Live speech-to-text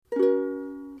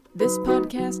This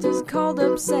podcast is called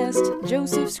Obsessed.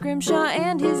 Joseph Scrimshaw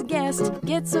and his guest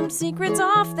get some secrets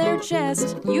off their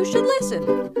chest. You should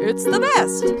listen. It's the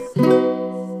best.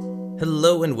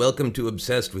 Hello and welcome to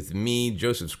Obsessed with me,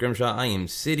 Joseph Scrimshaw. I am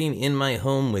sitting in my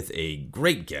home with a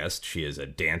great guest. She is a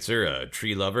dancer, a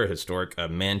tree lover, historic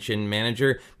mansion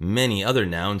manager, many other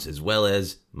nouns, as well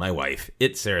as my wife.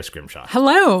 It's Sara Scrimshaw.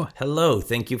 Hello. Hello.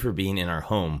 Thank you for being in our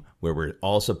home where we're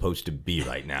all supposed to be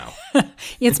right now.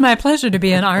 It's my pleasure to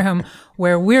be in our home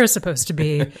where we're supposed to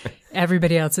be.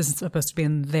 Everybody else isn't supposed to be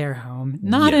in their home,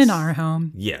 not in our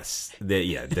home. Yes.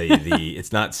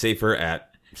 It's not safer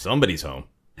at somebody's home.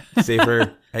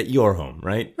 Safer at your home,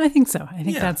 right? I think so. I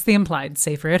think that's the implied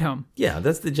safer at home. Yeah,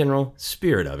 that's the general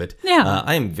spirit of it. Yeah.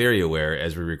 I am very aware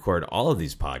as we record all of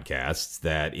these podcasts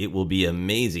that it will be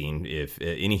amazing if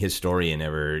any historian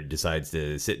ever decides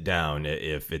to sit down,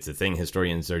 if it's a thing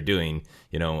historians are doing,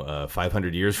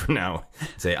 500 years from now,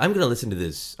 say, I'm going to listen to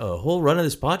this whole run of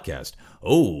this podcast.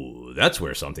 Oh, that's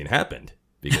where something happened.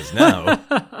 Because now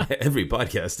every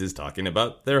podcast is talking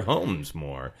about their homes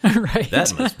more. Right.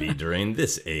 That must be during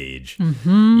this age.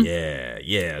 Mm-hmm.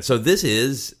 Yeah. So this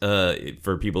is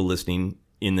for people listening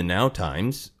in the now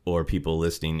times or people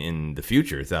listening in the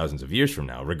future, thousands of years from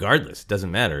now. Regardless, it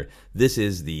doesn't matter. This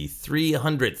is the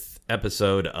 300th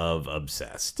episode of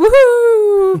Obsessed.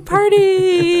 Woohoo!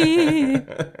 Party!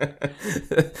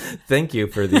 Thank you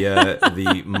for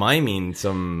the miming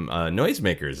some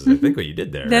noisemakers. I think what you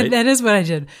did there, right? That is what I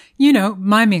did.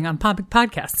 Miming on public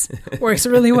podcasts works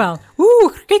really well. Woo!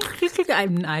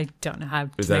 I don't know how.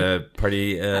 Was that a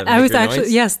party? I was actually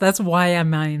noise? Yes. That's why I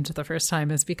mimed the first time,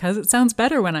 is because it sounds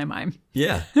better when I mime.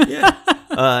 Yeah.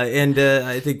 And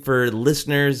I think for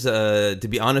listeners, to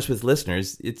be honest with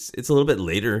listeners, it's a little bit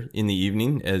later in the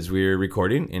evening as we're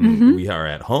recording, and we are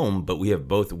at home, but we have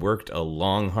both worked a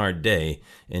long, hard day,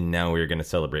 and now we're going to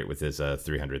celebrate with this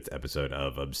 300th episode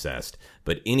of Obsessed.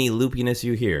 But any loopiness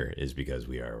you hear is because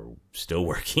we are still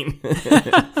working,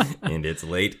 and it's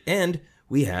late, and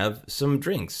we have some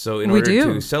drinks. So in order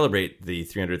to celebrate the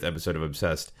 300th episode of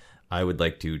Obsessed, I would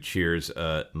like to cheers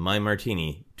my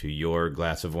martini to your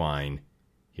glass of wine.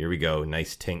 Here we go.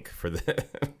 Nice tink for the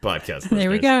podcast listeners.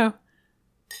 There we go.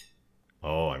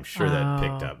 Oh, I'm sure that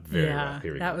picked up very well.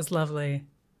 Here we go. That was lovely.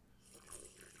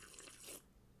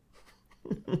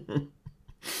 I'm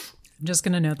just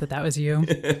going to note that was you.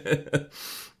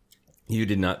 You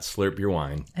did not slurp your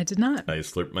wine. I did not. I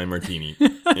slurped my martini,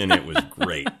 and it was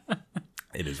great.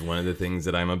 It is one of the things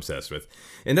that I'm obsessed with.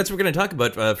 And that's what we're going to talk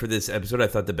about for this episode. I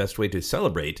thought the best way to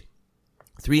celebrate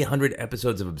 300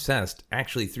 episodes of Obsessed,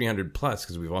 actually 300 plus,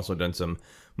 because we've also done some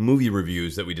movie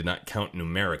reviews that we did not count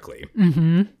numerically.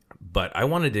 Mm-hmm. But I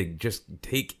wanted to just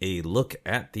take a look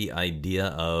at the idea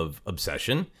of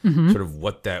obsession, sort of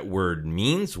what that word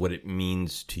means, what it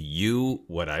means to you,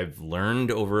 what I've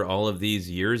learned over all of these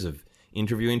years of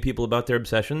interviewing people about their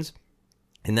obsessions.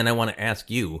 And then I want to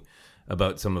ask you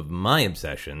about some of my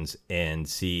obsessions and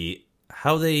see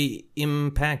how they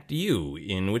impact you,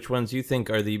 in which ones you think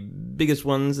are the biggest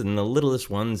ones and the littlest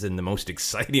ones and the most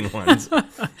exciting ones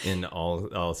and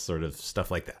all sort of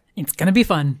stuff like that. It's going to be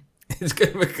fun. It's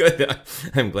going to be good.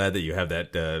 I'm glad that you have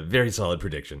that very solid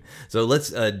prediction. So let's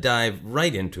dive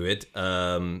right into it.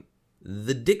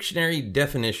 The dictionary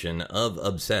definition of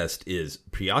obsessed is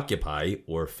preoccupy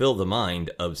or fill the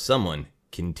mind of someone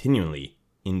continually,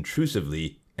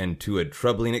 intrusively, and to a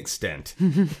troubling extent.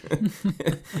 And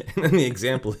then the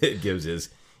example it gives is,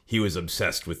 he was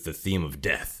obsessed with the theme of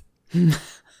death.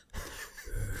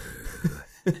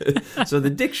 So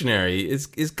the dictionary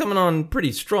is coming on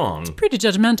pretty strong. It's pretty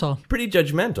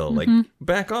judgmental. Like,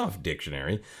 back off,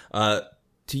 dictionary. To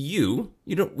you,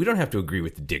 we don't have to agree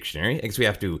with the dictionary. I guess we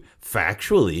have to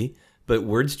factually, but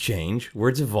words change,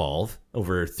 words evolve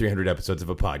over 300 episodes of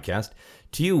a podcast.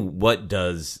 To you, what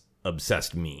does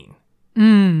obsessed mean?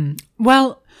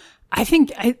 Well, I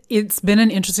think it's been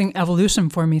an interesting evolution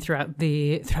for me throughout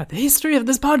the history of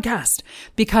this podcast,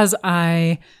 because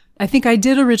I think I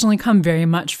did originally come very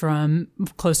much from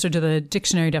closer to the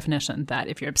dictionary definition, that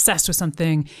if you're obsessed with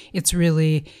something, it's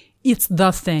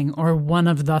the thing or one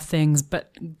of the things,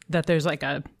 but that there's like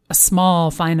a small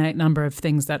finite number of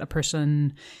things that a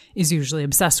person is usually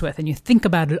obsessed with. And you think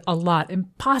about it a lot,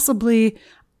 and possibly,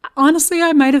 honestly,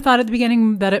 I might have thought at the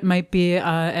beginning that it might be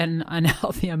an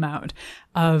unhealthy amount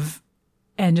of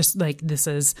And just like, this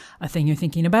is a thing you're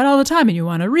thinking about all the time and you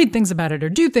want to read things about it or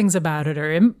do things about it,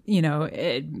 or, you know,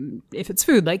 if it's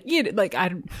food, like eat it, like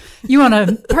you want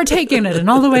to partake in it in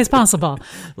all the ways possible.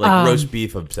 Like roast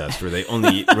beef obsessed, where they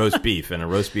only eat roast beef, and a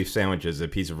roast beef sandwich is a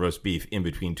piece of roast beef in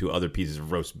between two other pieces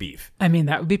of roast beef. I mean,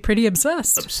 that would be pretty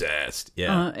obsessed. Obsessed,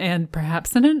 yeah. And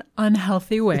perhaps in an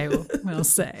unhealthy way, we'll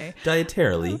say.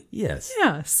 Dietarily, yes.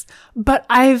 Yes. But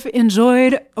I've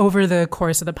enjoyed over the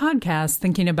course of the podcast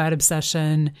thinking about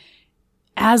obsession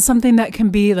as something that can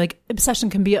be like, obsession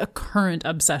can be a current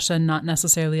obsession, not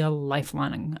necessarily a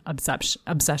lifelong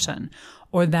obsession,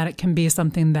 or that it can be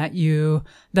something that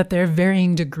there are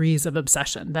varying degrees of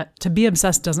obsession. That to be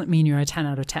obsessed doesn't mean you're a 10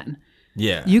 out of 10.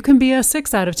 Yeah. You can be a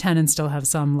 6 out of 10 and still have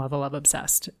some level of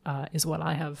obsessed, is what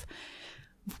I have,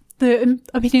 the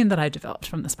opinion that I developed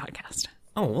from this podcast.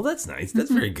 Oh, well, that's nice. That's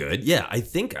very good. Yeah, I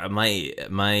think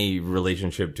my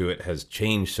relationship to it has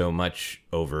changed so much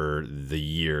over the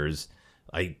years.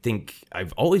 I think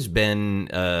I've always been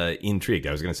intrigued.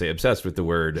 I was going to say obsessed with the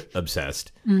word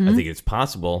obsessed. I think it's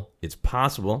possible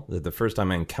that the first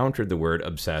time I encountered the word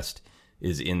obsessed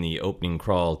is in the opening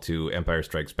crawl to Empire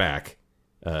Strikes Back.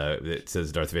 It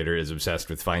says Darth Vader is obsessed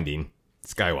with finding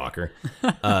Skywalker.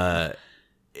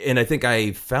 And I think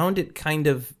I found it kind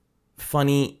of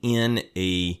funny in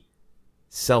a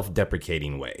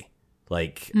self-deprecating way.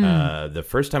 Like the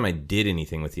first time I did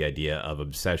anything with the idea of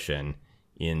obsession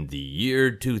in the year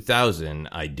 2000,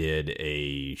 I did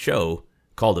a show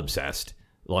called Obsessed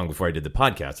long before I did the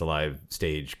podcast, a live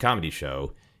stage comedy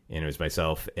show. And it was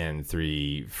myself and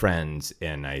 3 friends.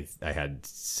 And I had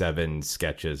 7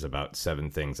 sketches about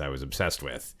 7 things I was obsessed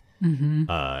with.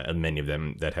 And many of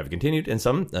them that have continued, and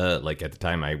some, like at the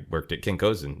time I worked at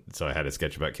Kinko's, and so I had a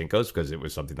sketch about Kinko's because it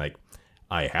was something like,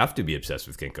 I have to be obsessed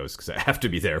with Kinko's because I have to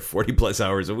be there 40 plus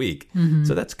hours a week.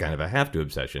 So that's kind of a have to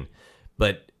obsession.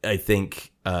 But I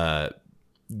think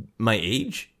my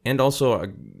age, and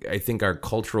also I think our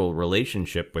cultural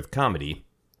relationship with comedy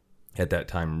at that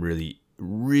time really,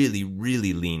 really,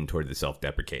 really leaned toward the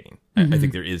self-deprecating. I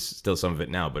think there is still some of it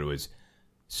now, but it was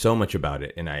so much about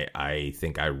it. And I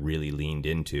think I really leaned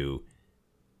into,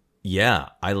 yeah,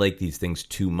 I like these things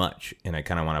too much. And I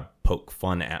kind of want to poke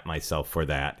fun at myself for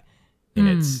that. And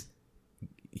it's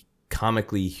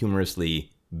comically,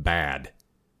 humorously bad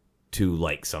to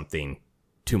like something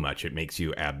too much. It makes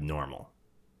you abnormal,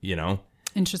 you know?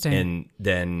 Interesting. And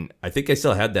then I think I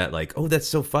still had that like, oh, that's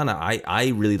so fun. I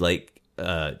really like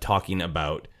talking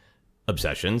about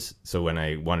obsessions. So when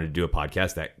I wanted to do a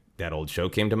podcast, that old show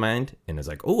came to mind, and I was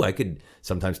like, oh, I could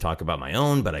sometimes talk about my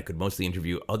own, but I could mostly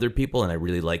interview other people, and I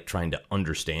really like trying to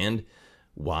understand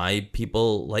why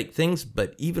people like things.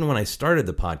 But even when I started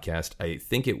the podcast, I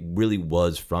think it really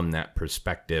was from that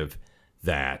perspective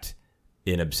that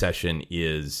an obsession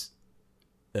is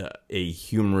a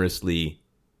humorously,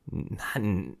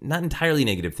 not entirely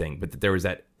negative thing, but that there was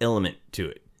that element to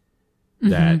it,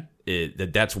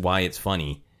 that's why it's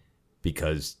funny,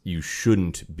 because you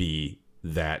shouldn't be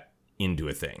that into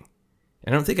a thing.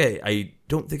 And I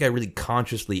don't think I really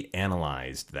consciously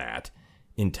analyzed that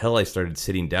until I started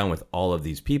sitting down with all of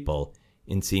these people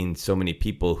and seeing so many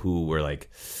people who were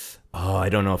like, oh, I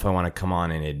don't know if I want to come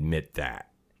on and admit that.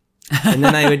 And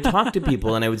then I would talk to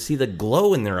people and I would see the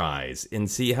glow in their eyes and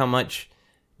see how much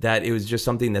that it was just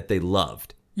something that they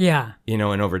loved. Yeah. You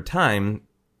know, and over time,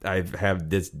 I've had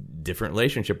this different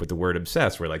relationship with the word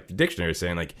obsessed, where like the dictionary is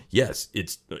saying like, yes,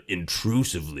 it's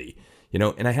intrusively, you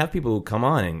know, and I have people who come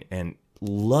on and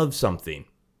love something,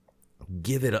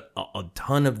 give it a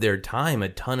ton of their time, a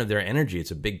ton of their energy.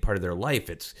 It's a big part of their life.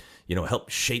 It's, you know, help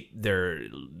shape their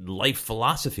life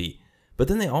philosophy. But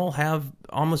then they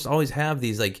almost always have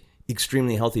these like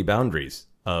extremely healthy boundaries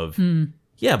of,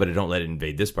 yeah, but I don't let it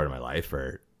invade this part of my life,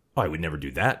 or, oh, I would never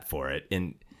do that for it.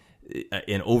 And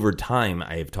over time,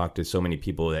 I have talked to so many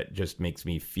people that just makes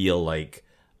me feel like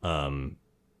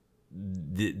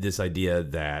this idea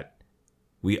that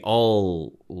we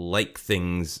all like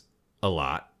things a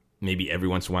lot. Maybe every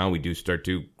once in a while we do start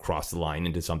to cross the line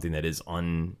into something that is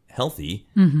unhealthy,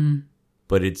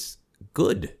 but it's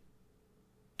good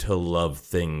to love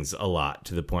things a lot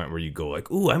to the point where you go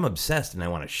like, ooh, I'm obsessed and I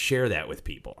want to share that with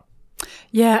people.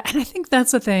 Yeah, and I think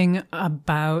that's the thing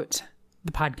about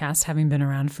the podcast, having been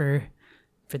around for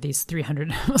these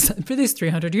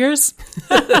 300 years.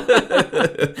 A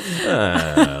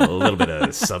little bit of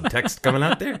subtext coming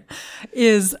out there.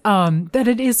 Is that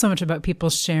it is so much about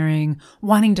people sharing,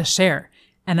 wanting to share.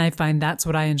 And I find that's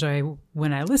what I enjoy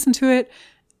when I listen to it.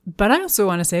 But I also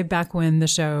want to say, back when the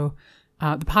show,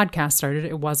 the podcast started,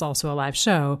 it was also a live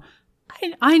show.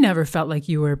 I never felt like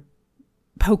you were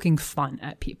poking fun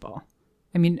at people.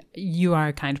 I mean, you are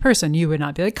a kind person. You would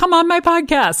not be like, come on my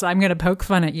podcast, I'm going to poke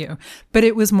fun at you. But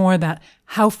it was more that,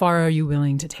 how far are you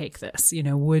willing to take this? You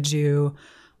know, would you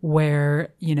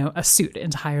wear, you know, a suit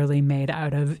entirely made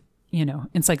out of, you know,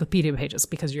 encyclopedia pages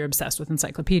because you're obsessed with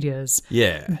encyclopedias?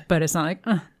 Yeah. But it's not like,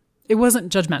 it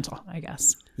wasn't judgmental, I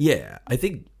guess. Yeah, I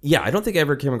don't think I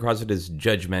ever came across it as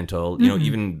judgmental. You know,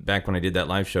 even back when I did that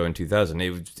live show in 2000,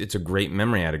 it's a great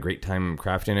memory. I had a great time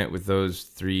crafting it with those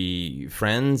 3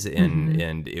 friends,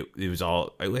 and it was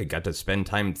all, I got to spend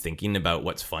time thinking about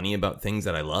what's funny about things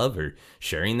that I love or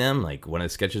sharing them. Like one of the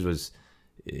sketches was,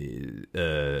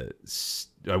 I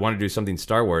wanted to do something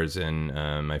Star Wars, and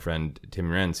my friend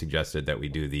Tim Wren suggested that we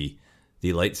do the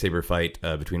lightsaber fight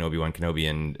between Obi-Wan Kenobi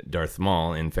and Darth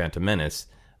Maul in Phantom Menace.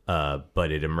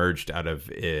 But it emerged out of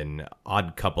an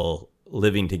odd couple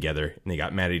living together, and they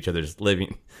got mad at each other's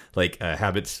living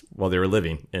habits while they were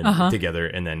living together,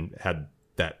 and then had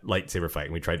that lightsaber fight.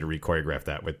 And we tried to re-choreograph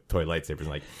that with toy lightsabers.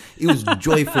 And it was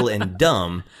joyful and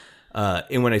dumb.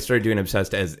 And when I started doing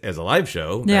Obsessed as a live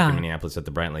show back in Minneapolis at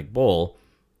the Bryant Lake Bowl,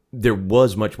 there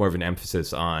was much more of an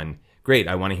emphasis on, great,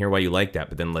 I want to hear why you like that,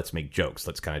 but then let's make jokes.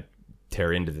 Let's kind of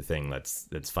tear into the thing.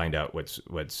 Let's find out what's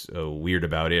weird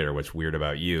about it or what's weird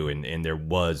about you. And there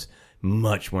was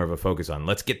much more of a focus on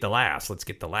let's get the laughs.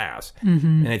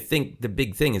 And I think the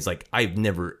big thing is I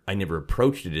never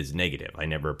approached it as negative. I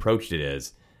never approached it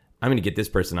as I'm going to get this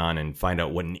person on and find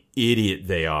out what an idiot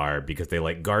they are because they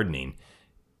like gardening.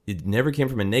 It never came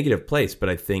from a negative place, but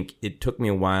I think it took me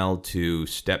a while to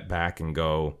step back and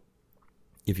go,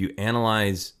 if you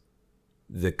analyze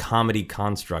the comedy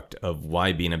construct of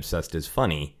why being obsessed is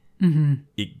funny,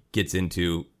 it gets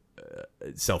into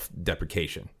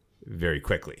self-deprecation very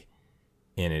quickly.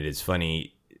 And it is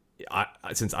funny,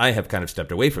 since I have kind of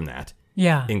stepped away from that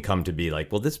and come to be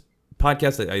like, well, this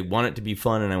podcast, I want it to be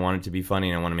fun and I want it to be funny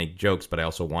and I want to make jokes, but I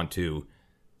also want to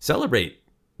celebrate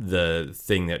the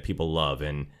thing that people love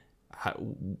and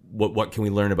what can we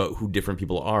learn about who different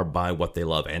people are by what they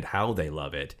love and how they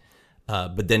love it.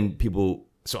 But then people...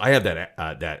 So I have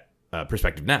that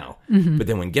perspective now. But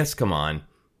then when guests come on,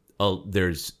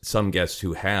 there's some guests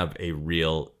who have a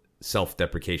real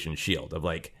self-deprecation shield of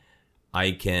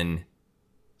I can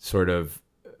sort of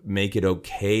make it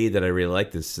okay that I really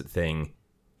like this thing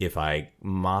if I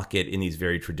mock it in these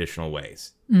very traditional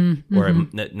ways. Or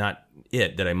not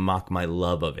it, that I mock my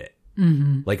love of it.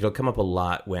 It'll come up a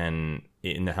lot when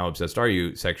in the How Obsessed Are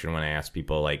You section when I ask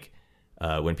people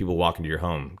when people walk into your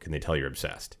home, can they tell you're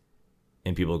obsessed?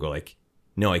 And people go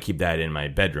no, I keep that in my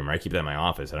bedroom or I keep that in my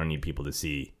office. I don't need people to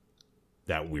see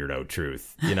that weirdo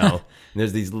truth, you know? And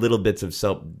there's these little bits of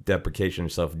self-deprecation,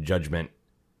 self-judgment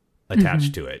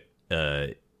attached to it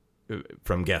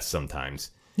from guests sometimes.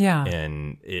 Yeah.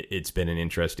 And it's been an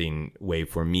interesting way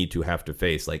for me to have to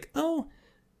face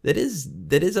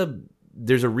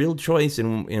there's a real choice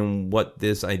in what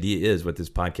this idea is, what this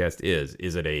podcast is.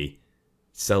 Is it a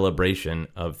celebration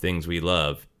of things we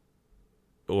love?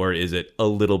 Or is it a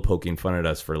little poking fun at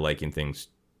us for liking things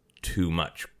too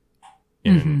much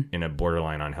in a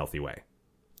borderline unhealthy way?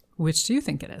 Which do you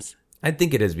think it is? I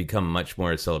think it has become much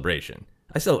more a celebration.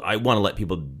 I want to let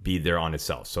people be their honest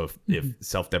self. So if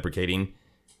self-deprecating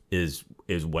is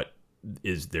what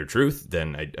is their truth,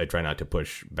 then I try not to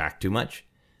push back too much.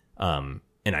 And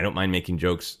I don't mind making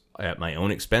jokes at my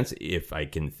own expense if I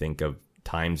can think of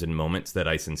times and moments that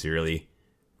I sincerely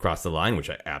cross the line,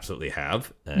 which I absolutely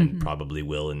have and probably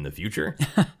will in the future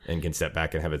and can step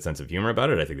back and have a sense of humor about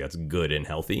it. I think that's good and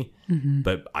healthy.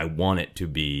 But I want it to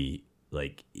be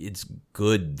it's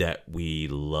good that we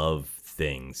love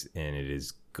things and it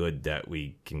is good that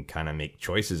we can kind of make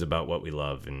choices about what we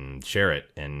love and share it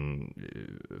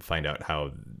and find out how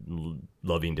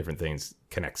loving different things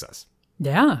connects us.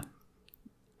 Yeah.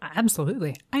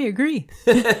 Absolutely. I agree.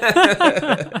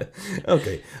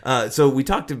 Okay. So we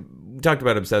talked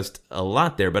about Obsessed a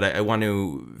lot there, but I want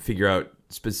to figure out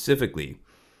specifically,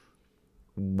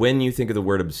 when you think of the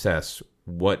word obsess,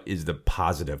 what is the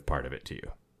positive part of it to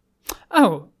you?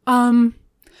 Oh,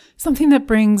 something that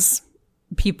brings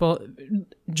people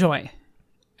joy.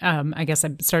 I guess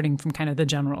I'm starting from kind of the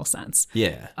general sense.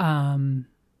 Yeah.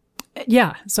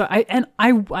 Yeah. So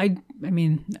I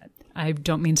mean, I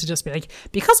don't mean to just be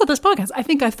because of this podcast. I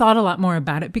think I've thought a lot more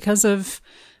about it because of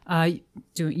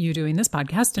you doing this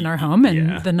podcast in our home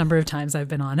and the number of times I've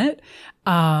been on it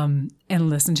and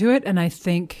listened to it. And I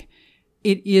think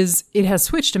it has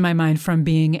switched in my mind from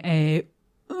being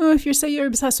if you say you're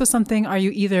obsessed with something, are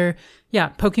you either,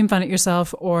 poking fun at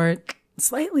yourself or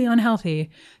slightly unhealthy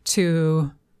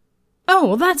to, oh,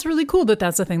 well, that's really cool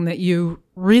that's a thing that you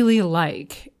really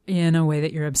like in a way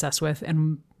that you're obsessed with.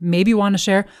 And maybe want to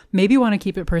share, maybe want to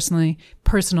keep it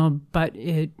personal, but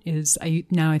it is, I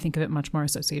think of it much more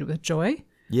associated with joy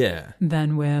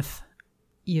than with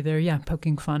either,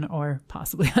 poking fun or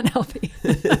possibly unhealthy.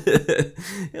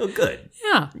 Oh, good.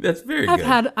 Yeah. That's very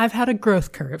good. I've had a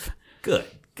growth curve. Good.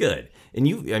 And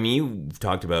you've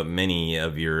talked about many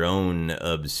of your own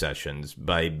obsessions.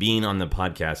 By being on the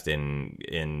podcast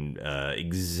and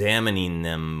examining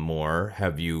them more,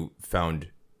 have you found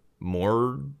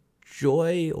more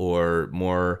joy or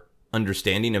more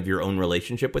understanding of your own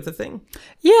relationship with the thing?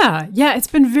 Yeah, it's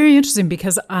been very interesting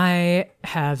because I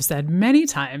have said many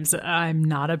times I'm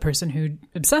not a person who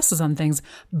obsesses on things,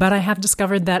 but I have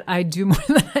discovered that I do more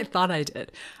than I thought I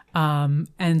did.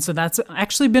 And so that's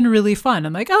actually been really fun.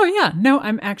 I'm like,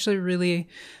 I'm actually really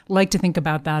like to think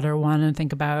about that or want to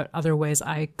think about other ways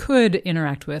I could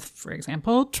interact with, for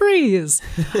example, trees.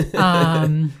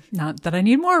 Not that I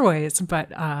need more ways,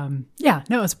 but,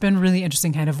 it's been really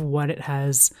interesting kind of what it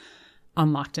has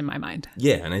unlocked in my mind.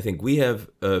 Yeah. And I think we have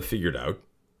figured out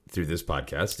through this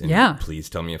podcast, and please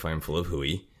tell me if I'm full of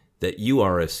hooey, that you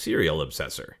are a serial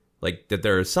obsessor. Like, that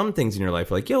there are some things in your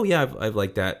life like, I've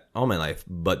liked that all my life,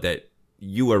 but that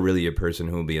you are really a person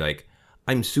who will be like,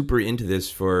 I'm super into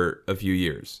this for a few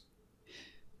years.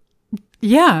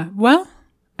 Yeah, well,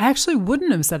 I actually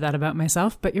wouldn't have said that about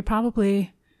myself, but you're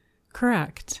probably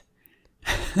correct.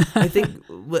 I think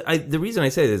the reason I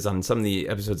say this on some of the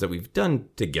episodes that we've done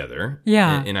together,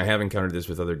 and I have encountered this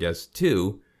with other guests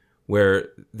too, where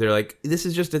they're like, this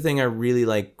is just a thing I really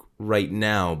like right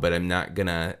now, but I'm not going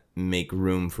to make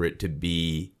room for it to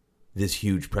be this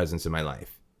huge presence in my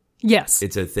life. Yes.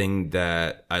 It's a thing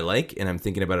that I like, and I'm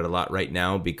thinking about it a lot right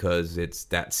now because it's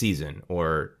that season,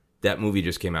 or that movie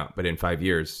just came out, but in 5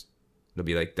 years, it'll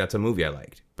be like, that's a movie I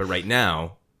liked. But right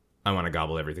now, I want to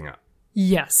gobble everything up.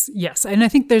 Yes. And I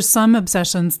think there's some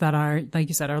obsessions that are, like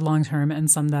you said, are long-term, and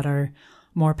some that are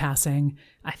more passing.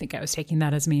 I think I was taking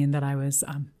that as meaning that I was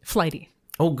flighty.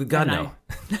 Oh, good God, no.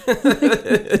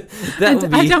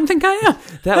 I don't think I am.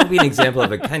 That would be an example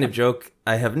of a kind of joke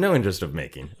I have no interest of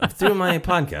making. Through my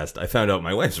podcast, I found out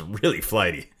my wife's really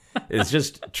flighty. It's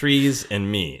just trees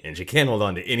and me, and she can't hold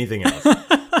on to anything else.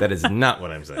 That is not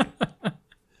what I'm saying.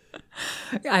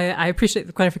 I appreciate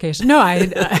the clarification. No,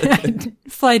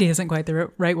 flighty isn't quite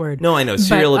the right word. No, I know.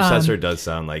 Serial obsessor does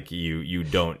sound like you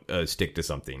don't stick to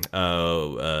something.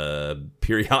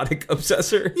 Periodic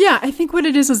obsessor? Yeah, I think what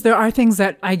it is there are things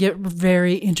that I get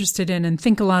very interested in and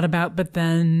think a lot about, but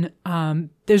then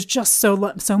there's just so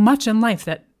much in life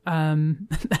that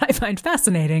that I find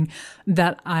fascinating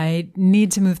that I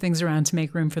need to move things around to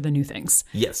make room for the new things.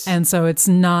 Yes. And so it's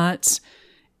not...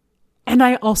 And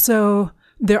I also...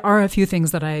 There are a few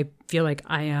things that I feel like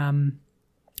I am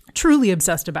truly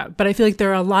obsessed about, but I feel like there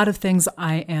are a lot of things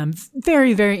I am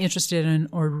very, very interested in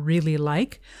or really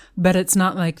like, but it's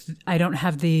not like I don't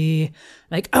have the,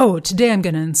 like, today I'm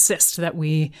going to insist that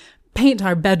we paint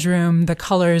our bedroom the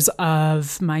colors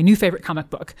of my new favorite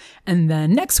comic book. And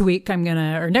then next month, I'm going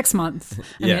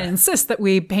to insist that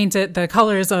we paint it the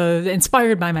colors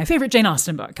inspired by my favorite Jane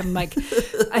Austen book. I'm like,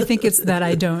 I think it's that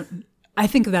I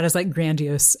think of that as like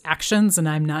grandiose actions, and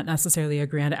I'm not necessarily a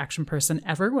grand action person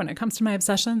ever when it comes to my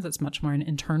obsessions. It's much more an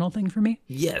internal thing for me.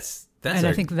 Yes.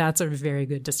 I think that's a very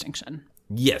good distinction.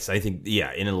 Yes, I think,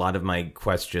 and a lot of my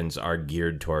questions are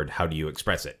geared toward how do you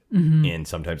express it? Mm-hmm. And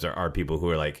sometimes there are people who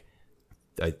are like,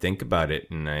 I think about it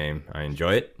and I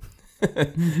enjoy it.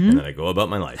 Mm-hmm. And then I go about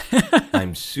my life.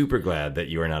 I'm super glad that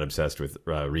you are not obsessed with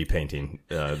repainting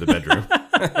the bedroom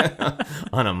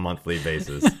on a monthly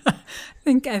basis.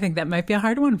 I think that might be a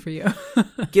hard one for you.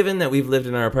 Given that we've lived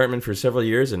in our apartment for several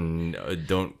years and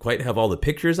don't quite have all the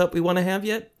pictures up we want to have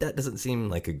yet, that doesn't seem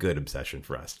like a good obsession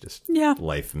for us, just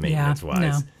life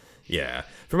maintenance-wise. No. Yeah.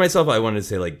 For myself, I wanted to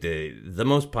say like the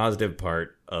most positive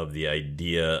part of the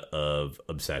idea of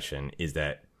obsession is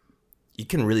that it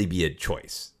can really be a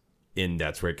choice. And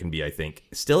that's where it can be, I think,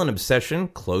 still an obsession,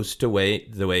 close to the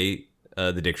way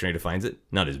the dictionary defines it.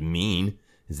 Not as mean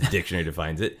as the dictionary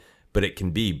defines it, but it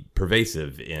can be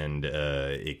pervasive, and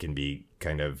it can be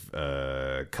kind of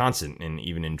constant and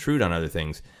even intrude on other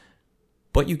things.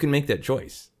 But you can make that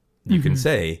choice. You can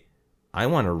say, I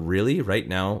want to really, right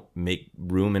now, make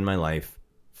room in my life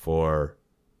for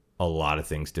a lot of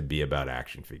things to be about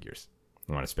action figures.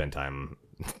 I want to spend time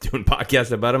doing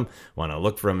podcasts about them. I want to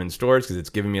look for them in stores because it's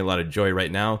giving me a lot of joy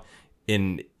right now.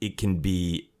 And it can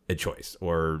be a choice,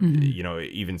 or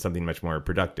even something much more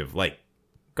productive like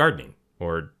gardening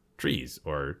or trees,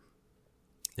 or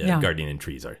gardening and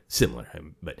trees are similar,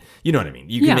 but you know what I mean.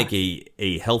 You can make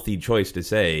a healthy choice to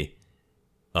say,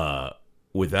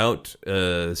 without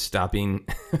stopping,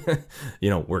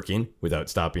 working, without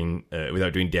stopping,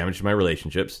 without doing damage to my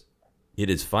relationships, it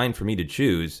is fine for me to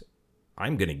choose.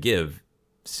 I'm going to give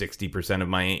 60% of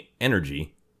my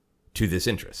energy to this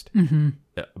interest,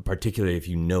 particularly if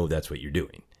you know that's what you're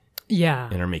doing. Yeah.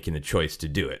 And are making the choice to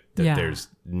do it. That there's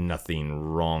nothing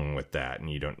wrong with that, and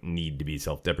you don't need to be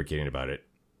self-deprecating about it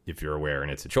if you're aware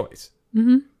and it's a choice.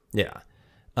 Mm-hmm. Yeah.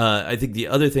 I think the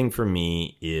other thing for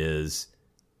me is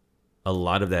a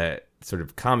lot of that sort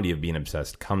of comedy of being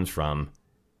obsessed comes from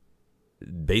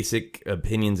basic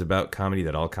opinions about comedy,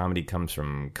 that all comedy comes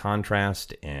from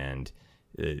contrast, and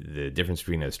the difference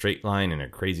between a straight line and a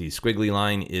crazy squiggly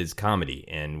line is comedy.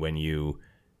 And when you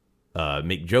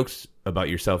make jokes about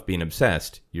yourself being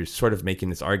obsessed, you're sort of making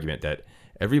this argument that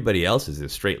everybody else is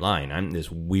this straight line. I'm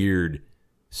this weird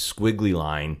squiggly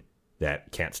line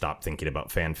that can't stop thinking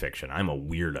about fan fiction. I'm a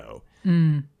weirdo.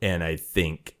 And I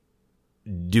think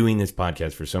doing this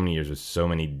podcast for so many years with so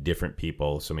many different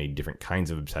people, so many different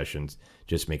kinds of obsessions,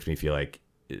 just makes me feel like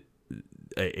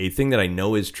a thing that I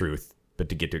know is truth, but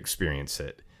to get to experience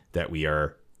it, that we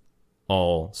are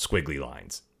all squiggly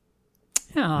lines.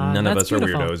 None of us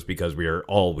beautiful. are weirdos because we are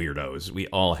all weirdos. We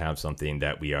all have something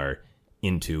that we are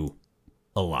into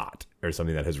a lot, or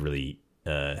something that has really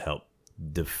helped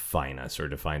define us or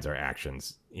defines our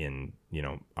actions in,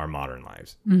 our modern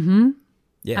lives. Mm-hmm.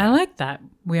 Yeah. I like that.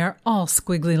 We are all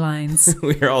squiggly lines.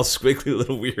 We are all squiggly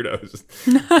little weirdos.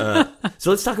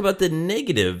 So let's talk about the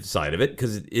negative side of it,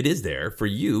 because it is there for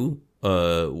you.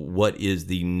 What is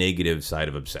the negative side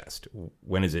of obsessed?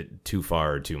 When is it too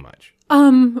far or too much?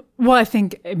 Well,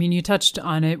 I mean, you touched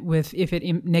on it with if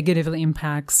it negatively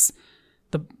impacts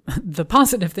the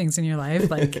positive things in your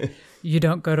life, like you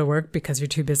don't go to work because you're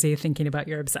too busy thinking about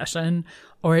your obsession,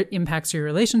 or it impacts your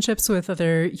relationships with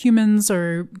other humans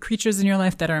or creatures in your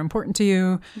life that are important to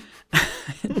you.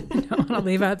 I don't want to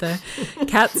leave out the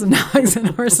cats and dogs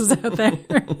and horses out there.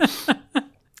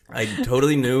 I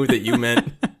totally knew that you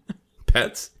meant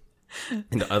pets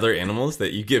and other animals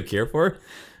that you give care for.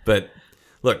 But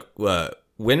look,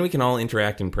 when we can all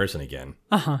interact in person again,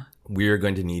 we're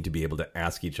going to need to be able to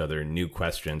ask each other new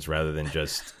questions rather than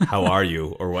just, how are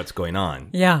you or what's going on?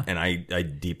 Yeah. And I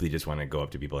deeply just want to go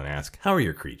up to people and ask, how are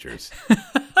your creatures?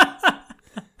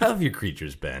 How have your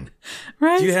creatures been?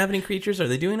 Right. Do you have any creatures? Are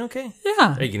they doing okay?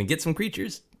 Yeah. Are you going to get some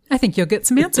creatures? I think you'll get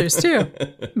some answers too.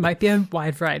 Might be a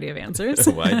wide variety of answers.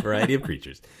 A wide variety of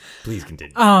creatures. Please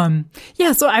continue.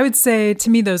 Yeah, so I would say to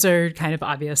me those are kind of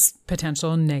obvious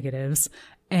potential negatives.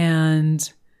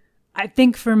 And I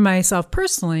think for myself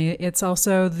personally, it's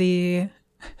also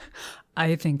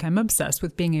I think I'm obsessed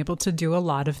with being able to do a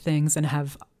lot of things and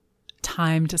have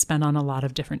time to spend on a lot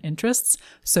of different interests.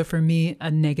 So for me, a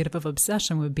negative of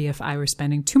obsession would be if I were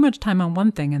spending too much time on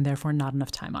one thing and therefore not enough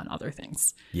time on other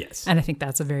things. Yes. And I think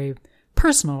that's a very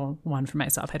personal one for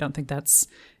myself. I don't think that's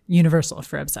universal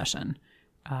for obsession,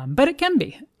 but it can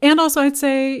be. And also I'd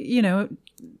say,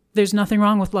 there's nothing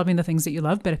wrong with loving the things that you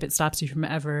love, but if it stops you from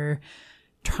ever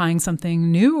trying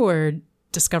something new or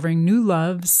discovering new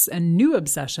loves and new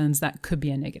obsessions, that could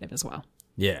be a negative as well.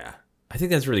 Yeah. I think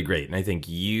that's really great. And I think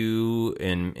you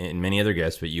and many other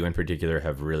guests, but you in particular,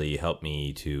 have really helped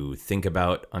me to think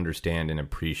about, understand, and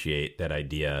appreciate that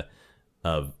idea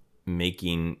of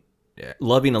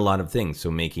loving a lot of things. So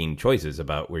making choices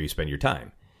about where you spend your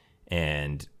time.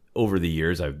 And over the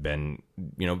years, I've been,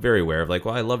 very aware of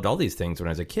I loved all these things when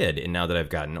I was a kid. And now that I've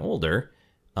gotten older,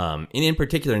 and in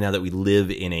particular, now that we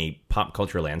live in a pop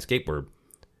culture landscape where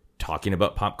talking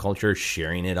about pop culture,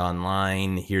 sharing it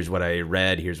online. Here's what I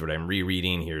read. Here's what I'm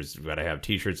rereading. Here's what I have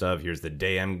t-shirts of. Here's the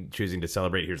day I'm choosing to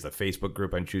celebrate. Here's the Facebook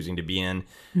group I'm choosing to be in.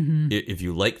 Mm-hmm. If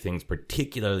you like things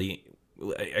particularly,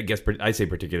 I guess I say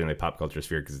particularly in the pop culture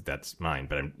sphere because that's mine,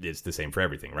 but it's the same for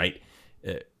everything, right?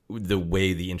 The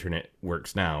way the internet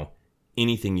works now,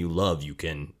 anything you love, you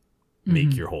can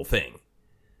make your whole thing.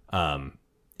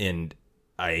 And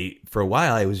for a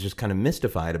while, I was just kind of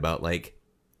mystified about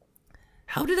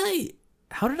how did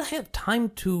I have time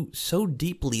to so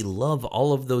deeply love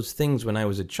all of those things when I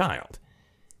was a child?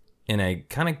 And I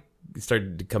kind of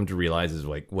started to come to realize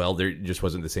there just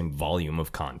wasn't the same volume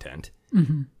of content.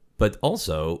 Mm-hmm. But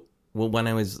also, when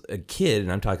I was a kid,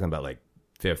 and I'm talking about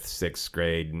 5th, 6th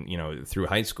grade, through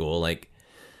high school,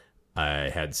 I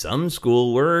had some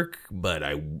schoolwork, but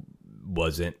I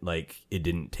wasn't it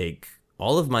didn't take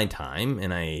all of my time,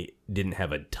 and I didn't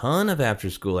have a ton of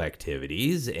after-school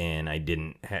activities, and I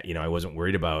didn't, I wasn't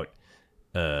worried about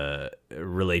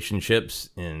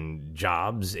relationships and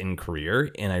jobs and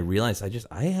career, and I realized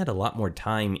I had a lot more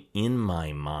time in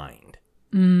my mind.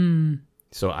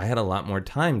 So I had a lot more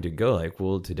time to go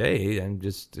today I'm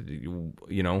just,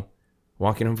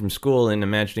 walking home from school and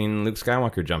imagining Luke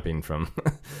Skywalker jumping from,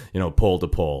 pole to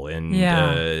pole. And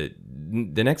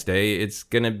the next day, it's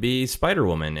going to be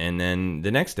Spider-Woman. And then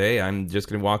the next day, I'm just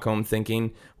going to walk home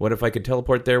thinking, what if I could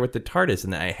teleport there with the TARDIS?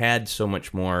 And I had so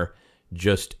much more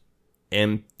just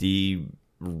empty,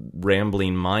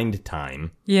 rambling mind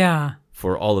time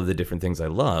for all of the different things I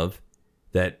love,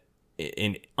 that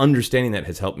in understanding that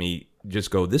has helped me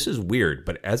just go, this is weird.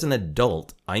 But as an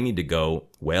adult, I need to go,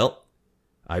 well,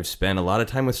 I've spent a lot of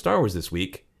time with Star Wars this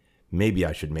week. Maybe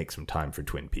I should make some time for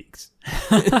Twin Peaks.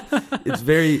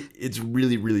 It's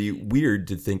really, really weird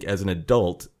to think as an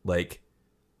adult, like,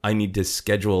 I need to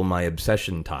schedule my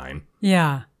obsession time.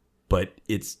 Yeah. But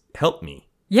it's helped me.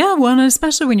 Yeah, well, and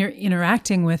especially when you're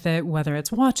interacting with it, whether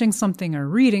it's watching something or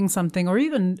reading something, or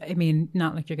even,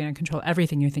 not like you're going to control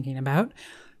everything you're thinking about,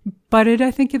 but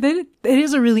I think it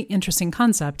is a really interesting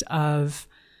concept of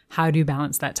how do you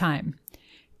balance that time.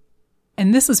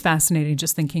 And this was fascinating,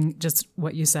 just thinking, just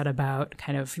what you said about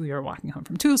kind of, we were walking home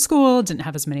from school, didn't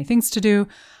have as many things to do.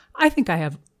 I think I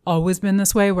have always been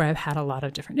this way, where I've had a lot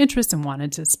of different interests and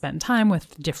wanted to spend time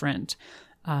with different,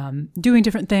 doing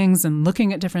different things and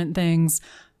looking at different things.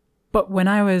 But when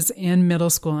I was in middle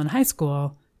school and high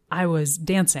school, I was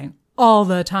dancing all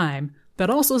the time, but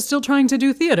also still trying to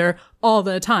do theater all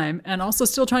the time, and also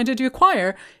still trying to do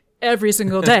choir every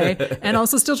single day, and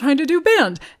also still trying to do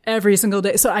band every single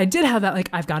day. So I did have that, like,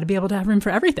 I've got to be able to have room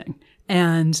for everything.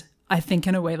 And I think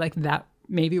in a way, like, that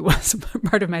maybe was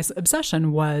part of my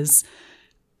obsession, was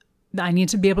I need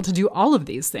to be able to do all of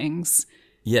these things.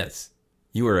 Yes.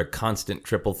 You were a constant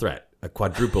triple threat, a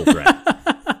quadruple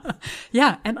threat.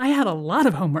 Yeah. And I had a lot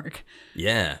of homework.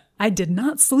 Yeah. I did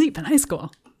not sleep in high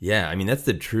school. Yeah, that's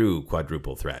the true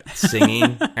quadruple threat.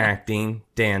 Singing, acting,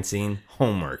 dancing,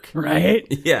 homework. Right?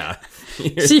 Yeah.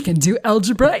 She can do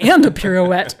algebra and a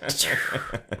pirouette.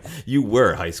 You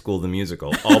were High School the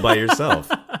Musical all by yourself.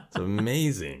 It's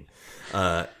amazing.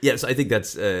 Yes, I think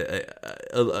that's...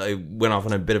 I went off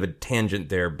on a bit of a tangent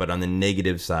there, but on the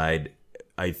negative side,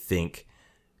 I think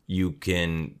you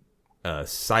can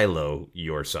silo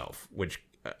yourself, which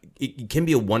it can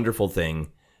be a wonderful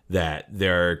thing, that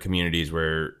there are communities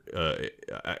where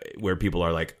people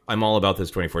are like, I'm all about this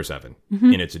 24/7,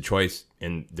 and it's a choice,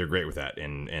 and they're great with that,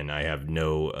 and I have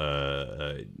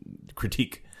no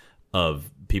critique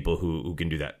of people who can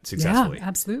do that successfully. Yeah,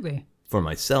 absolutely. For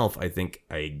myself, I think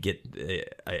I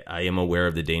am aware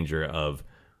of the danger of,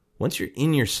 once you're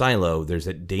in your silo, there's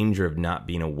a danger of not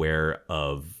being aware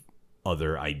of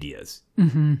other ideas,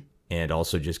 and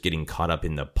also just getting caught up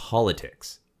in the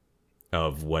politics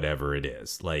of whatever it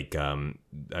is. Like,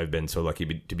 I've been so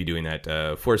lucky to be doing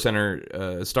that Force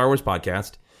Center Star Wars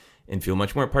podcast, and feel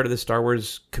much more part of the Star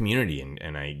Wars community.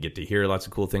 And I get to hear lots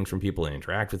of cool things from people and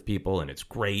interact with people, and it's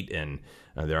great. And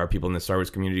there are people in the Star Wars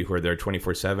community who are there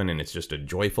 24/7, and it's just a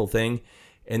joyful thing.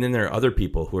 And then there are other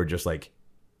people who are just like,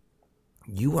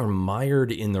 you are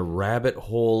mired in the rabbit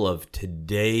hole of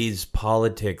today's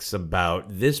politics about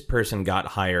this person got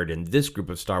hired and this group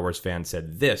of Star Wars fans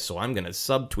said this, so I'm going to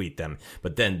subtweet them.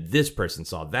 But then this person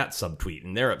saw that subtweet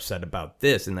and they're upset about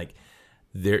this. And like,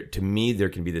 to me, there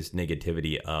can be this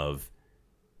negativity of,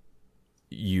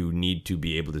 you need to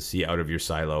be able to see out of your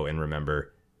silo and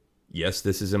remember, yes,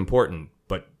 this is important,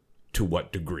 but to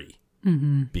what degree?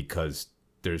 Because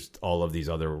there's all of these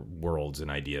other worlds and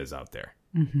ideas out there.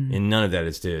 And none of that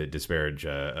is to disparage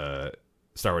Star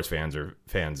Wars fans or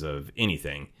fans of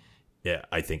anything. Yeah,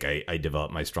 I think I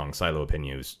developed my strong silo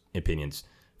opinions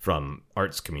from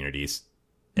arts communities,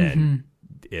 and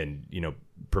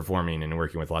performing and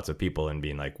working with lots of people and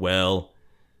being like, well,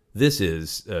 this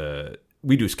is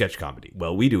we do sketch comedy.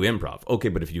 Well, we do improv. Okay,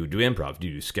 but if you do improv, do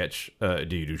you do sketch?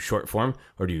 Do you do short form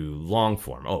or do you long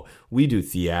form? Oh, we do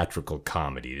theatrical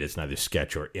comedy. It's neither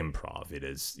sketch or improv. It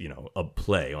is, a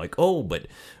play. Like, oh, but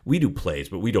we do plays,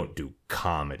 but we don't do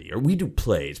comedy. Or we do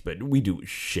plays, but we do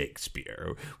Shakespeare.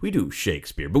 Or we do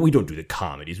Shakespeare, but we don't do the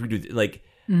comedies. We do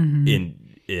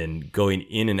in going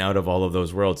in and out of all of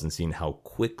those worlds and seeing how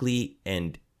quickly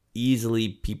and easily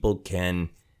people can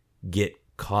get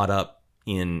caught up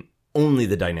in only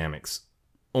the dynamics,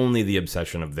 only the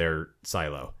obsession of their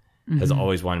silo, has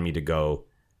always wanted me to go,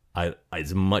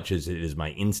 as much as it is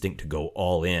my instinct to go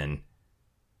all in,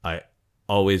 I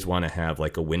always want to have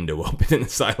like a window open in the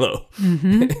silo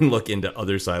and look into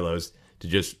other silos to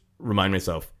just remind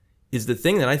myself, is the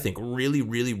thing that I think really,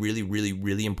 really, really, really,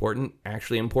 really important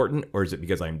actually important, or is it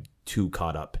because I'm too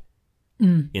caught up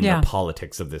in the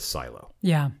politics of this silo?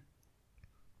 Yeah.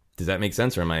 Does that make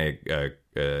sense, or am I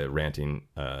a ranting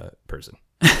person?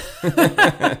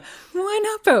 Why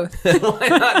not both? Why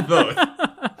not both?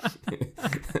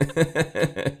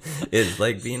 It's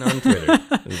like being on Twitter.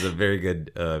 It's a very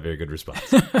good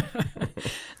response.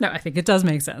 No, I think it does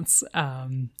make sense.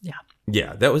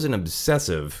 Yeah, that was an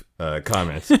obsessive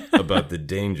comment about the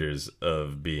dangers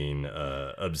of being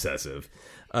obsessive.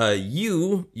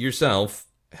 You yourself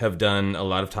have done a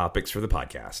lot of topics for the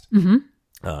podcast.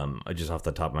 Just off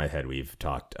the top of my head, we've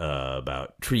talked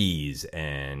about trees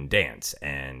and dance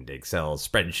and Excel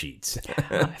spreadsheets.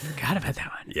 Yeah, I forgot about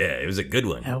that one. Yeah, it was a good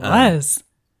one. It was.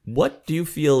 What do you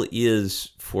feel is,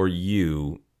 for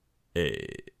you,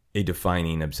 a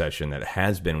defining obsession that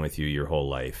has been with you your whole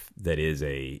life that is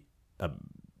a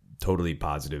totally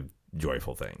positive,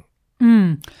 joyful thing?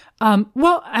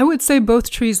 Well, I would say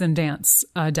both trees and dance,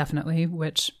 definitely,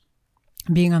 which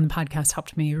being on the podcast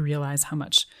helped me realize how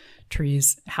much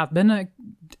trees have been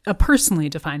a personally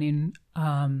defining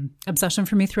obsession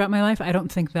for me throughout my life. I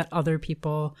don't think that other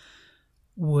people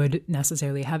would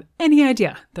necessarily have any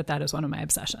idea that that is one of my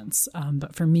obsessions.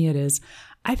 But for me, it is.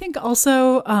 I think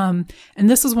also, and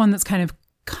this is one that's kind of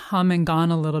come and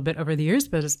gone a little bit over the years,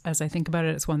 but as I think about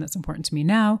it, it's one that's important to me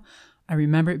now. I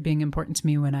remember it being important to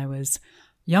me when I was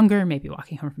younger, maybe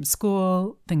walking home from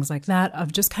school, things like that,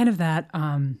 of just kind of that,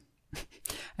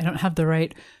 I don't have the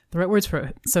right words for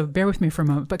it, so bear with me for a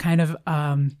moment, but kind of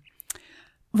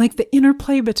like the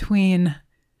interplay between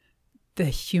the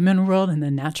human world and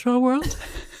the natural world.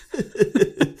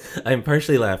 I'm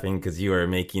partially laughing because you are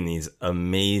making these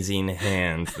amazing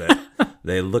hands that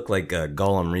they look like a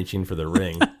Gollum reaching for the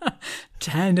ring.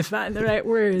 Trying to find the right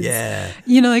words. Yeah.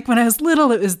 You know, like when I was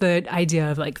little, it was the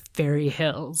idea of like fairy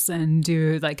hills and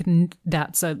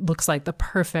that's looks like the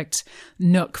perfect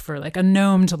nook for like a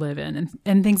gnome to live in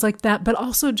and things like that. But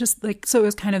also just like, so it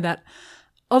was kind of that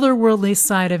otherworldly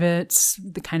side of it,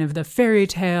 the kind of the fairy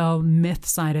tale myth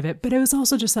side of it. But it was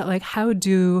also just that like, how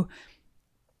do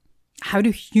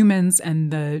humans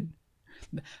and the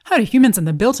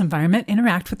built environment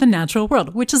interact with the natural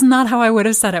world, which is not how I would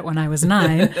have said it when I was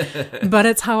 9, but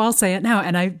it's how I'll say it now.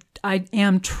 And I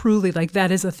am truly like,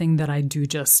 that is a thing that I do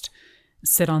just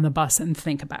sit on the bus and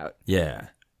think about. Yeah.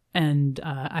 And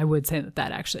I would say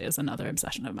that actually is another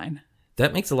obsession of mine.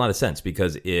 That makes a lot of sense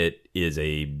because it is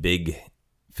a big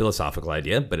philosophical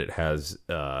idea, but it has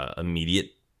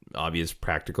immediate, obvious,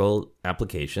 practical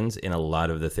applications in a lot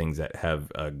of the things that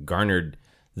have garnered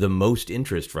the most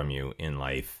interest from you in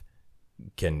life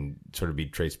can sort of be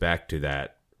traced back to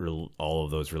that, all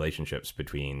of those relationships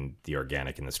between the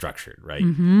organic and the structured, right?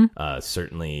 Mm-hmm.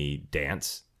 Certainly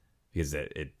dance, because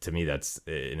to me, that's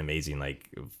an amazing, like,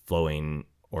 flowing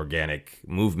organic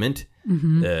movement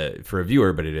for a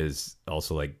viewer, but it is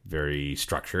also like very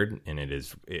structured. And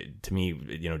to me,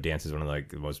 you know, dance is one of like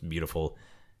the most beautiful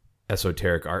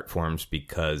esoteric art forms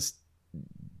because,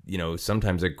 you know,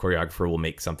 sometimes a choreographer will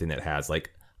make something that has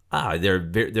like,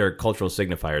 there are cultural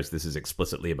signifiers. This is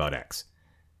explicitly about X,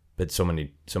 but so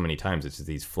many times it's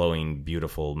these flowing,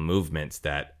 beautiful movements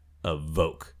that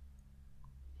evoke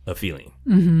a feeling,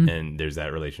 and there's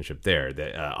that relationship there.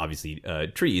 That obviously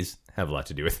trees have a lot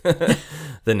to do with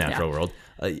the natural world.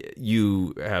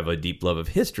 You have a deep love of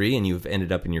history, and you've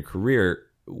ended up in your career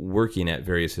working at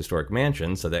various historic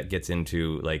mansions, so that gets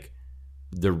into like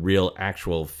the real,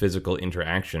 actual, physical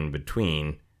interaction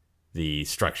between the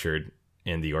structured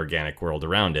and the organic world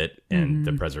around it and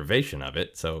the preservation of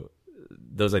it. So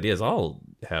those ideas all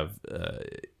have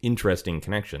interesting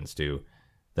connections to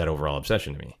that overall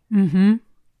obsession to me. Mm-hmm.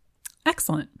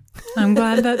 Excellent. I'm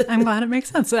glad it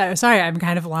makes sense. Sorry, I'm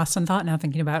kind of lost in thought now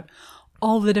thinking about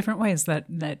all the different ways that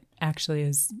actually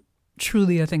is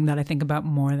truly a thing that I think about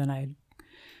more than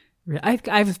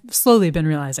I've slowly been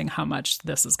realizing how much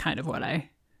this is kind of what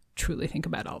I truly think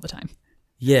about all the time.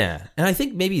 Yeah. And I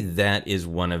think maybe that is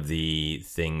one of the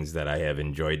things that I have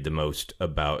enjoyed the most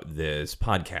about this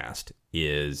podcast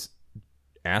is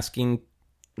asking,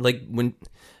 like,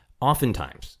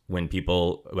 oftentimes when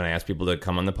I ask people to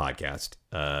come on the podcast,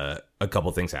 a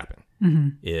couple things happen.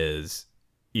 Is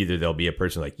either there'll be a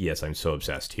person like, yes, I'm so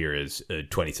obsessed, here is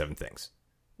 27 things.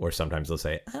 Or sometimes they'll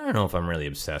say, I don't know if I'm really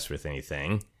obsessed with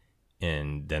anything.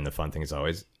 And then the fun thing is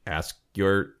always ask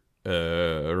your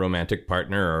romantic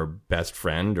partner or best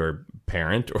friend or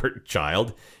parent or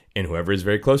child, and whoever is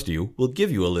very close to you will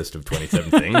give you a list of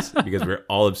 27 things because we're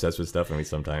all obsessed with stuff and we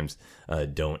sometimes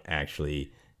don't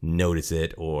actually notice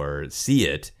it or see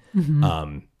it.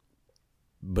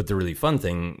 But the really fun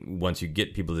thing, once you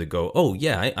get people to go, oh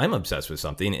yeah, I'm obsessed with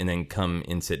something, and then come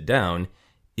and sit down,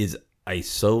 is I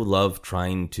so love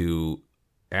trying to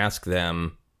ask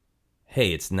them,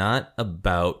 hey, it's not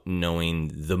about knowing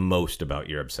the most about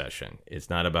your obsession. It's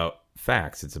not about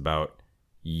facts. It's about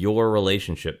your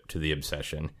relationship to the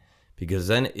obsession, because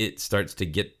then it starts to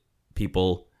get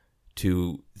people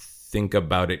to think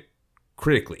about it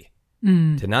critically.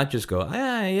 To not just go,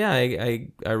 I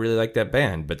really like that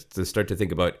band, but to start to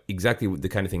think about exactly the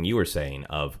kind of thing you were saying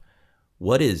of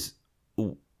what is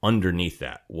underneath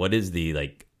that. What is the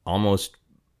like almost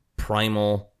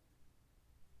primal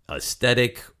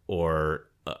aesthetic or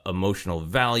emotional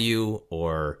value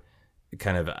or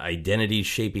kind of identity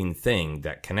shaping thing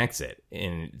that connects it.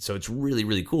 And so it's really,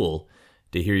 really cool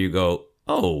to hear you go,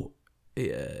 oh,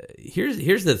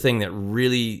 here's the thing that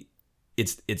really,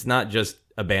 it's not just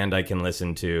a band I can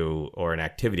listen to or an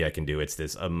activity I can do. It's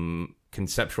this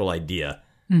conceptual idea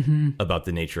about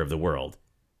the nature of the world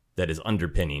that is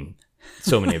underpinning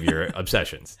so many of your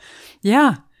obsessions.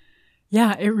 Yeah,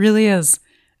 it really is.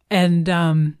 And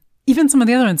even some of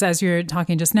the other ones, as you're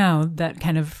talking just now, that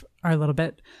kind of are a little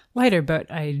bit lighter, but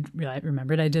I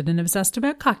remembered I did an obsessed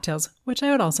about cocktails, which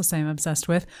I would also say I'm obsessed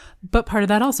with. But part of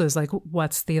that also is like,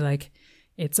 what's the like,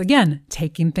 it's again,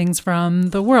 taking things from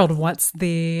the world. What's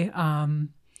the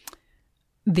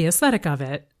aesthetic of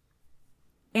it?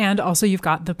 And also you've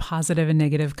got the positive and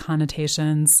negative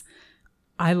connotations.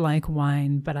 I like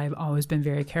wine, but I've always been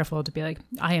very careful to be like,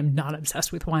 I am not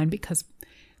obsessed with wine because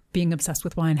being obsessed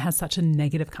with wine has such a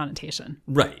negative connotation.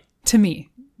 Right. To me,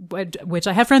 which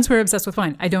I have friends who are obsessed with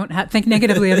wine. I don't think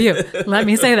negatively of you. Let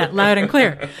me say that loud and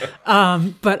clear.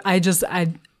 But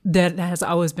that has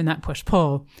always been that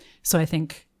push-pull. So I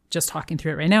think just talking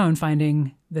through it right now and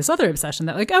finding this other obsession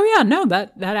that like, oh yeah, no,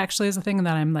 that actually is a thing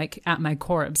that I'm like at my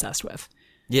core obsessed with.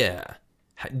 Yeah.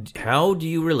 How do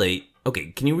you relate? Okay,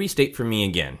 can you restate for me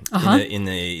again, in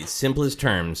the simplest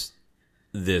terms,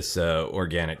 this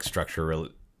organic structure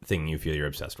thing you feel you're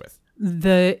obsessed with?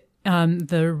 The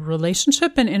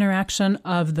relationship and interaction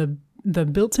of the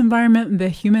built environment, the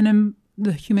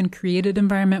human created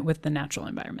environment with the natural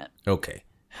environment. Okay.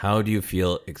 How do you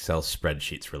feel Excel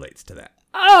spreadsheets relates to that?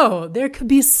 Oh, there could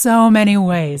be so many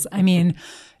ways. I mean,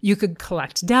 you could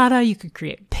collect data, you could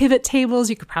create pivot tables,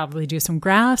 you could probably do some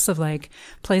graphs of like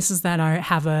places that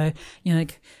have a, you know,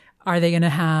 like, are they going to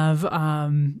have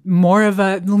more of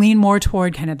a lean more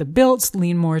toward kind of the built,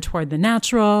 lean more toward the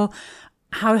natural?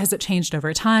 How has it changed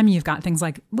over time? You've got things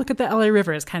like, look at the LA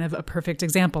River is kind of a perfect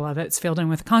example of it. It's filled in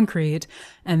with concrete,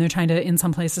 and they're trying to, in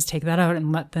some places, take that out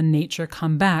and let the nature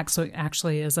come back. So it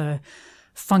actually is a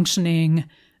functioning,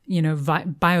 you know,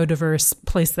 biodiverse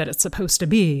place that it's supposed to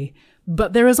be.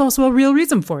 But there is also a real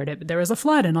reason for it. There was a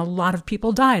flood and a lot of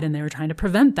people died, and they were trying to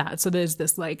prevent that. So there's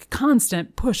this like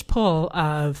constant push-pull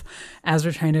of, as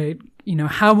we're trying to, you know,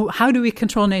 how do we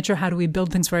control nature? How do we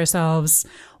build things for ourselves?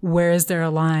 Where is there a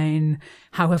line?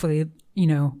 How have we, you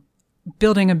know,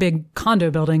 building a big condo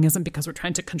building isn't because we're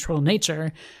trying to control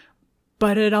nature,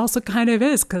 but it also kind of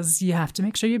is because you have to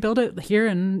make sure you build it here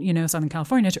in, you know, Southern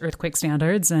California to earthquake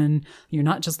standards, and you're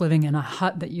not just living in a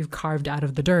hut that you've carved out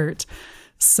of the dirt.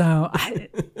 So,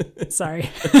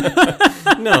 sorry.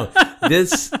 No,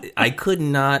 I could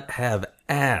not have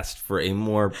asked for a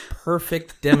more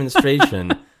perfect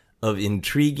demonstration of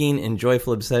intriguing and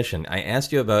joyful obsession. I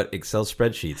asked you about Excel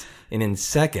spreadsheets, and in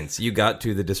seconds you got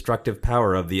to the destructive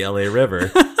power of the LA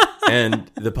River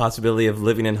and the possibility of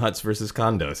living in huts versus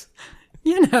condos.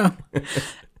 You know,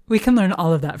 we can learn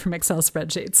all of that from Excel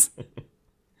spreadsheets.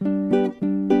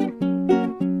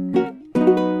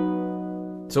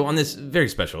 So on this very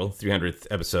special 300th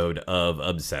episode of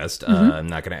Obsessed, I'm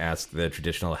not going to ask the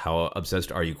traditional how obsessed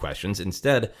are you questions.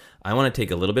 Instead, I want to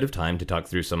take a little bit of time to talk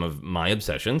through some of my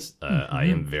obsessions. I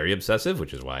am very obsessive,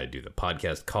 which is why I do the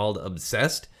podcast called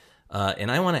Obsessed.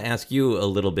 And I want to ask you a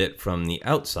little bit from the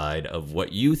outside of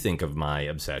what you think of my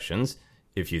obsessions.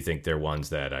 If you think they're ones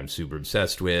that I'm super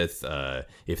obsessed with,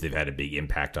 if they've had a big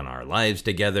impact on our lives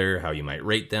together, how you might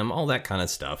rate them, all that kind of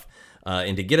stuff.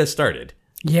 And to get us started,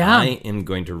 I am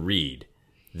going to read.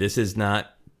 This is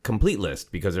not complete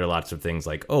list because there are lots of things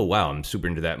like, oh, wow, I'm super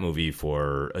into that movie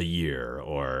for a year,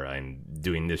 or I'm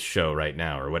doing this show right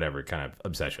now, or whatever kind of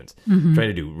obsessions. Trying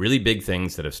to do really big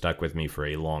things that have stuck with me for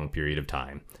a long period of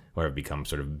time, or have become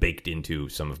sort of baked into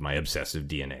some of my obsessive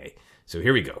DNA. So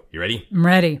here we go. You ready? I'm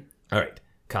ready. All right.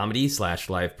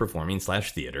 Comedy/live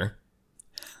performing/theater,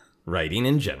 writing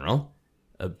in general,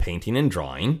 painting and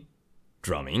drawing,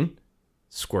 drumming,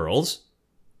 squirrels,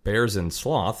 bears and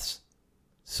sloths,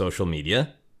 social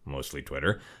media, mostly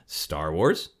Twitter, Star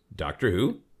Wars, Doctor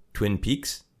Who, Twin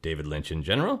Peaks, David Lynch in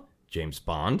general, James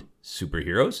Bond,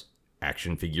 superheroes,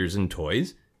 action figures and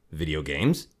toys, video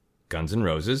games, Guns N'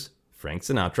 Roses, Frank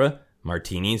Sinatra,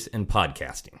 martinis, and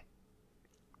podcasting.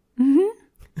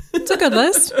 It's a good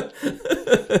list.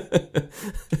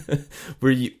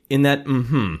 Were you in that?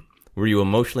 Were you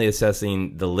emotionally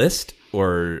assessing the list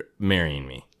or marrying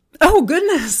me? Oh,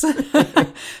 goodness.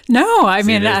 No, I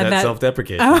mean, that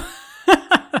self-deprecation.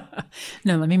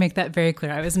 No, let me make that very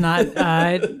clear. I was not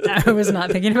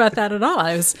thinking about that at all.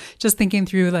 I was just thinking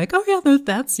through like, oh yeah,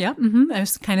 that's, yeah. I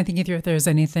was kind of thinking through if there's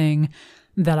anything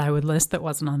that I would list that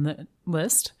wasn't on the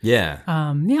list. Yeah.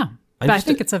 Yeah. But I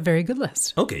think it's a very good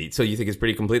list. Okay. So you think it's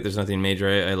pretty complete? There's nothing major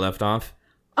I left off?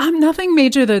 Nothing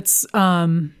major that's,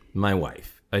 My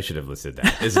wife. I should have listed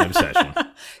that as an obsession.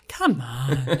 Come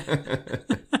on.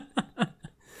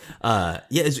 Yeah,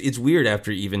 it's weird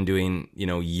after even doing,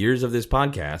 years of this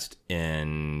podcast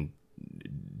and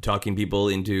talking people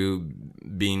into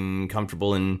being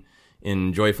comfortable and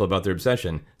joyful about their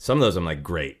obsession. Some of those I'm like,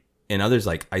 great. And others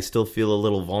like, I still feel a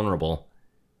little vulnerable.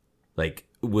 Like,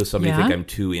 will somebody think I'm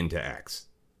too into X?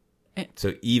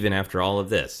 So even after all of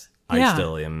this, I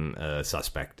still am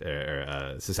suspect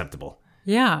or susceptible.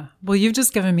 Yeah. Well, you've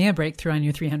just given me a breakthrough on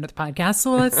your 300th podcast,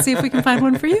 so let's see if we can find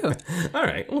one for you. All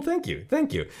right. Well, thank you.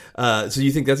 So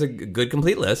you think that's a good,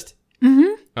 complete list?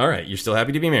 Mm-hmm. All right. You're still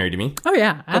happy to be married to me? Oh,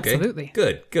 yeah. Absolutely.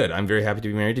 Okay. Good. I'm very happy to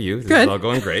be married to you. This is all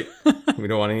going great. We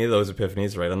don't want any of those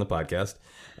epiphanies right on the podcast.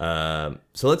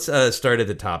 So let's start at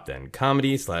the top then.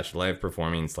 Comedy / live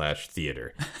performing /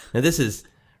 theater. Now, this is,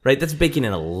 right, that's baking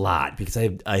in a lot because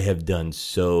I have done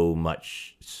so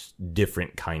much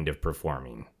different kind of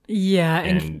performing. Yeah.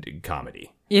 And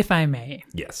comedy. If I may.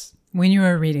 Yes. When you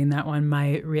were reading that one,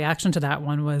 my reaction to that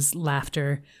one was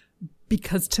laughter,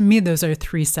 because to me, those are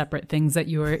three separate things that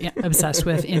you are obsessed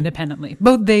with independently.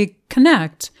 Both they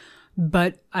connect,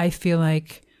 but I feel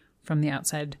like from the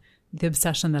outside, the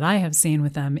obsession that I have seen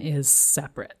with them is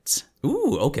separate.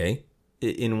 Ooh, okay.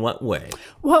 In what way?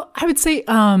 Well, I would say,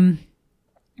 comedy,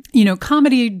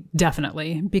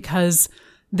 definitely, because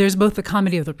there's both the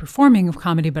comedy of the performing of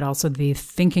comedy, but also the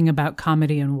thinking about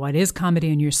comedy and what is comedy.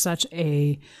 And you're such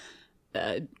a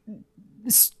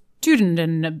student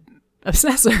and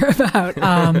obsessor about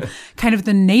kind of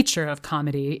the nature of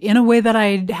comedy in a way that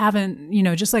I haven't,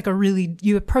 just like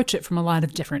you approach it from a lot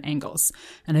of different angles.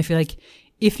 And I feel like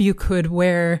if you could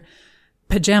wear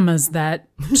pajamas that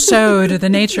showed the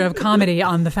nature of comedy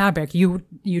on the fabric, you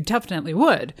definitely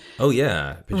would. Oh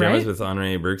yeah, pajamas with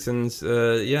Henri Bergson's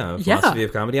philosophy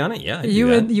of comedy on it. Yeah, you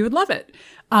would love it.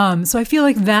 So I feel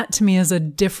like that to me is a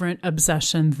different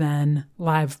obsession than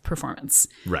live performance,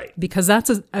 right? Because that's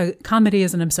a comedy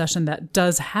is an obsession that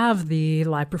does have the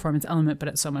live performance element, but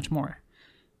it's so much more.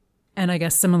 And I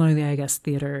guess similarly,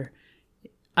 theater,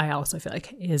 I also feel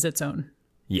like is its own.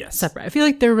 Yes. Separate. I feel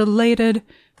like they're related,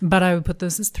 but I would put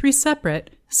those as three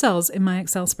separate cells in my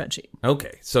Excel spreadsheet.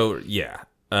 Okay. So, yeah.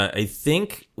 I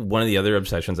think one of the other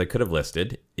obsessions I could have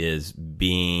listed is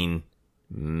being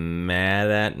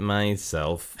mad at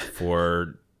myself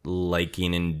for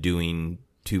liking and doing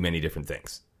too many different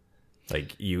things.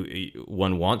 Like,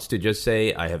 one wants to just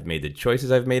say, I have made the choices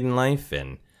I've made in life,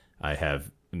 and I have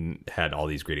had all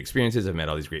these great experiences. I've met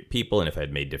all these great people, and if I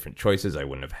had made different choices, I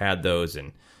wouldn't have had those,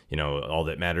 and all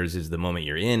that matters is the moment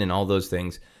you're in and all those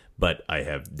things. But I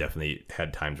have definitely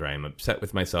had times where I'm upset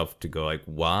with myself to go like,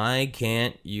 why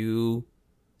can't you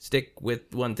stick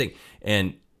with one thing?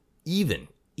 And even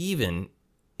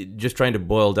just trying to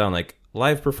boil down like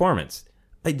live performance,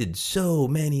 I did so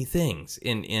many things.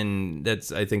 And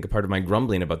that's, I think, a part of my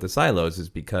grumbling about the silos is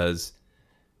because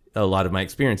a lot of my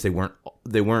experience,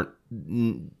 they weren't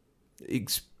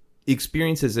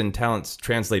experiences and talents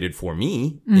translated for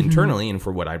me internally and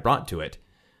for what I brought to it,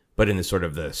 but in the sort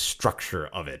of the structure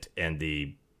of it and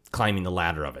the climbing the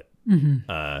ladder of it.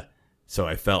 So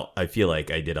I feel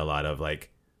like I did a lot of like,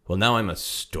 well, now I'm a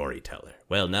storyteller.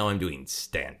 Well, now I'm doing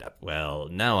stand-up. Well,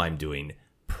 now I'm doing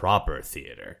proper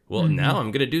theater. Well, now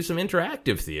I'm going to do some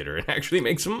interactive theater and actually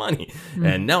make some money.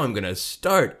 And now I'm going to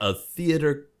start a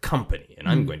theater company and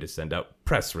I'm going to send out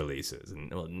press releases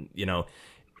and,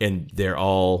 and they're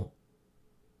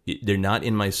not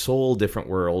in my soul different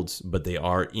worlds, but they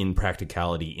are in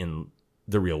practicality in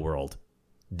the real world,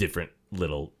 different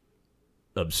little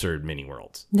absurd mini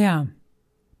worlds. Yeah.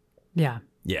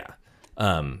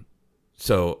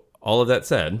 So all of that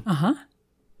said, what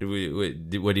do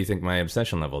you think my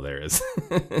obsession level there is?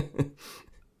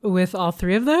 With all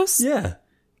three of those? Yeah.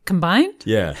 Combined?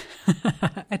 Yeah.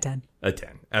 A 10. A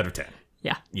 10 out of 10.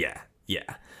 Yeah.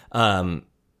 I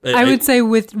would say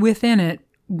within it,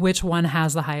 which one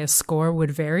has the highest score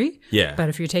would vary. Yeah. But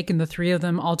if you're taking the three of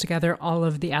them all together, all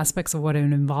of the aspects of what it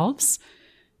involves,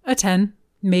 a 10,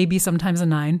 maybe sometimes a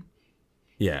 9.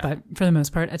 Yeah. But for the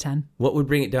most part, a 10. What would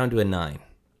bring it down to a 9?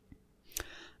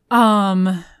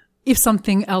 If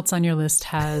something else on your list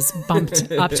has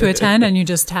bumped up to a 10 and you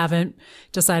just haven't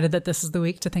decided that this is the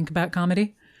week to think about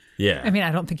comedy. Yeah. I mean,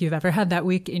 I don't think you've ever had that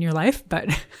week in your life, but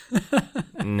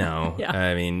No. Yeah.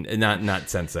 I mean, not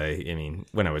since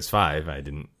when I was 5, I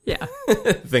didn't yeah.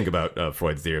 think about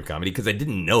Freud's theory of comedy because I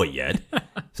didn't know it yet.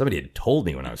 Somebody had told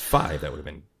me when I was 5. That would have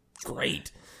been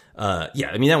great.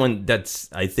 Yeah, I mean,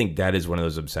 I think that is one of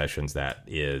those obsessions that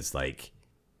is like,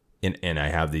 and I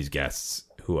have these guests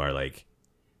who are like,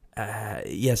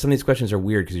 yeah, some of these questions are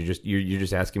weird because you're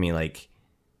just asking me like,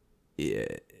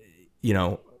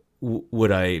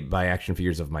 would I buy action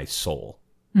figures of my soul?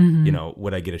 Mm-hmm.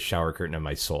 Would I get a shower curtain of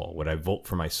my soul? Would I vote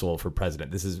for my soul for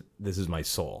president? This is my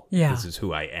soul. Yeah. This is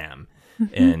who I am.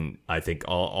 Mm-hmm. And I think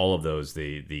all of those,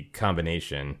 the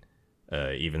combination,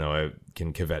 even though I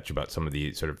can kvetch about some of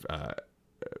the sort of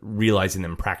realizing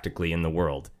them practically in the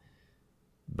world,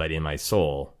 but in my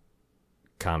soul,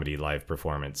 comedy, live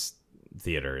performance,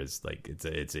 theater is like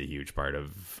it's a huge part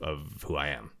of who I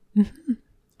am. Mm-hmm.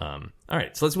 All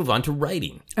right, so let's move on to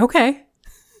writing. Okay.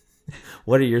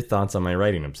 What are your thoughts on my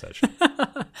writing obsession?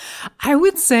 I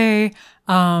would say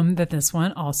that this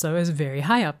one also is very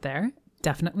high up there.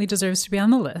 Definitely deserves to be on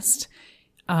the list.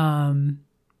 And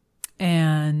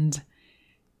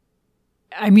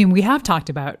I mean, we have talked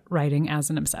about writing as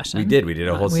an obsession. We did. We did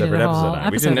a whole separate episode on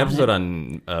it. We did an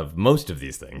episode of most of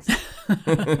these things.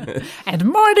 And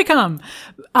more to come.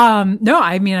 No,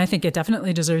 I mean, I think it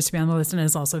definitely deserves to be on the list and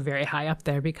is also very high up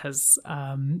there because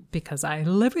I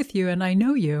live with you and I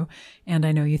know you and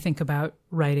I know you think about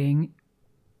writing.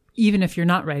 Even if you're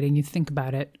not writing, you think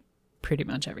about it pretty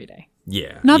much every day.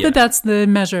 Yeah. Not that that's the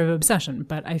measure of obsession,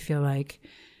 but I feel like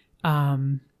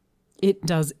it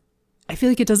does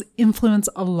influence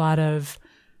a lot of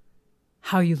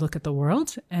how you look at the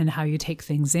world and how you take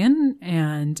things in.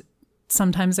 And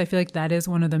sometimes I feel like that is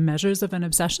one of the measures of an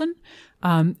obsession.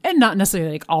 And not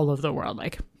necessarily like all of the world.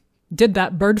 Like, did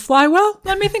that bird fly well?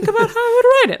 Let me think about how I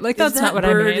would write it. Like, that's not what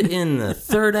I mean. Is that bird in the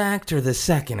third act or the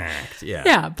second act? Yeah.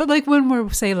 Yeah. But like when we're,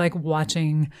 say, like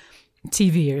watching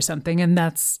TV or something, and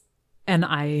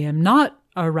I am not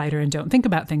a writer and don't think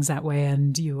about things that way,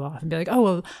 and you often be like, oh,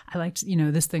 well, I liked,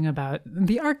 this thing about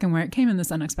the arc and where it came in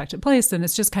this unexpected place, and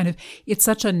it's just kind of, it's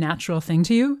such a natural thing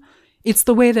to you. It's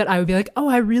the way that I would be like, oh,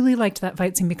 I really liked that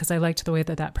fight scene because I liked the way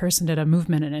that person did a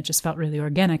movement and it just felt really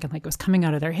organic and like it was coming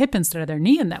out of their hip instead of their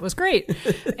knee, and that was great.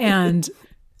 And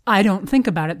I don't think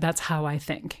about it. That's how I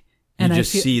think. And you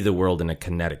just see the world in a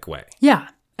kinetic way. Yeah.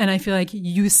 And I feel like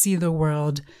you see the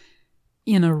world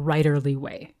in a writerly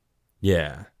way.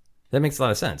 Yeah. That makes a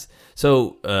lot of sense.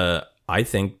 So I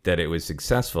think that it was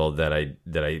successful that I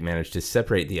managed to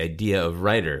separate the idea of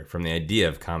writer from the idea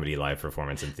of comedy, live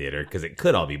performance, and theater, because it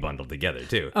could all be bundled together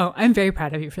too. Oh, I'm very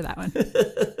proud of you for that one.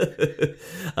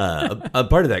 A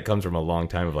part of that comes from a long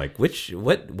time of like,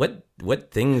 what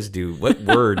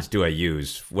words do I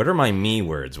use? What are my me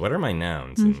words? What are my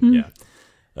nouns? Mm-hmm.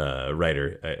 And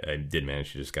writer, I did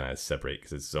manage to just kind of separate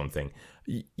because it's its own thing.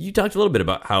 You talked a little bit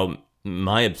about how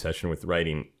my obsession with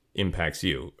writing impacts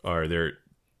you.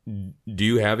 Do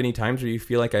you have any times where you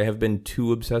feel like I have been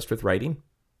too obsessed with writing?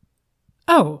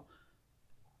 Oh,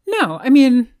 no. I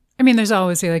mean, there's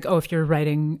always like, oh, if you're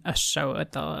writing a show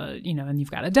at the, and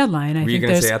you've got a deadline. Were you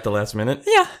going to say at the last minute?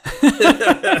 Yeah.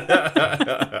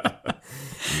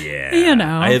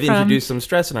 Yeah. I have introduced some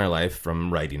stress in our life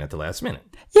from writing at the last minute.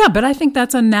 Yeah, but I think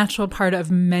that's a natural part of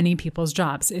many people's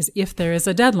jobs is if there is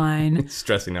a deadline.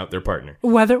 Stressing out their partner.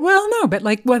 Whether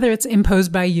it's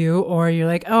imposed by you or you're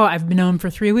like, oh, I've been known for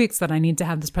 3 weeks that I need to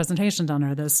have this presentation done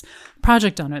or this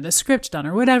project done or this script done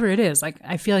or whatever it is. Like,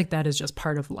 I feel like that is just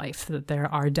part of life, that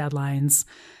there are deadlines,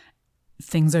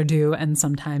 things are due, and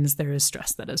sometimes there is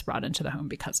stress that is brought into the home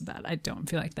because of that. I don't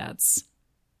feel like that's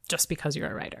just because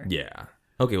you're a writer. Yeah.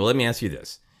 Okay, well, let me ask you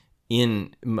this.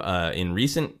 In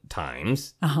recent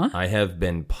times, I have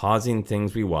been pausing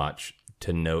things we watch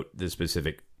to note the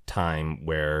specific time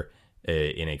where,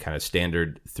 in a kind of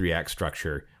standard 3-act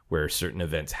structure, where certain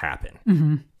events happen.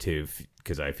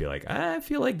 Because I feel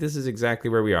like this is exactly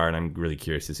where we are, and I'm really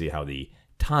curious to see how the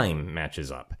time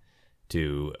matches up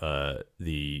to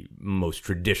the most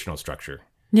traditional structure.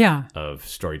 Yeah. Of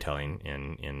storytelling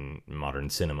in modern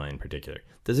cinema in particular.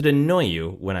 Does it annoy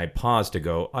you when I pause to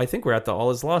go, I think we're at the all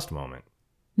is lost moment?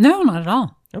 No, not at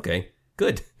all. Okay,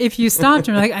 good. If you stopped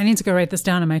and were like, I need to go write this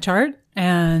down in my chart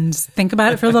and think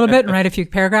about it for a little bit and write a few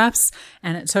paragraphs,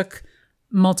 and it took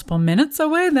multiple minutes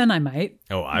away, then I might.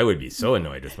 Oh, I would be so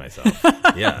annoyed with myself.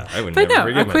 Yeah, I would but never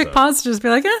forgive myself. A quick pause to just be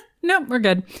like, no, we're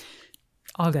good.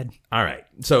 All good. All right.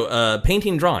 So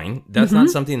painting, drawing, that's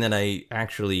not something that I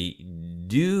actually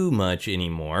do much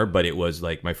anymore, but it was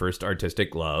like my first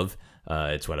artistic love.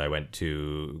 It's what I went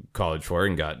to college for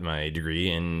and got my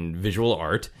degree in visual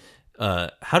art.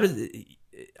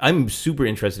 I'm super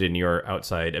interested in your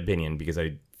outside opinion because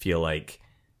I feel like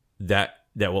that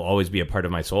will always be a part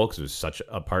of my soul because it was such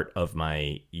a part of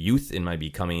my youth in my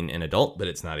becoming an adult, but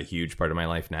it's not a huge part of my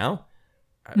life now.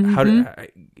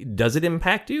 Does it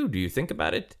impact you? Do you think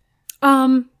about it?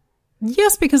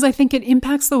 Yes, because I think it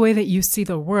impacts the way that you see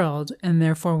the world. And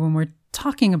therefore, when we're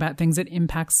talking about things, it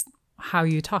impacts how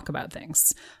you talk about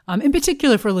things. In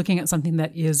particular, if we're looking at something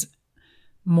that is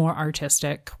more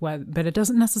artistic, but it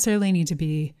doesn't necessarily need to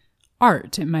be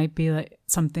art. It might be like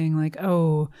something like,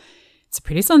 oh, it's a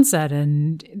pretty sunset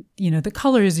and, the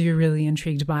colors you're really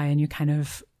intrigued by, and you kind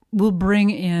of will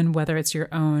bring in whether it's your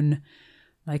own,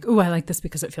 like, oh, I like this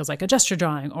because it feels like a gesture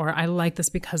drawing, or I like this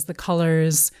because the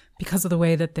colors, because of the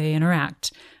way that they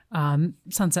interact.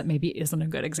 Sunset maybe isn't a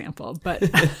good example, but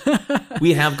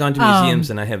we have gone to museums,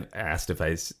 and I have asked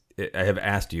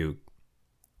you,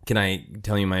 can I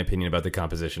tell you my opinion about the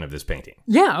composition of this painting?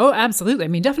 Yeah, oh, absolutely. I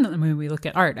mean, definitely when we look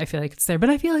at art, I feel like it's there, but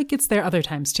I feel like it's there other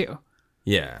times too.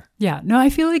 Yeah. Yeah. No,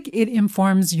 I feel like it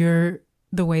informs the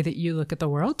way that you look at the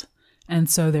world. And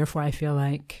so therefore I feel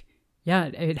like, yeah,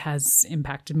 it has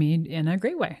impacted me in a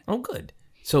great way. Oh, good.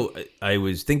 So I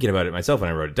was thinking about it myself when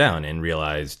I wrote it down and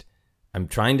realized I'm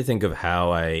trying to think of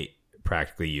how I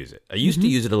practically use it. I used to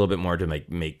use it a little bit more to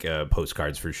make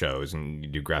postcards for shows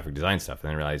and do graphic design stuff.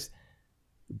 And I realized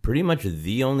pretty much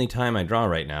the only time I draw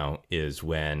right now is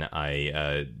when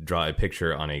I draw a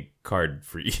picture on a card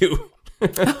for you.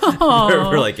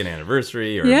 for like an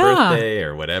anniversary or a birthday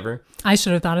or whatever. I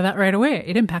should have thought of that right away.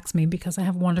 It impacts me because I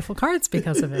have wonderful cards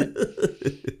because of it.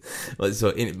 Well,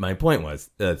 so my point was,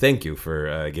 thank you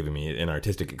for giving me an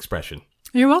artistic expression.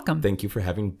 You're welcome. Thank you for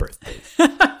having birthdays.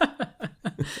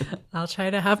 I'll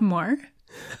try to have more.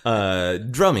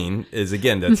 Drumming is,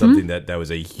 again, that's something that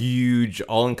was a huge,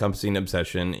 all-encompassing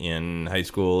obsession in high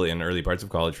school and early parts of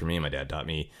college for me. My dad taught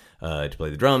me to play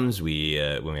the drums. When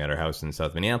we had our house in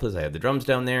South Minneapolis, I had the drums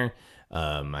down there.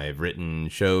 I've written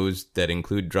shows that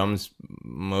include drums,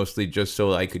 mostly just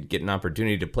so I could get an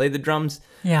opportunity to play the drums.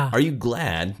 Yeah. Are you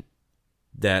glad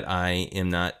that I am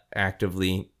not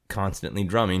actively, constantly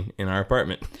drumming in our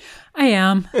apartment? I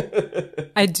am.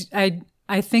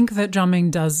 I think that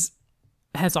drumming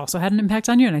has also had an impact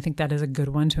on you, and I think that is a good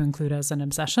one to include as an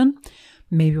obsession.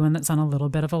 Maybe one that's on a little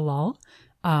bit of a lull.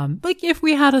 Like if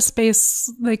we had a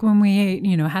space, like when we,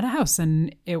 had a house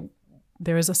and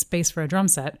there was a space for a drum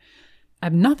set, I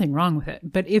have nothing wrong with it.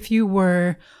 But if you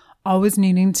were always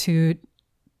needing to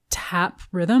tap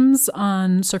rhythms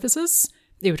on surfaces,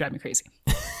 it would drive me crazy.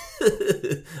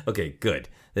 Okay, good.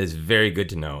 That is very good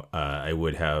to know. I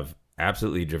would have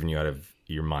absolutely driven you out of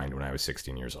your mind when I was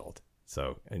 16 years old.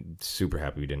 So I'm super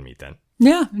happy we didn't meet then.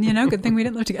 Yeah, good thing we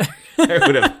didn't live together. I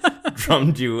would have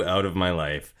drummed you out of my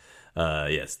life.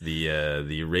 Yes,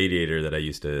 the radiator that I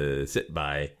used to sit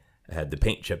by had the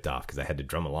paint chipped off because I had to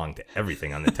drum along to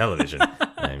everything on the television.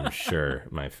 I'm sure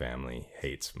my family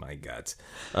hates my guts.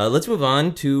 Let's move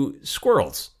on to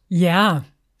squirrels. Yeah.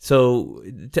 So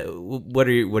what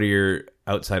are your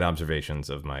outside observations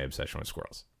of my obsession with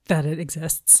squirrels? That it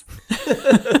exists.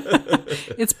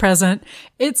 It's present.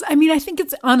 I think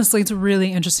it's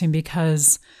really interesting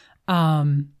because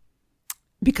I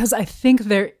think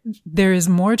there is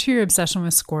more to your obsession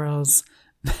with squirrels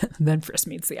than first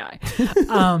meets the eye.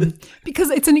 Because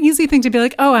it's an easy thing to be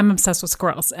like, oh, I'm obsessed with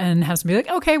squirrels, and have somebody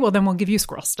like, okay, well then we'll give you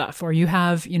squirrel stuff. Or you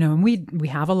have, and we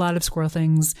have a lot of squirrel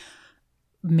things,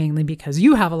 mainly because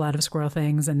you have a lot of squirrel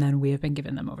things, and then we have been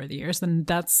given them over the years. And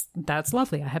that's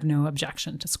lovely. I have no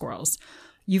objection to squirrels.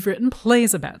 You've written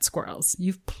plays about squirrels.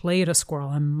 You've played a squirrel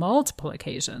on multiple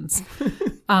occasions.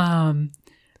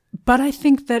 But I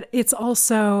think that it's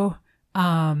also,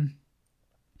 I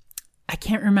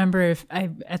can't remember if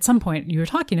at some point you were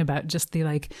talking about just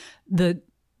the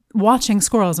watching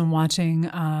squirrels and watching,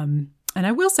 and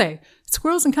I will say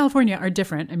squirrels in California are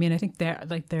different. I mean, I think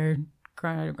they're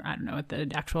I don't know what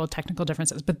the actual technical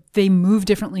difference is, but they move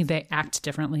differently. They act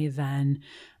differently than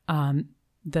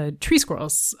the tree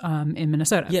squirrels in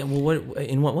Minnesota. Yeah. Well,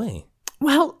 in what way?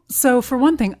 Well, so for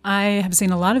one thing, I have seen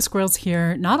a lot of squirrels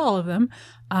here, not all of them,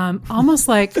 almost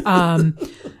like, well,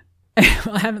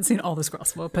 I haven't seen all the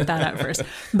squirrels. We'll put that out first.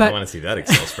 But I want to see that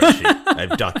Excel spreadsheet.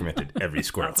 I've documented every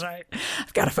squirrel. That's right.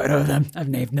 I've got a photo of them. I've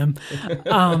named them.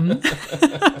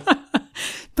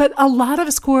 But a lot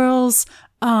of squirrels,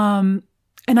 and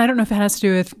I don't know if it has to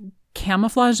do with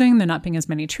camouflaging, there not being as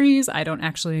many trees. I don't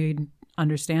actually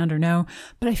understand or know,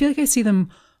 but I feel like I see them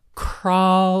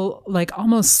crawl like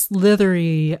almost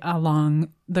slithery along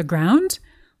the ground,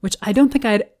 which I don't think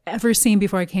I'd ever seen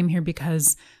before I came here,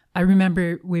 because I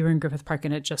remember we were in Griffith Park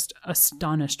and it just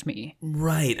astonished me.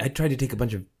 Right. I tried to take a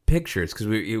bunch of pictures because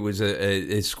it was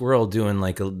a squirrel doing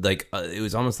it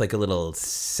was almost like a little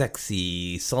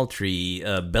sexy, sultry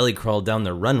belly crawl down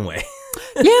the runway.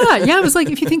 Yeah. It was like,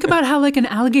 if you think about how like an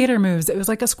alligator moves, it was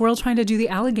like a squirrel trying to do the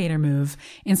alligator move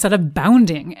instead of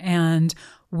bounding. And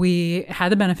we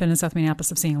had the benefit in South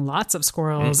Minneapolis of seeing lots of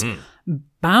squirrels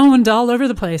bound all over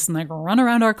the place and like run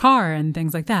around our car and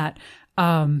things like that.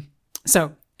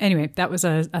 So anyway, that was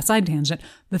a side tangent.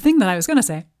 The thing that I was going to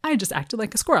say, I just acted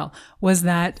like a squirrel, was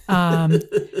that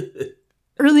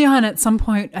early on at some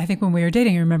point, I think when we were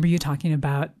dating, I remember you talking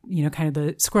about, kind of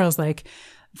the squirrels like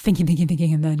thinking,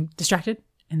 and then distracted,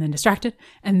 and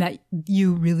that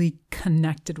you really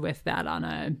connected with that on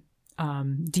a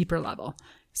deeper level.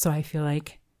 So I feel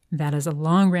like that is a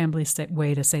long, rambly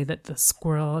way to say that the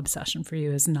squirrel obsession for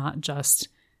you is not just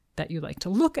that you like to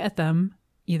look at them,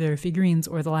 either figurines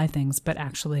or the live things, but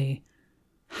actually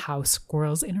how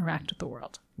squirrels interact with the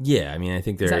world. Yeah, I mean, I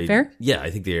think they're... Is that fair? Yeah,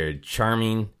 I think they're a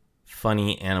charming,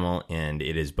 funny animal, and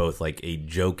it is both like a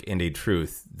joke and a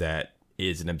truth that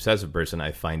is an obsessive person.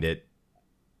 I find it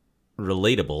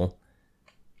relatable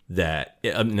that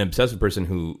an obsessive person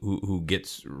who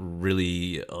gets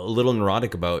really a little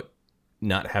neurotic about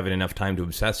not having enough time to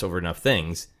obsess over enough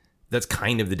things, that's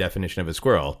kind of the definition of a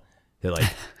squirrel. They're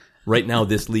like, right now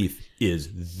this leaf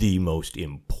is the most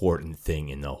important thing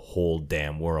in the whole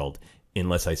damn world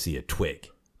unless I see a twig.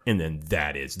 And then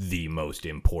that is the most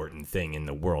important thing in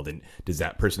the world. And does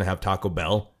that person have Taco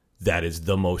Bell? That is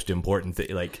the most important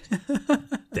thing. Like,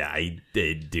 I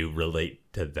do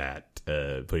relate to that,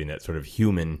 putting that sort of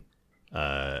human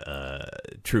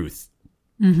truth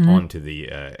onto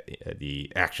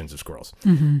the actions of squirrels.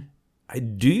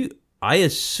 I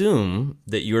assume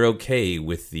that you're okay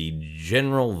with the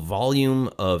general volume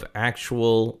of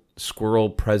actual squirrel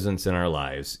presence in our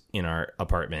lives, in our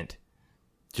apartment,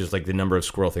 just like the number of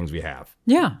squirrel things we have.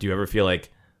 Yeah. Do you ever feel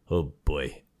like, oh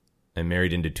boy, I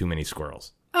married into too many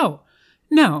squirrels? Oh,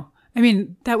 no. I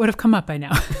mean, that would have come up by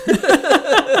now.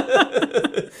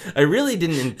 I really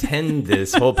didn't intend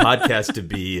this whole podcast to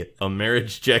be a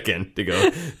marriage check-in, to go,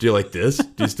 do you like this?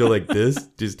 Do you still like this?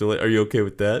 Are you okay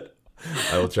with that?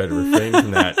 I will try to refrain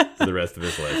from that for the rest of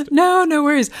this list. No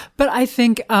worries. But I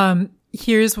think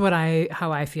here's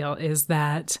how I feel is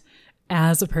that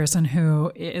as a person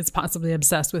who is possibly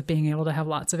obsessed with being able to have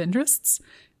lots of interests,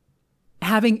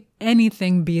 having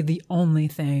anything be the only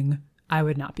thing I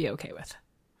would not be okay with.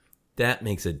 That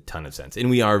makes a ton of sense. And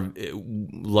we are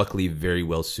luckily very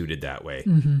well suited that way,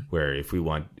 where if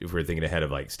we're thinking ahead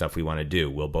of like stuff we want to do,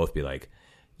 we'll both be like,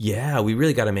 yeah, we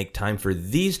really got to make time for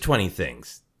these 20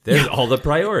 things. There's all the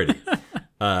priority.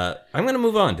 I'm going to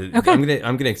move on. Okay. I'm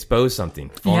going to expose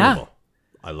something vulnerable.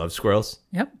 Yeah. I love squirrels.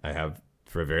 Yep. I have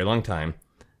for a very long time.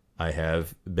 I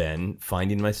have been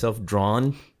finding myself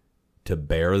drawn to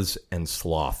bears and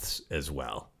sloths as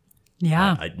well.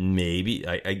 Yeah.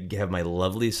 I have my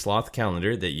lovely sloth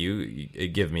calendar that you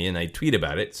give me, and I tweet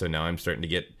about it. So now I'm starting to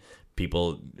get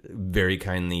people very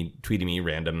kindly tweeting me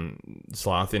random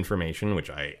sloth information,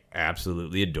 which I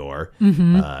absolutely adore.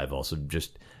 I've also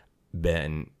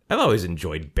I've always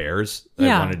enjoyed bears.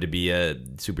 Yeah. I wanted to be a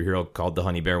superhero called the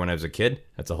Honey Bear when I was a kid.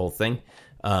 That's a whole thing.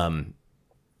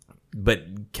 But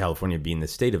California being the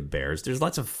state of bears, there's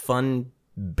lots of fun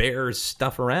bear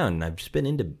stuff around.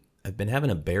 And I've been having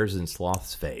a bears and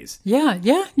sloths phase.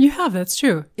 Yeah, you have. That's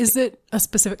true. Is it a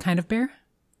specific kind of bear?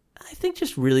 I think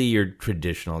just really your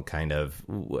traditional kind of,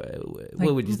 what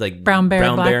would you like? Brown bear,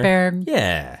 black bear.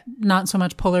 Yeah. Not so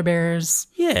much polar bears.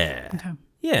 Yeah. Okay.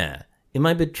 Yeah. Am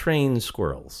I betraying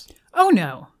squirrels? Oh,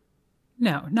 no.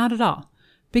 No, not at all.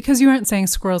 Because you aren't saying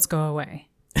squirrels go away.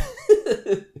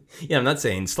 Yeah, I'm not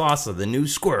saying sloths are the new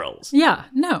squirrels. Yeah,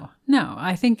 no.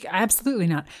 I think absolutely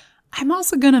not. I'm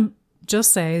also going to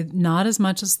just say not as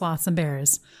much as sloths and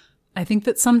bears. I think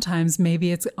that sometimes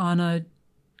maybe it's I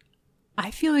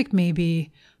feel like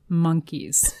maybe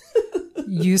monkeys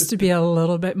used to be a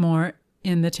little bit more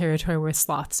in the territory where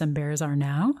sloths and bears are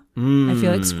now. I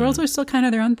feel like squirrels are still kind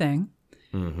of their own thing.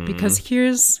 Because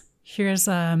here's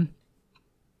a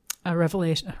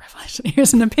revelation.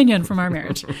 Here's an opinion from our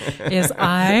marriage.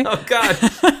 Oh God.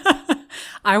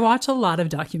 I watch a lot of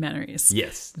documentaries.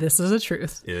 Yes. This is a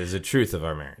truth. It is a truth of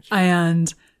our marriage.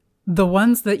 And the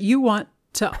ones that you want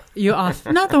to,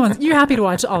 not the ones, you're happy to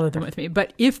watch all of them with me,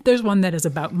 but if there's one that is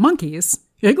about monkeys,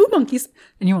 you're like, ooh, monkeys,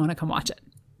 and you want to come watch it.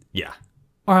 Yeah.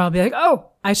 Or I'll be like,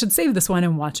 oh, I should save this one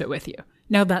and watch it with you.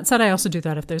 Now, that said, I also do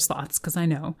that if there's sloths, because I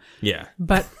know. Yeah.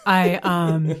 But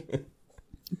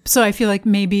so I feel like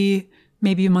maybe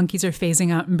maybe monkeys are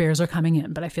phasing out and bears are coming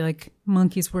in, but I feel like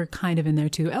monkeys were kind of in there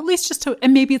too, at least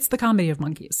and maybe it's the comedy of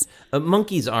monkeys.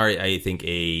 Monkeys are, I think,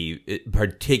 a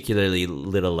particularly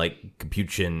little like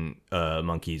Capuchin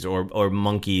monkeys or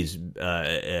monkeys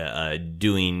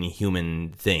doing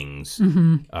human things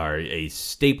are a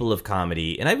staple of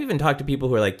comedy. And I've even talked to people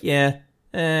who are like,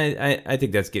 I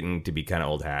think that's getting to be kind of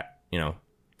old hat.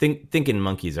 Thinking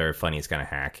monkeys are funny is kind of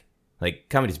hack. Like,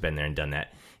 comedy's been there and done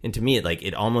that. And to me,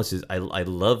 it almost is. I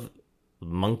love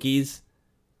monkeys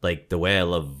like the way I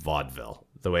love vaudeville,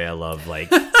 the way I love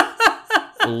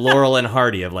Laurel and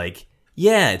Hardy. Of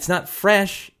it's not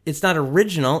fresh, it's not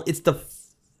original, it's the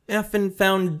effing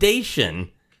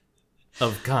foundation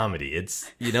of comedy.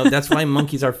 It's that's why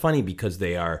monkeys are funny, because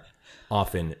they are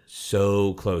often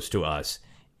so close to us,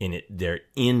 and they're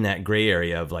in that gray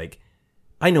area of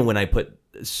I know when I put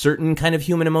certain kind of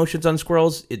human emotions on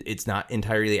squirrels, it's not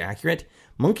entirely accurate.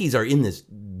 Monkeys are in this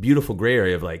beautiful gray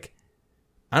area of I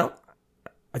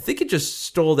think it just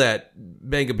stole that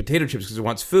bag of potato chips because it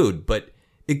wants food, but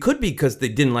it could be because they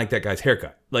didn't like that guy's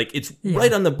haircut. It's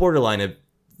right on the borderline of,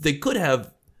 they could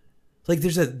have,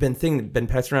 there's been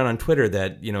passed around on Twitter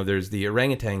that, there's the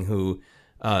orangutan who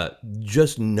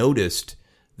just noticed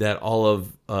that all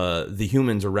of the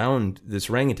humans around this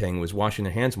orangutan was washing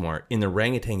their hands more, and the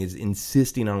orangutan is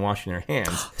insisting on washing their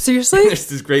hands. Seriously? There's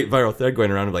this great viral thread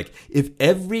going around of if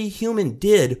every human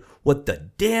did what the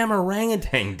damn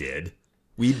orangutan did,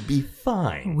 we'd be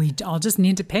fine. We all just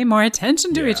need to pay more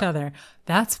attention to each other.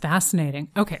 That's fascinating.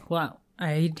 Okay, well,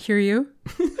 I hear you.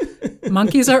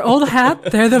 Monkeys are old hat.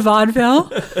 They're the vaudeville.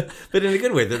 But in a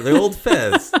good way. They're the old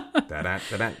fez.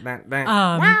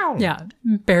 Wow. Yeah.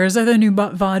 Bears are the new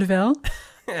vaudeville.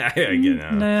 No.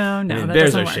 That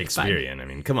bears are work, Shakespearean.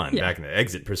 but... Come on. Back in the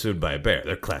Exit Pursued by a Bear.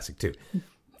 They're classic, too.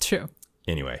 True.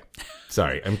 Anyway,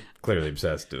 sorry. I'm clearly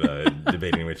obsessed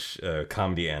debating which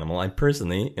comedy animal I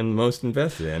personally am most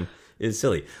invested in is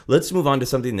silly. Let's move on to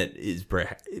something that is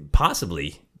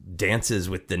possibly dances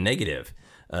with the negative.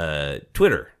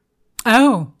 Twitter.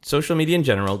 Oh. Social media in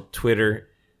general, Twitter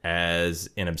as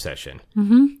an obsession.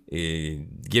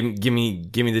 Give me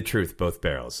the truth, both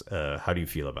barrels. How do you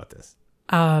feel about this?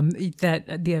 That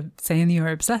the saying you're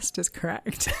obsessed is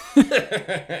correct.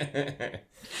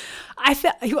 I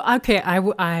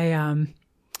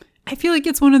feel like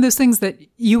it's one of those things that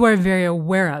you are very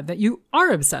aware of, that you are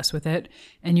obsessed with it,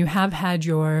 and you have had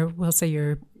your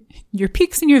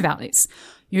peaks and your valleys,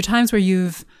 your times where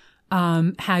you've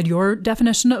had your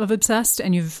definition of obsessed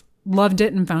and you've loved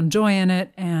it and found joy in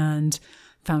it and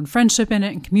found friendship in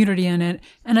it and community in it.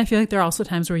 And I feel like there are also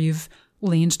times where you've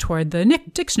leaned toward the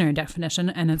dictionary definition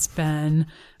and it's been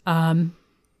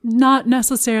not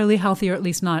necessarily healthy, or at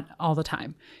least not all the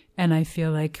time. And I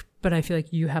feel like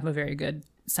you have a very good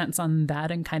sense on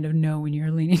that and kind of know when you're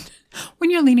leaning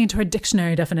toward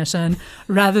dictionary definition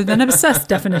rather than obsessed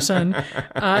definition,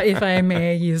 if I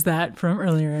may use that from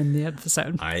earlier in the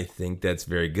episode. I think that's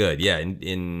very good. Yeah,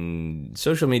 in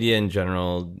social media in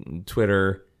general,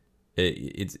 Twitter,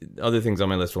 it's other things on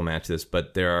my list will match this,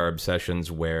 but there are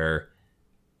obsessions where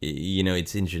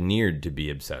it's engineered to be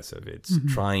obsessive. It's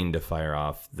trying to fire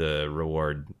off the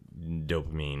reward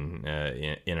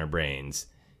dopamine in our brains.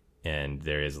 And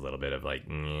there is a little bit of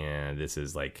this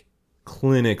is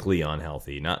clinically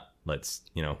unhealthy. Not let's,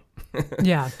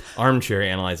 armchair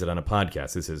analyze it on a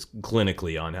podcast. This is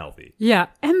clinically unhealthy. Yeah.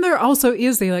 And there also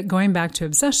is going back to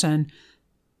obsession,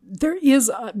 there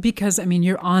is, because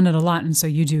you're on it a lot. And so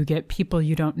you do get people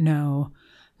you don't know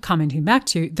commenting back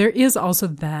to you. There is also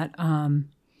that,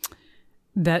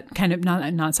 that kind of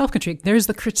not self-critique. There's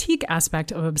the critique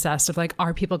aspect of obsessed of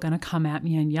are people going to come at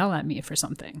me and yell at me for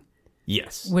something?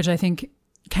 Yes. Which I think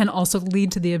can also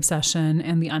lead to the obsession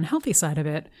and the unhealthy side of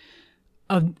it,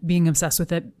 of being obsessed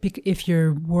with it. If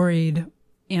you're worried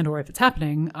and or if it's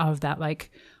happening of that,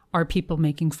 are people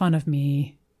making fun of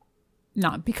me?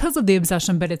 Not because of the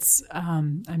obsession, but it's, I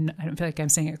don't feel like I'm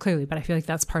saying it clearly, but I feel like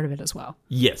that's part of it as well.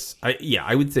 Yes.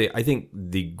 I would say, I think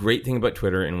the great thing about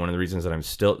Twitter, and one of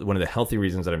the healthy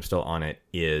reasons that I'm still on it,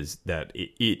 is that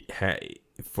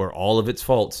for all of its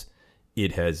faults,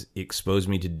 it has exposed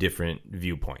me to different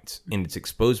viewpoints, and it's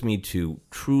exposed me to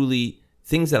truly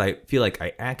things that I feel like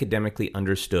I academically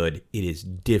understood. It is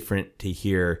different to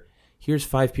hear, here's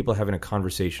 5 people having a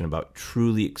conversation about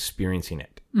truly experiencing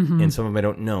it. And some of them I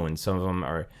don't know, and some of them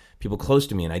are people close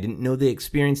to me, and I didn't know they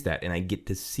experienced that, and I get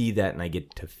to see that, and I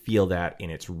get to feel that,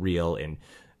 and it's real. And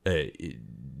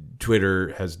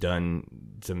Twitter has done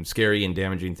some scary and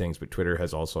damaging things, but Twitter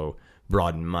has also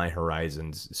broadened my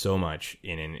horizons so much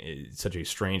in such a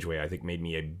strange way. I think made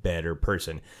me a better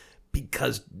person,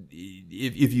 because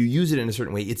if you use it in a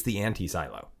certain way, it's the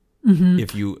anti-silo.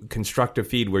 If you construct a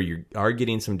feed where you are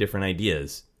getting some different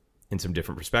ideas and some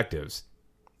different perspectives,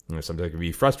 sometimes it can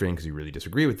be frustrating because you really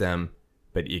disagree with them,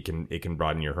 but it can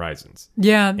broaden your horizons.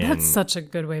 Yeah, that's such a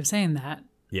good way of saying that.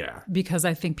 Yeah. Because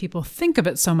I think people think of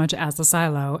it so much as a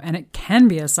silo, and it can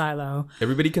be a silo.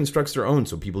 Everybody constructs their own,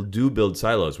 so people do build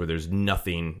silos where there's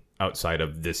nothing outside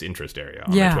of this interest area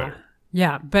on my Twitter.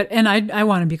 Yeah, and I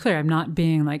want to be clear. I'm not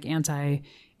being like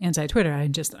anti-Twitter. I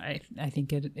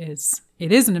think it is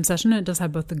an obsession. It does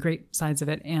have both the great sides of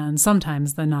it and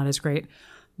sometimes the not as great.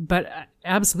 But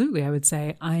absolutely, I would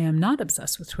say I am not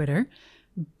obsessed with Twitter,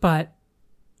 but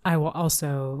I will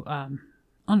also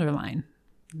underline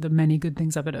the many good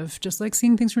things of it, of just like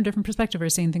seeing things from a different perspective or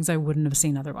seeing things I wouldn't have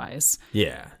seen otherwise.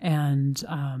 Yeah. And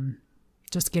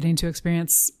just getting to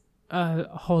experience a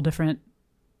whole different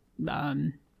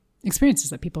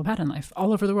experiences that people have had in life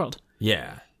all over the world.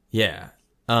 Yeah. Yeah.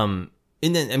 And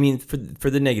then, I mean, for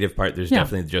the negative part, there's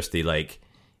definitely just the like,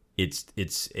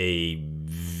 it's a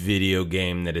video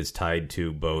game that is tied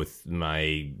to both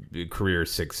my career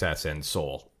success and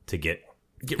soul to get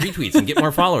retweets and get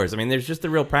more followers. I mean, there's just the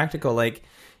real practical, like,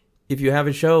 if you have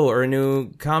a show or a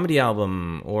new comedy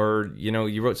album or,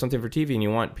 you wrote something for TV and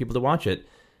you want people to watch it,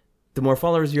 the more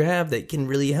followers you have, that can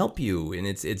really help you. And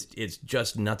it's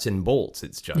just nuts and bolts.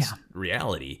 It's just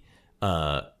reality.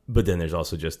 But then there's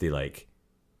also just the, like,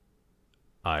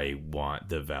 I want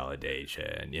the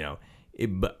validation,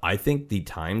 But I think the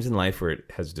times in life where it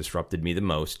has disrupted me the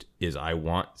most is I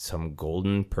want some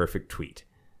golden perfect tweet.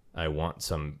 I want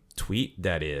some tweet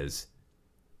that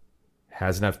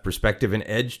has enough perspective and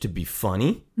edge to be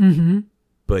funny,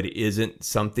 but isn't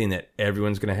something that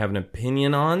everyone's going to have an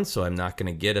opinion on. So I'm not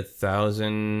going to get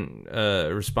 1,000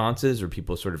 responses or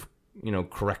people sort of,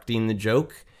 correcting the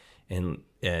joke and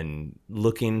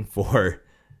looking for.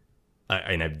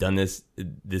 And I've done this.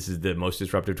 This is the most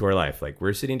disruptive to our life. Like,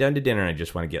 we're sitting down to dinner and I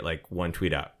just want to get like one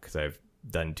tweet out because I've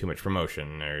done too much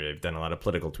promotion or I've done a lot of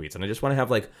political tweets. And I just want to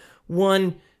have like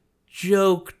one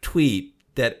joke tweet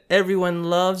that everyone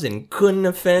loves and couldn't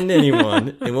offend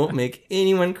anyone. It won't make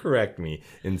anyone correct me.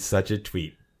 And such a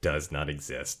tweet does not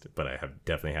exist. But I have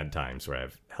definitely had times where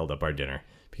I've held up our dinner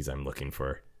because I'm looking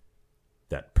for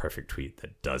that perfect tweet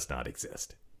that does not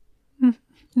exist.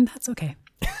 That's okay.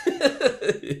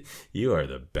 You are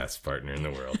the best partner in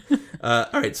the world.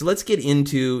 All right, so let's get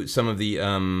into some of the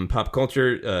pop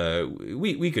culture.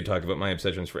 We could talk about my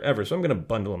obsessions forever, so I'm going to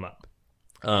bundle them up.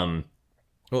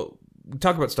 Well,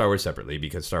 talk about Star Wars separately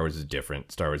because Star Wars is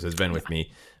different. Star Wars has been with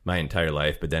me my entire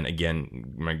life, but then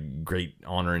again, my great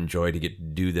honor and joy to get to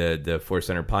do the Force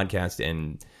Center podcast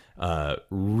and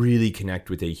really connect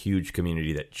with a huge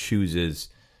community that chooses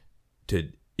to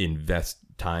invest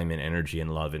time and energy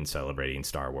and love in celebrating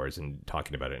Star Wars and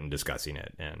talking about it and discussing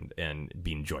it and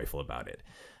being joyful about it.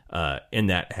 And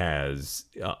that has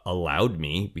allowed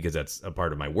me, because that's a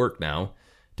part of my work now,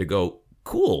 to go,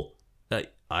 cool. There's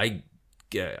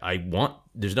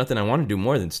nothing I want to do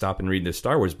more than stop and read this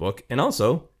Star Wars book. And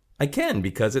also I can,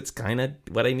 because it's kind of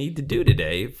what I need to do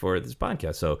today for this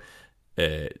podcast. So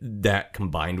that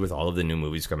combined with all of the new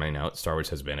movies coming out, Star Wars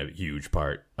has been a huge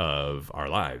part of our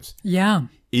lives. Yeah.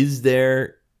 Is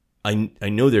there, I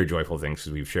know there are joyful things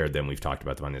because we've shared them, we've talked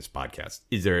about them on this podcast.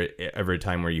 Is there ever a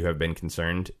time where you have been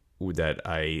concerned that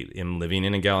I am living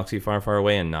in a galaxy far, far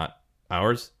away and not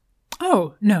ours?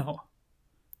 Oh, no.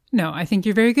 No, I think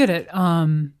you're very good at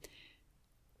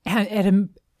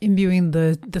imbuing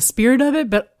the spirit of it,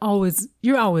 but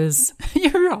you're always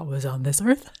on this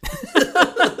earth.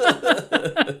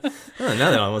 Oh,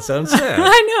 now that almost sounds sad.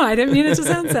 I know. I didn't mean it to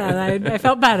sound sad. I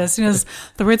felt bad as soon as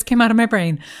the words came out of my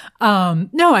brain.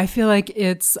 No, I feel like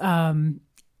it's, to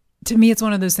me, it's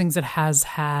one of those things that has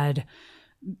had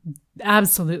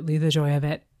absolutely the joy of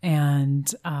it.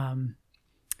 And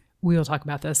we will talk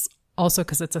about this also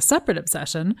because it's a separate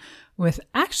obsession with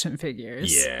action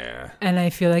figures. Yeah. And I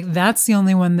feel like that's the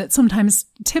only one that sometimes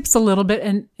tips a little bit,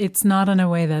 and it's not in a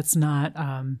way that's not,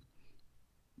 I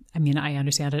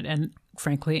understand it and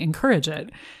frankly encourage it.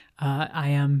 I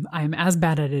am as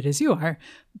bad at it as you are,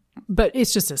 but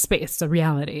it's just a space, it's a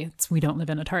reality. We don't live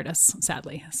in a TARDIS,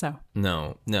 sadly. So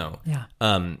no. Yeah.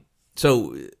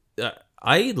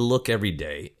 I look every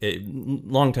day.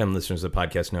 Longtime listeners of the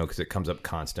podcast know because it comes up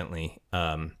constantly.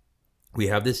 We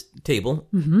have this table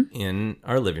in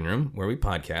our living room where we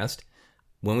podcast.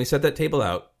 When we set that table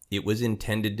out, it was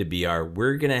intended to be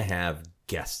we're going to have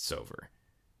guests over.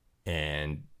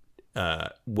 And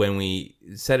when we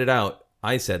set it out,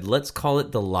 I said, let's call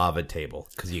it the lava table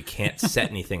because you can't set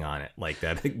anything on it like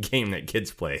that game that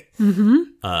kids play.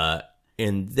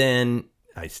 And then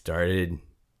I started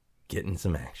getting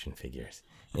some action figures.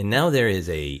 And now there is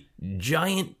a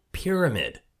giant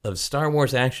pyramid of Star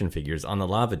Wars action figures on the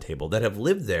lava table that have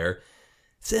lived there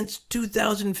since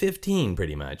 2015,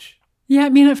 pretty much. Yeah, I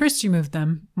mean, at first you moved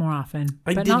them more often.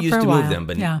 I but did not used for a to while. move them,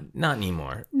 but yeah. not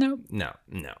anymore. Nope. No.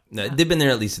 They've been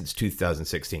there at least since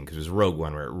 2016, because it was Rogue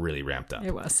One where it really ramped up.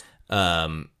 It was.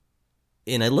 And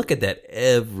I look at that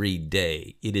every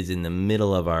day. It is in the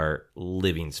middle of our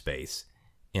living space,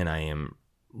 and I am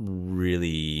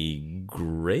really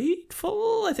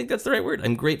grateful. I think that's the right word.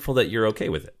 I'm grateful that you're okay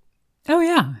with it. Oh,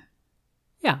 yeah.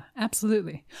 Yeah,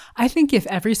 absolutely. I think if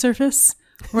every surface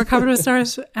were covered with Star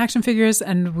Wars action figures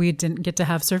and we didn't get to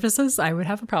have surfaces, I would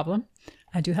have a problem.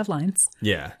 I do have lines.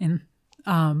 Yeah.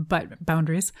 But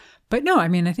boundaries. But no, I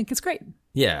mean, I think it's great.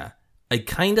 Yeah. I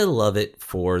kind of love it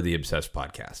for the Obsessed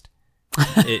podcast.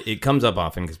 It comes up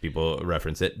often because people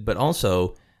reference it, but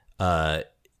also it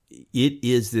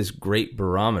is this great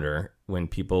barometer when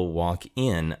people walk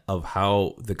in of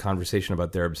how the conversation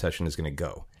about their obsession is going to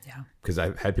go. Yeah. Because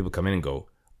I've had people come in and go,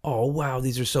 oh, wow,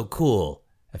 these are so cool.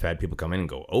 I've had people come in and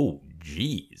go, oh,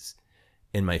 geez.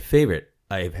 And my favorite,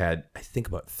 I've had, I think,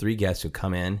 about 3 guests who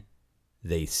come in.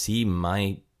 They see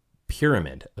my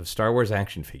pyramid of Star Wars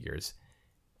action figures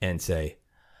and say,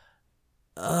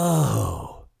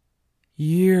 oh,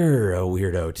 you're a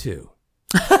weirdo too.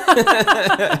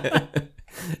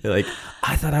 Like,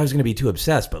 I thought I was going to be too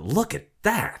obsessed, but look at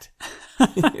that.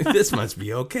 This must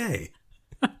be okay.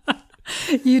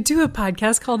 You do a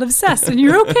podcast called Obsessed, and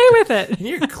you're okay with it.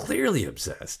 You're clearly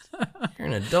obsessed. You're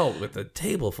an adult with a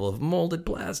table full of molded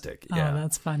plastic. Yeah. Oh,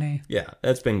 that's funny. Yeah,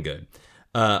 that's been good.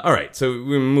 All right, so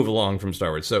we move along from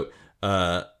Star Wars. So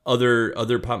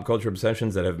other pop culture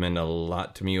obsessions that have meant a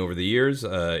lot to me over the years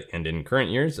and in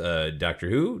current years, Doctor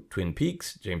Who, Twin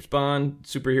Peaks, James Bond,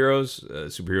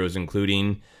 superheroes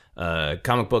including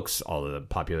comic books, all of the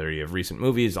popularity of recent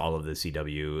movies, all of the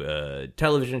CW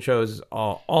television shows,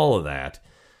 all of that.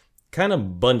 Kind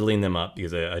of bundling them up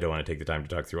because I don't want to take the time to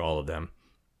talk through all of them.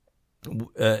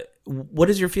 What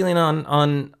is your feeling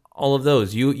on all of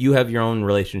those? You have your own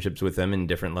relationships with them in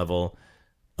different level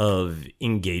of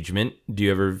engagement. Do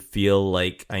you ever feel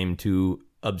like I am too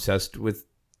obsessed with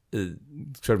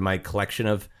sort of my collection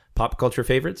of pop culture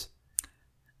favorites?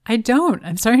 I don't.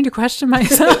 I'm starting to question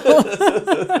myself.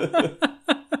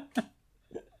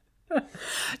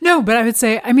 No, but I would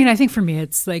say, I mean, I think for me,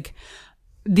 it's like,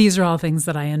 these are all things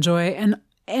that I enjoy.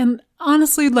 And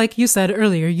honestly, like you said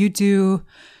earlier,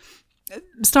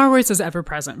 Star Wars is ever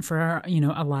present for,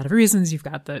 a lot of reasons. You've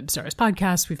got the Star Wars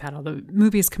podcast. We've had all the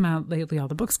movies come out lately, all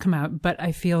the books come out. But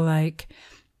I feel like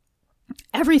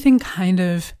everything kind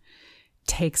of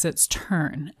takes its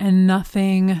turn, and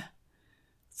nothing,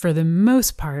 for the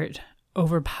most part,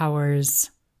 overpowers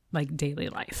like daily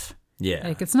life. Yeah.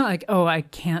 Like, it's not like, oh, I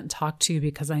can't talk to you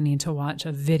because I need to watch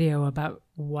a video about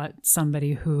what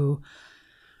somebody who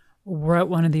wrote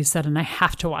one of these said, and I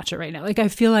have to watch it right now. Like, I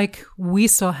feel like we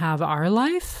still have our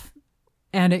life,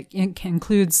 and it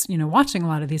includes, watching a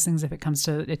lot of these things if it comes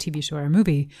to a TV show or a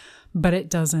movie, but it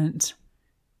doesn't,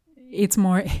 it's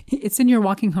in your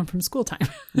walking home from school time.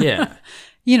 Yeah.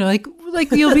 Like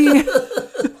you'll be...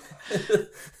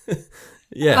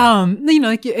 Yeah.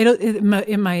 Like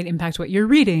it might impact what you're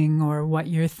reading or what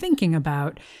you're thinking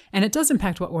about, and it does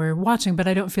impact what we're watching, but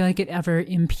I don't feel like it ever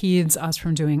impedes us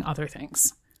from doing other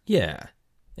things. Yeah.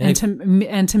 And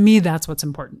to me, that's what's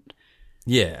important.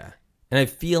 Yeah. And I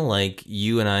feel like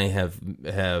you and I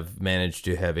have managed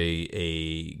to have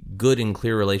a good and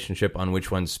clear relationship on which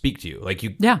ones speak to you. Like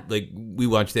like we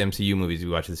watch the MCU movies,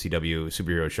 we watch the CW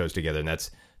superhero shows together, and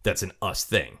that's an us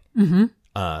thing. Mm-hmm.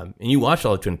 And you watched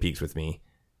all of Twin Peaks with me,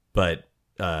 but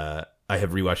I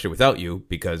have rewatched it without you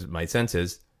because my sense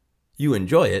is you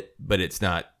enjoy it, but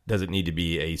doesn't need to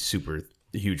be a super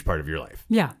huge part of your life.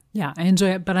 Yeah, I enjoy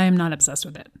it, but I am not obsessed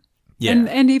with it. Yeah,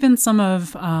 and even some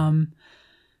of,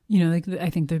 like I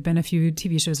think there've been a few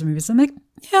TV shows or movies. I'm like,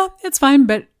 yeah, it's fine,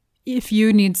 but if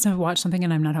you need to watch something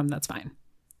and I'm not home, that's fine.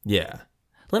 Yeah.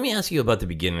 Let me ask you about the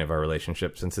beginning of our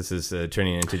relationship, since this is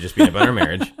turning into just being about our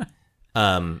marriage.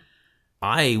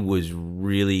 I was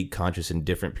really conscious in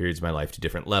different periods of my life to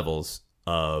different levels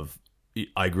of,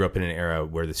 I grew up in an era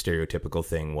where the stereotypical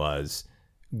thing was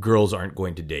girls aren't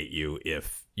going to date you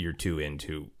if you're too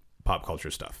into pop culture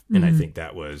stuff. Mm-hmm. And I think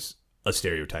that was a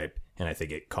stereotype, and I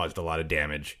think it caused a lot of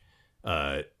damage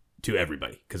to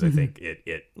everybody, because mm-hmm. I think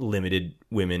it limited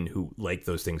women who like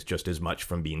those things just as much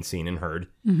from being seen and heard.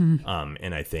 Mm-hmm.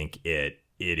 And I think it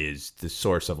is the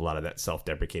source of a lot of that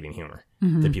self-deprecating humor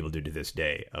mm-hmm. that people do to this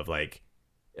day of like,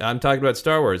 I'm talking about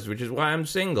Star Wars, which is why I'm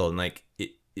single. And like,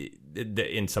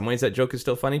 in some ways that joke is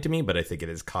still funny to me, but I think it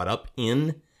is caught up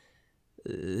in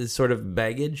sort of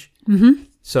baggage. Mm-hmm.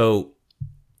 So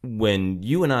when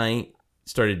you and I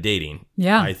started dating,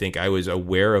 I think I was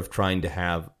aware of trying to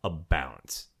have a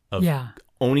balance of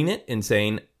owning it and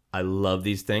saying, I love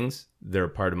these things. They're a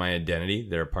part of my identity.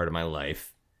 They're a part of my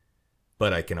life.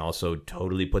 But I can also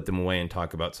totally put them away and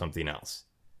talk about something else.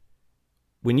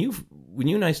 When you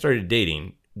and I started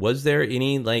dating, was there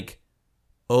any like,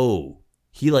 oh,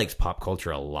 he likes pop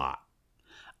culture a lot?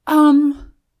 Yes.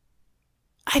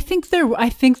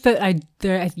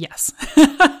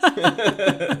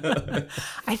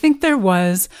 I think there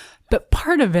was, but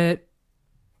part of it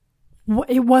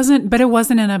wasn't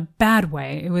in a bad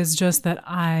way. It was just that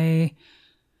I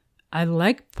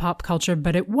like pop culture,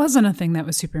 but it wasn't a thing that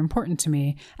was super important to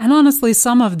me. And honestly,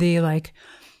 some of the like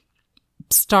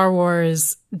Star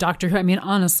Wars, Doctor Who, I mean,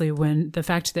 honestly, when the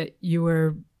fact that you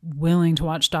were willing to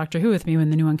watch Doctor Who with me when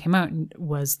the new one came out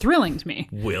was thrilling to me.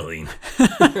 Willing.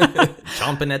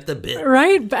 Chomping at the bit.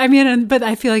 Right? I mean, but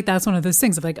I feel like that's one of those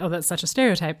things of like, oh, that's such a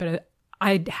stereotype. But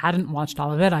I hadn't watched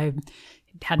all of it. I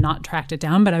had not tracked it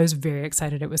down, but I was very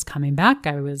excited it was coming back.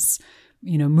 I was,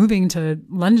 moving to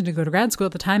London to go to grad school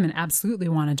at the time and absolutely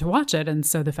wanted to watch it. And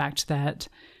so the fact that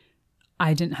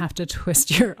I didn't have to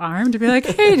twist your arm to be like,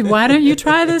 hey, why don't you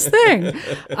try this thing?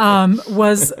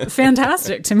 Was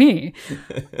fantastic to me.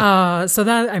 So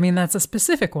that's a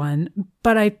specific one.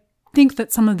 But I think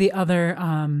that some of the other,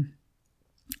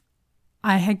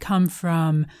 I had come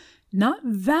from not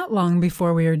that long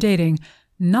before we were dating,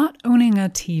 not owning a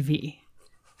TV.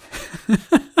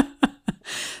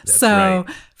 So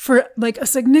right. For like a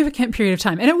significant period of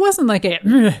time, and it wasn't like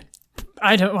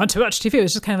I don't want to watch TV. It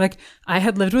was just kind of like I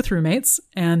had lived with roommates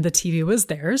and the TV was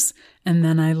theirs. And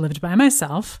then I lived by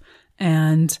myself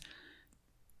and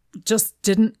just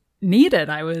didn't need it.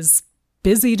 I was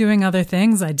busy doing other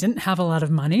things. I didn't have a lot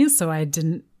of money, so I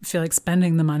didn't feel like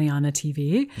spending the money on a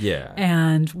TV. Yeah.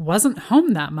 And wasn't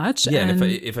home that much. Yeah, and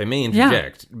if I may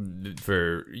interject,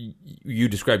 for you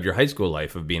described your high school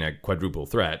life of being a quadruple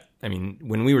threat. I mean,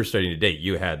 when we were starting to date,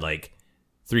 you had like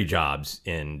 3 jobs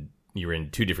and you were in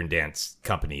 2 different dance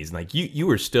companies. And like you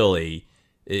were still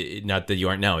not that you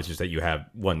aren't now, it's just that you have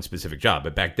one specific job.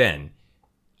 But back then,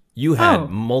 you had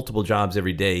multiple jobs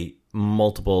every day,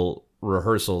 multiple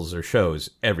rehearsals or shows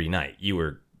every night. You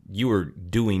were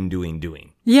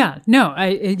doing. Yeah, no,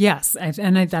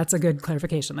 that's a good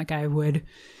clarification. Like I would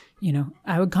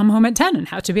come home at 10 and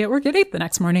have to be at work at 8 the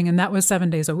next morning. And that was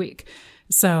 7 days a week.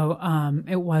 So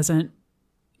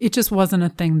it just wasn't a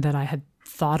thing that I had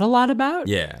thought a lot about.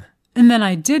 Yeah. And then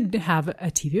I did have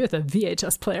a TV with a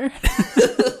VHS player.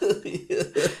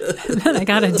 And then I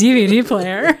got a DVD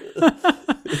player.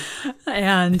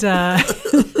 And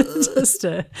just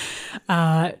to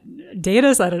date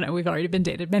us, I don't know. We've already been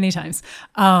dated many times.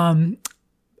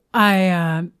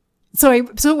 So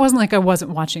it wasn't like I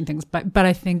wasn't watching things, but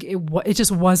I think it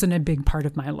just wasn't a big part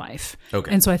of my life.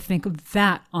 Okay. And so I think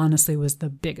that honestly was the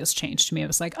biggest change to me. It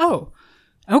was like, oh,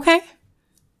 okay.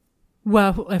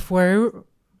 Well, if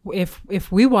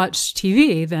we watch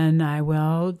TV, then I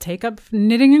will take up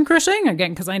knitting and crocheting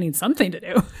again because I need something to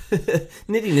do.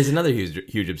 Knitting is another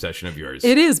huge obsession of yours.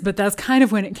 It is, but that's kind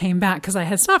of when it came back because I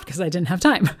had stopped because I didn't have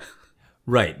time.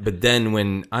 Right, but then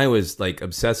when I was like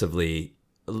obsessively,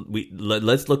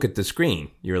 let's look at the screen.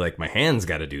 You're like, my hands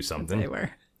got to do something. They were.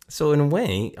 So in a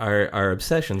way, our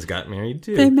obsessions got married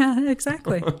too.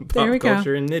 Exactly. There we go. Pop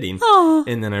culture and knitting. Aww.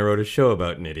 And then I wrote a show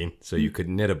about knitting, so you could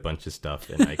knit a bunch of stuff,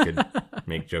 and I could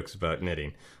make jokes about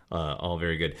knitting. All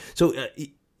very good. So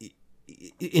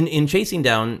in chasing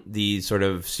down these sort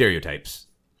of stereotypes,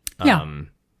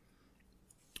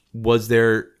 was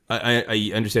there?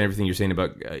 I understand everything you're saying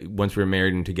about once we were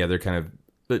married and together, kind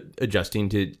of adjusting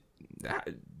to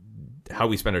how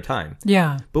we spend our time.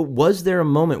 Yeah. But was there a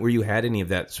moment where you had any of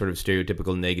that sort of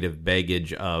stereotypical negative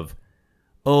baggage of,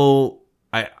 oh,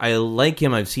 I like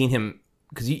him, I've seen him,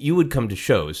 because you would come to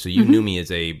shows, so you knew me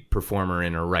as a performer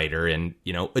and a writer and,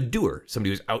 a doer,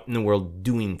 somebody who's out in the world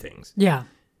doing things. Yeah.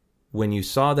 When you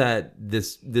saw that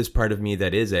this part of me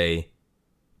that is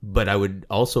but I would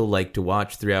also like to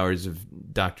watch 3 hours of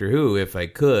Doctor Who if I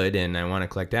could, and I want to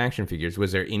collect action figures,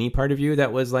 was there any part of you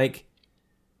that was like,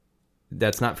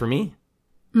 that's not for me?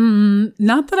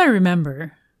 Not that I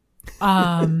remember.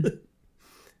 I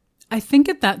think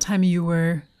at that time you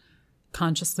were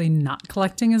consciously not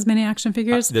collecting as many action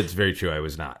figures. That's very true. I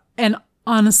was not. And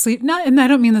honestly, and I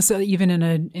don't mean this even in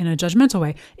a judgmental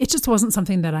way. It just wasn't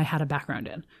something that I had a background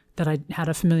in, that I had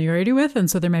a familiarity with. And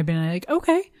so there might have been like,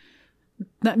 okay,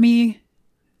 let me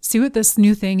see what this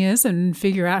new thing is and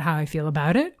figure out how I feel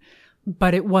about it.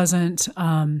 But it wasn't,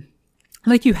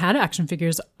 like you had action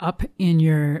figures up in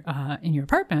your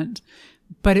apartment,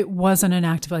 but it wasn't an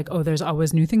act of like, oh, there's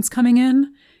always new things coming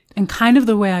in. And kind of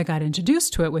the way I got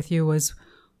introduced to it with you was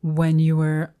when you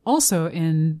were also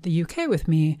in the UK with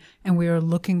me, and we were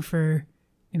looking for,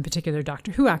 in particular,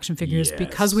 Doctor Who action figures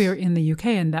because we were in the UK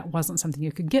and that wasn't something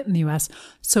you could get in the US.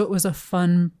 So it was a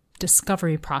fun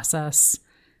discovery process.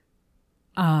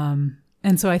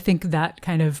 And so I think that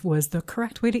kind of was the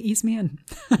correct way to ease me in.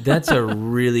 That's a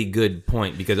really good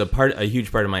point, because a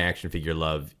huge part of my action figure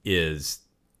love is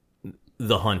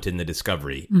the hunt and the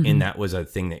discovery. Mm-hmm. And that was a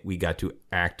thing that we got to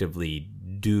actively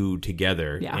do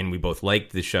together. Yeah. And we both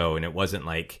liked the show. And it wasn't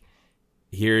like,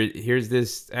 here's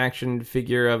this action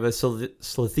figure of a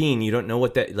Slitheen. You don't know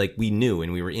what that, like, we knew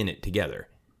and we were in it together.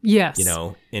 Yes. You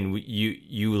know, and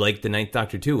you liked the Ninth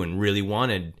Doctor too and really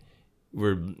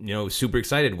we're, super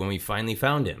excited when we finally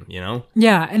found him,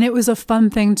 Yeah, and it was a fun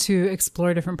thing to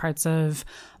explore different parts of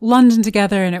London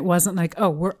together, and it wasn't like, oh,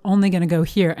 we're only going to go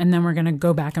here, and then we're going to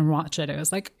go back and watch it. It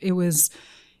was like, it was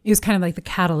kind of like the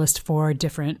catalyst for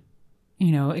different,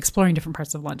 exploring different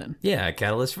parts of London. Yeah, a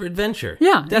catalyst for adventure.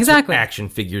 Yeah, that's exactly what action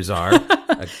figures are,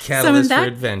 a catalyst for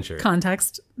adventure.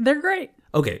 Context, they're great.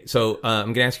 Okay, so I'm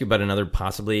going to ask you about another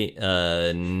possibly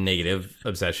negative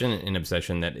obsession, an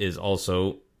obsession that is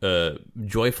also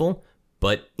joyful,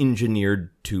 but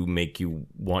engineered to make you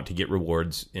want to get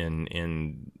rewards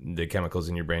in the chemicals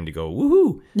in your brain to go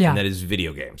woohoo. Yeah. And that is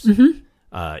video games.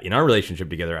 Mm-hmm. In our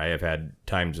relationship together, I have had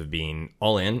times of being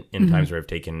all in and mm-hmm. times where I've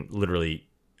taken literally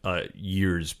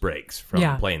years breaks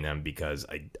from playing them because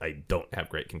I don't have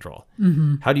great control.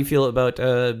 Mm-hmm. How do you feel about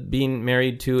being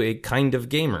married to a kind of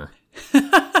gamer?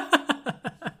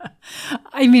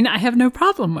 I mean, I have no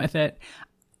problem with it.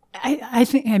 I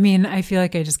feel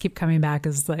like I just keep coming back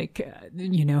as like,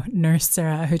 Nurse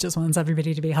Sara who just wants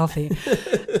everybody to be healthy.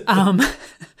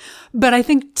 But I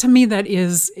think to me that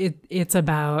it's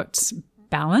about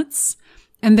balance.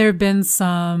 And there have been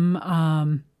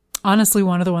some, honestly,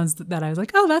 one of the ones that I was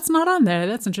like, oh, that's not on there.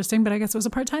 That's interesting. But I guess it was a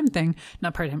part-time thing,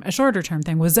 not part-time, a shorter term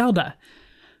thing was Zelda.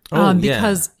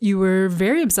 Because you were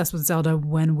very obsessed with Zelda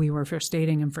when we were first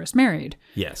dating and first married.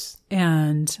 Yes.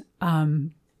 And,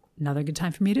 another good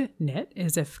time for me to knit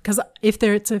is if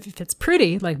it's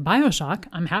pretty, like BioShock,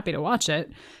 I'm happy to watch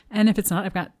it. And if it's not,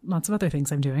 I've got lots of other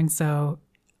things I'm doing. So,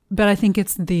 but I think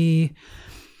to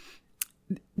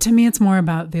me, it's more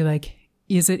about the, like,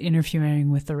 is it interfering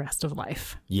with the rest of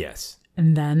life? Yes.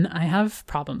 And then I have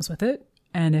problems with it.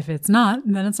 And if it's not,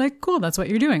 then it's like, cool, that's what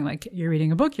you're doing. Like, you're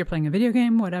reading a book, you're playing a video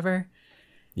game, whatever.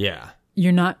 Yeah.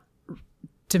 You're not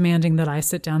demanding that I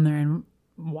sit down there and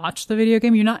watch the video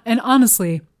game. You're not, and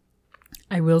honestly,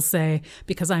 I will say,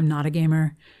 because I'm not a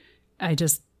gamer,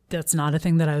 that's not a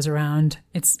thing that I was around.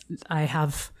 I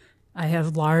have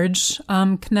large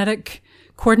kinetic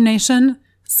coordination,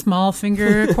 small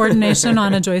finger coordination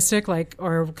on a joystick, like,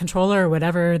 or controller or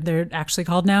whatever they're actually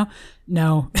called now.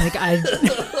 No, like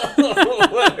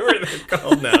whatever they're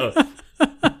called now.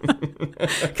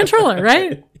 Controller,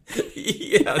 right?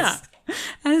 Yes. Yeah.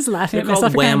 I was laughing They're at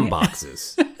myself. They're called wham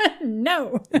boxes.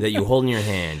 No. That you hold in your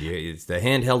hand. It's the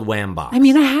handheld wham box. I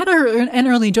mean, I had an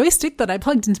early joystick that I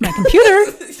plugged into my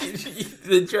computer.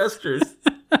 The gestures.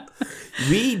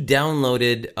 We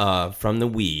downloaded from the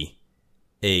Wii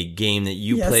a game that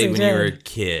you played when you were a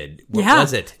kid. What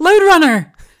was it? Load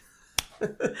Runner.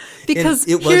 Because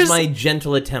it was my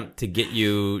gentle attempt to get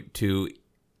you to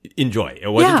enjoy. It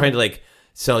wasn't trying to, like,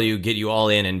 sell you, get you all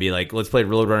in and be like, let's play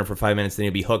Load Runner for 5 minutes, then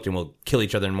you'll be hooked and we'll kill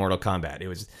each other in Mortal Kombat. It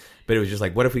was just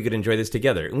like, what if we could enjoy this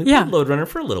together? And we played Load Runner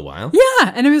for a little while.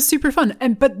 Yeah, and it was super fun.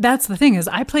 But that's the thing is,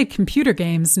 I played computer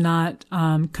games, not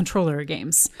controller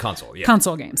games.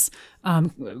 Console games,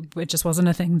 which just wasn't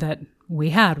a thing that we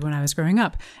had when I was growing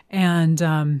up. And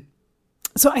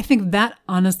so I think that,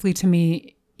 honestly, to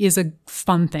me, is a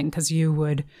fun thing, because you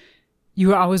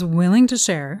were always willing to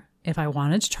share if I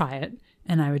wanted to try it,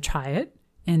 and I would try it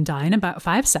and die in about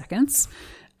 5 seconds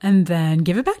and then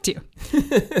give it back to you.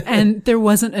 And there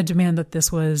wasn't a demand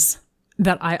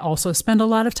that I also spend a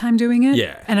lot of time doing it.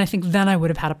 Yeah. And I think then I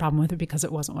would have had a problem with it because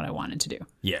it wasn't what I wanted to do.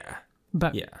 Yeah.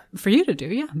 But for you to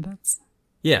do, that's...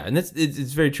 Yeah, and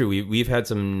it's very true. We've had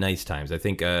some nice times. I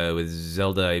think with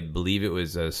Zelda, I believe it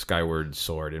was Skyward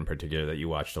Sword in particular that you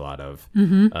watched a lot of.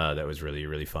 Mm-hmm. That was really,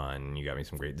 really fun. You got me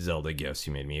some great Zelda gifts.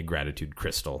 You made me a gratitude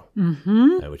crystal,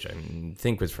 which I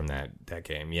think was from that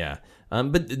game. Yeah,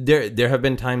 but there have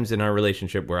been times in our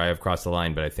relationship where I have crossed the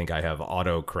line, but I think I have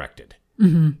auto-corrected.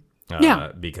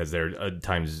 Mm-hmm. Because there are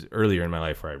times earlier in my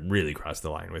life where I really crossed the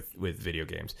line with video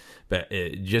games. But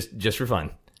just for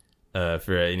fun.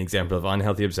 For an example of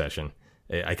unhealthy obsession,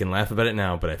 I can laugh about it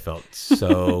now, but I felt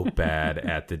so bad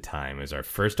at the time. It was our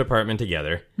first apartment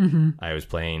together. Mm-hmm. I was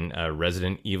playing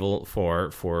Resident Evil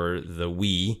 4 for the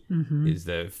Wii. Mm-hmm. Is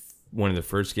one of the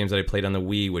first games that I played on the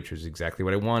Wii, which was exactly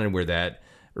what I wanted, where that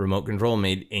remote control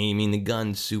made aiming the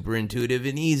gun super intuitive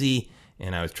and easy.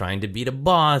 And I was trying to beat a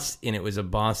boss, and it was a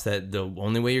boss that the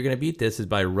only way you're going to beat this is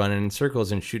by running in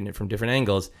circles and shooting it from different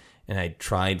angles. And I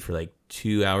tried for like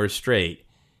 2 hours straight.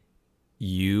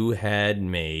 You had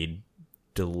made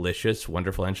delicious,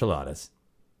 wonderful enchiladas.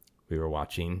 We were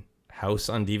watching House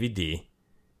on DVD,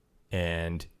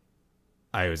 and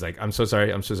I was like, I'm so sorry,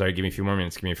 give me a few more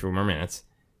minutes.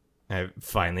 I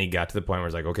finally got to the point where I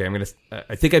was like, okay,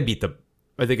 I think I beat the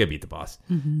boss.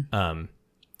 Mm-hmm.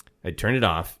 I turned it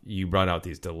off. You brought out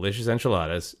these delicious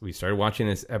enchiladas. We started watching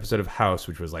this episode of House,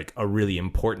 which was like a really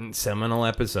important seminal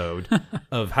episode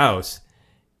of House,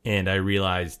 and I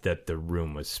realized that the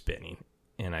room was spinning,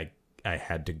 and I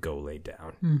had to go lay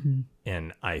down. Mm-hmm.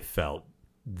 And I felt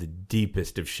the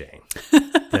deepest of shame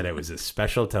that it was a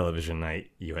special television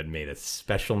night. You had made a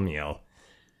special meal,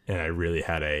 and I really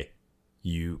had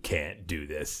you can't do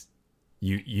this.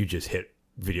 You just hit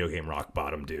video game rock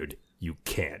bottom, dude. You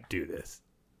can't do this.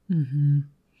 Mm-hmm.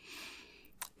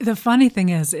 The funny thing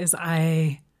is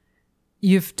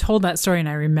you've told that story and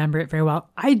I remember it very well.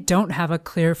 I don't have a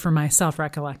clear for myself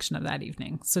recollection of that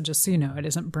evening. So just so you know, it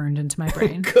isn't burned into my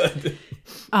brain. Good.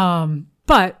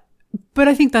 But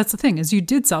I think that's the thing is you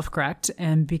did self-correct.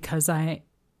 And because I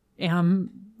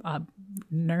am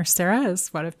Nurse Sara is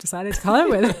what I've decided to call it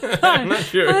with. I'm not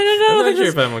sure. I don't know. I'm not sure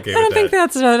if I'm okay with that. I don't think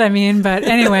that's what I mean, but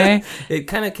anyway. It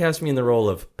kind of casts me in the role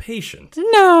of patient.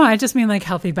 No, I just mean like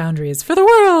healthy boundaries for the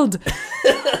world.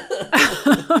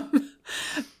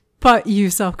 But you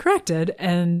self-corrected,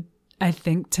 and I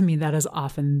think to me that is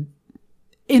often,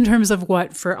 in terms of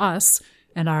what for us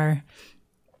and our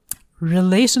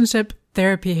relationship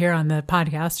therapy here on the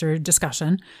podcast or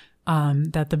discussion,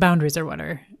 that the boundaries are what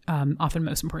are often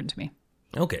most important to me.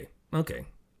 Okay.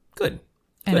 Good.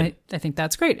 And I think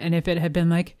that's great. And if it had been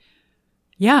like,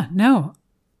 yeah, no,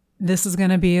 this is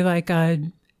going to be like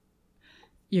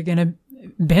you're going to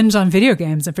binge on video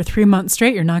games, and for 3 months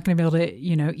straight, you're not going to be able to,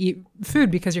 eat food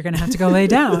because you're going to have to go lay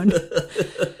down.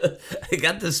 I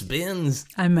got the spins.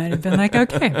 I might have been like,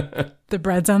 okay, the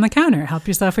bread's on the counter. Help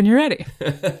yourself when you're ready.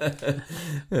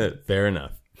 Fair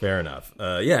enough.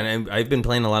 Yeah, and I've been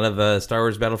playing a lot of Star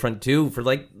Wars Battlefront 2 for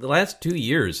like the last 2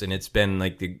 years, and it's been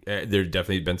like there's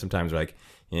definitely been some times where like,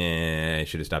 I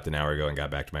should have stopped an hour ago and got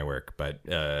back to my work. But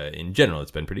in general, it's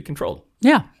been pretty controlled.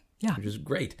 Yeah. Which is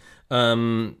great.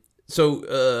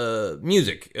 So,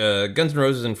 music. Guns N'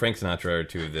 Roses and Frank Sinatra are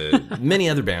two of the many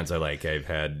other bands I like. I've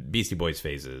had Beastie Boys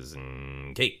phases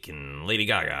and Cake and Lady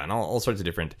Gaga and all sorts of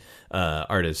different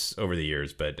artists over the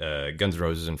years. But Guns N'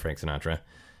 Roses and Frank Sinatra.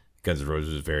 Guns N'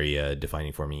 Roses was very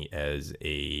defining for me as a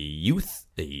youth,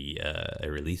 a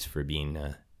release for being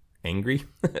angry.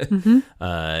 Mm-hmm.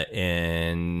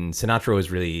 And Sinatra was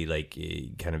really like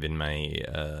kind of in my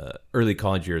early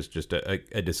college years, just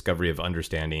a discovery of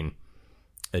understanding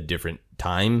a different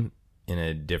time in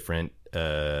a different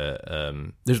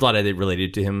there's a lot I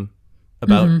related to him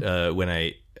about mm-hmm.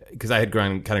 Because I had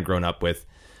grown up with,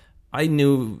 I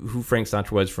knew who Frank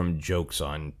Sinatra was from jokes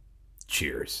on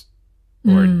Cheers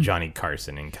or Johnny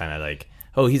Carson, and kind of like,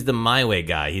 oh, he's the my way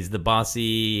guy, he's the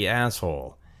bossy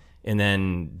asshole, and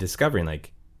then discovering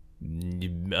like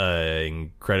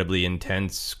incredibly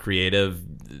intense, creative,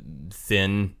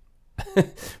 thin,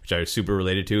 which I was super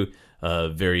related to. A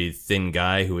very thin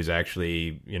guy who was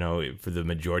actually, for the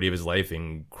majority of his life,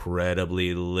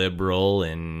 incredibly liberal,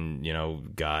 and,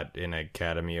 got an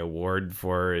Academy Award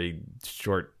for a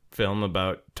short film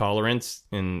about tolerance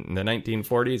in the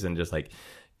 1940s, and just like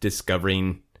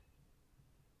discovering,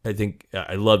 I think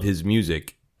I love his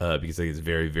music because I think it's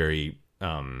very, very,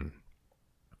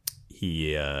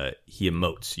 he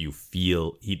emotes. You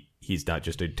feel he's not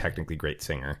just a technically great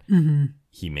singer. Mm-hmm.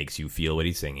 He makes you feel what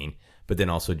he's singing. But then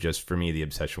also, just for me, the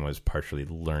obsession was partially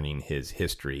learning his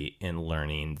history and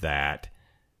learning that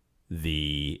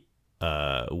the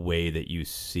way that you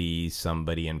see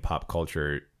somebody in pop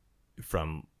culture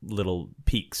from little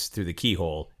peeks through the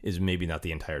keyhole is maybe not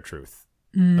the entire truth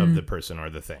of the person or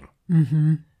the thing.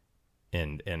 Mm-hmm.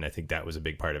 And I think that was a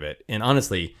big part of it. And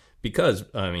honestly, because,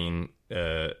 Frank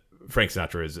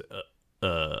Sinatra is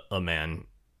a man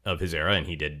of his era, and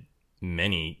he did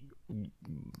many,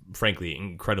 frankly,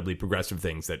 incredibly progressive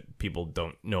things that people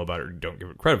don't know about or don't give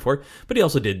it credit for. But he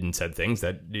also did and said things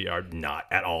that are not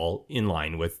at all in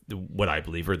line with what I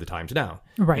believe are the times now.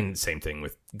 Right. And same thing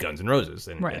with Guns N' Roses.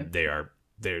 And, right. and they are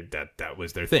that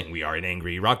was their thing. We are an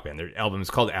angry rock band. Their album is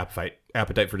called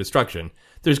Appetite for Destruction.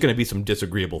 There's going to be some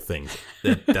disagreeable things.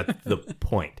 That's the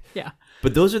point. Yeah.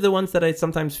 But those are the ones that I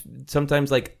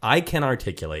sometimes like, I can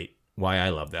articulate why I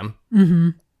love them. Mm-hmm.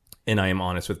 And I am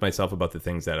honest with myself about the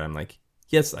things that I'm like,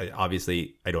 yes, I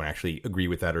don't actually agree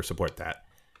with that or support that.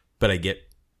 But I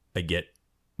get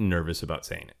nervous about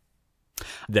saying it.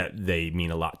 That they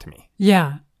mean a lot to me.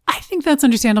 Yeah. I think that's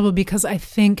understandable because I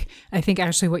think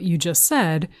actually what you just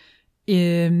said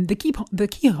in the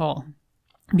keyhole,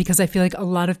 because I feel like a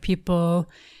lot of people,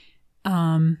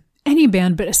 any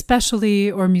band, but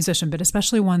especially, or musician, but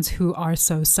especially ones who are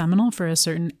so seminal for a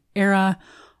certain era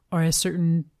or a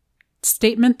certain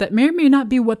statement that may or may not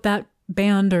be what that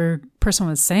band or person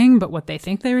was saying, but what they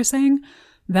think they were saying,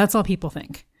 that's all people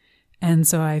think. And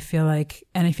so I feel like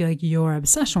your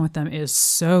obsession with them is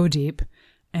so deep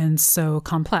and so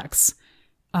complex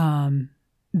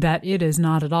that it is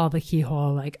not at all the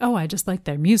keyhole, like, oh, I just like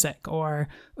their music, or,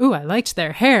 ooh, I liked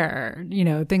their hair,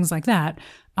 things like that.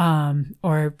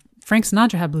 Or Frank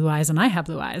Sinatra had blue eyes and I have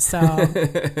blue eyes. So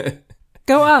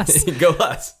go us. Go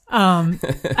us.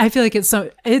 I feel like it's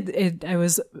so, it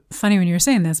was funny when you were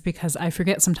saying this because I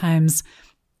forget sometimes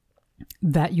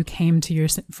that you came to your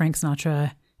Frank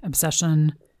Sinatra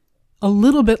obsession a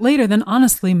little bit later than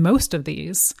honestly most of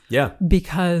these. Yeah.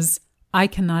 Because I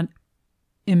cannot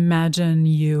imagine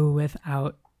you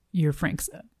without your Frank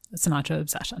Sinatra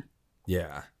obsession.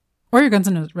 Yeah. Or your Guns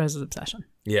N' Roses obsession.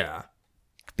 Yeah.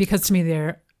 Because to me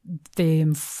they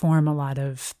inform a lot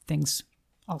of things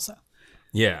also.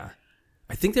 Yeah.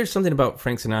 I think there's something about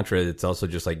Frank Sinatra that's also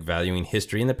just like valuing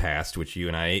history in the past, which you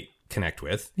and I connect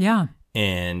with. Yeah.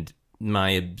 And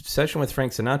my obsession with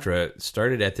Frank Sinatra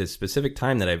started at this specific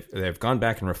time that I've gone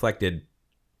back and reflected,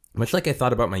 much like I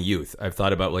thought about my youth. I've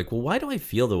thought about like, well, why do I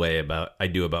feel the way I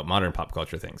do about modern pop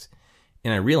culture things?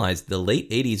 And I realized the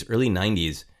late 80s, early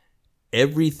 90s,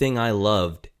 everything I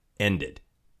loved ended.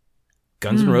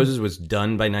 Guns N' Roses was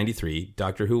done by 93.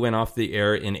 Doctor Who went off the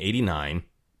air in 89.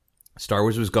 Star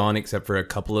Wars was gone except for a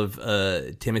couple of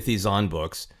Timothy Zahn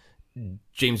books.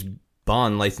 James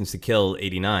Bond, License to Kill,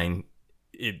 89.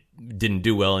 It didn't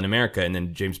do well in America, and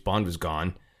then James Bond was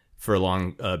gone for a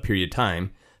long period of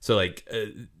time. So like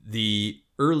the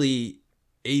early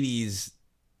 80s,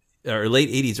 or late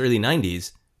 80s, early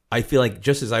 90s, I feel like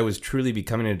just as I was truly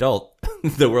becoming an adult,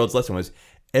 the world's lesson was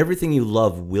everything you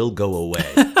love will go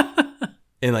away.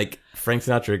 And like Frank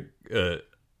Sinatra,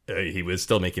 he was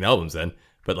still making albums then,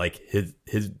 but like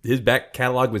his back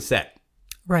catalog was set.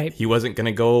 Right. He wasn't going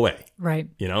to go away. Right.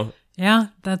 Yeah,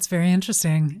 that's very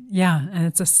interesting. Yeah, and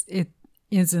it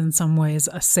is in some ways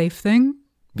a safe thing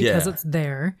because it's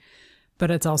there, but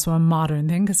it's also a modern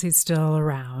thing because he's still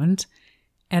around,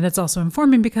 and it's also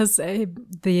informing because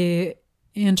the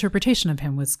interpretation of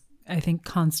him was, I think,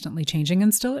 constantly changing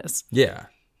and still is. Yeah.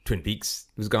 Twin Peaks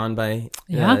was gone by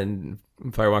and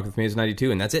Firewalk with Me is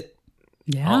 92, and that's it.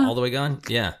 Yeah. All the way gone.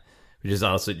 Yeah. Which is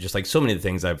also just like so many of the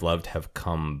things I've loved have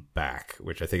come back,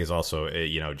 which I think is also,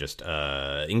 just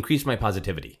increased my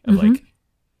positivity of like,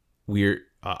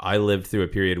 I lived through a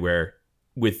period where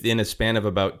within a span of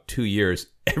about 2 years,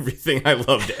 everything I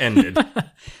loved ended.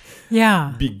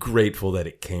 Yeah. Be grateful that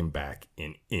it came back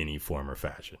in any form or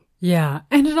fashion. Yeah.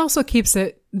 And it also keeps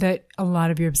it that a lot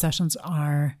of your obsessions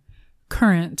are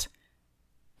current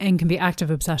and can be active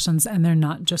obsessions, and they're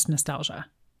not just nostalgia.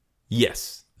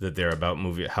 Yes. That they're about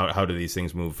moving. How do these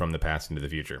things move from the past into the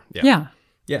future? Yeah,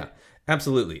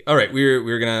 absolutely. All right,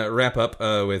 we're gonna wrap up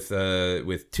with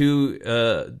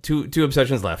two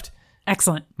obsessions left.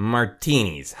 Excellent.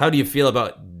 Martinis. How do you feel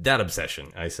about that obsession?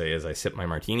 I say as I sip my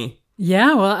martini.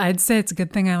 Yeah, well, I'd say it's a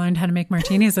good thing I learned how to make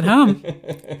martinis at home.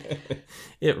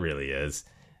 It really is.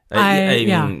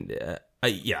 I've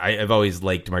always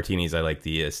liked martinis. I like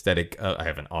the aesthetic. I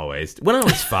haven't always. When I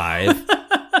was 5.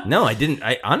 No, I didn't.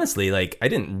 I honestly, I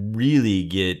didn't really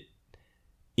get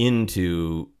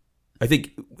into, I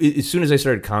think as soon as I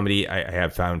started comedy, I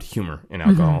have found humor in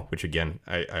alcohol, which again,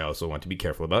 I also want to be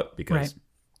careful about because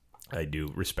I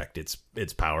do respect its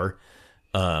power.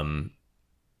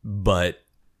 But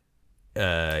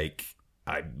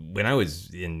when I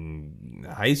was in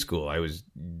high school, I was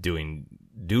doing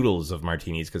doodles of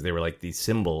martinis because they were like the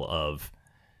symbol of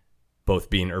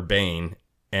both being urbane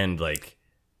and like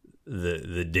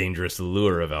the dangerous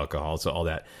allure of alcohol, so all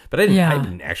that. But I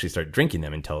didn't actually start drinking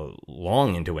them until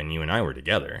long into when you and I were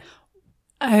together.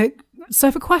 So I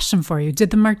have a question for you.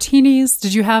 Did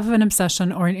you have an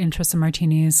obsession or an interest in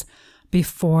martinis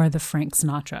before the Frank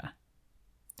Sinatra?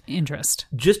 interest.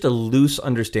 Just a loose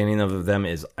understanding of them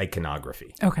is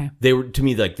iconography. Okay. They were, to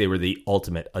me, like they were the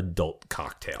ultimate adult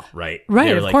cocktail, right? Right,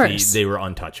 they were of like course. they were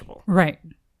untouchable. Right.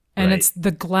 And Right. it's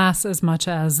the glass as much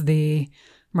as the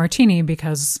martini,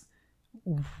 because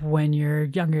when you're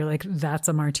younger, you're like, that's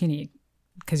a martini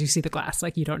because you see the glass.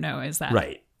 Like, you don't know, is that?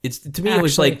 Right. It's, to me, it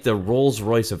was like the Rolls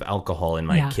Royce of alcohol in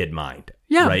my kid mind.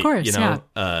 Yeah, right? of course. You know,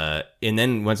 and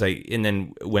then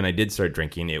when I did start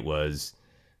drinking, it was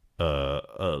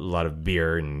a lot of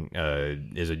beer and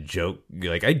as a joke.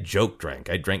 Like, I joke drank.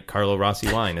 I drank Carlo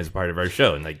Rossi wine as part of our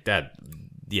show, and like that.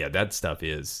 Yeah, that stuff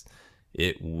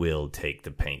it will take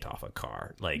the paint off a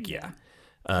car. Like, yeah.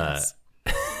 Yes.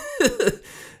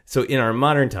 So in our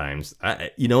modern times,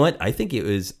 you know what? I think it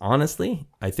was, honestly,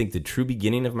 I think the true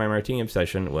beginning of my martini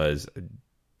obsession was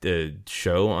the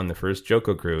show on the first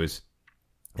Joko cruise.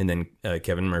 And then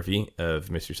Kevin Murphy of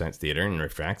Mr. Science Theater and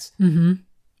Riff Tracks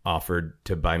offered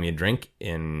to buy me a drink.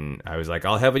 And I was like,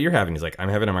 I'll have what you're having. He's like, I'm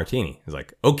having a martini. He's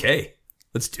like, okay,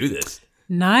 let's do this.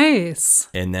 Nice.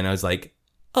 And then I was like,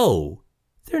 oh,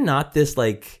 they're not this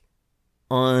like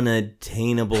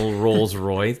unattainable Rolls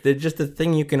Royce. They're just a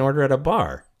thing you can order at a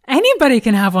bar. Anybody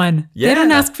can have one. Yeah. They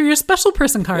don't ask for your special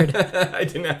person card. I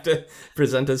didn't have to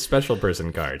present a special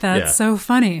person card. That's so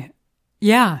funny.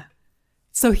 Yeah.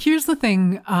 So here's the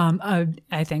thing.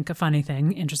 I think a funny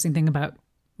thing, interesting thing about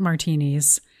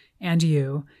martinis and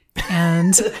you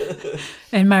and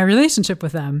and my relationship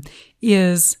with them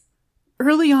is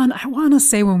early on. I want to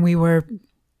say when we were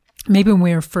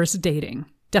first dating,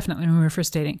 definitely when we were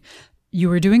first dating, you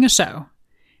were doing a show,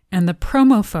 and the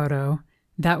promo photo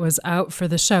that was out for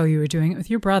the show, you were doing it with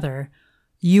your brother.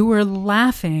 You were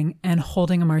laughing and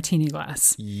holding a martini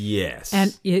glass. Yes.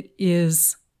 And it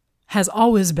has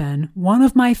always been one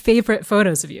of my favorite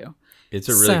photos of you. It's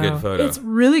a really good photo. It's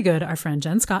really good. Our friend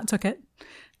Jen Scott took it.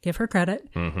 Give her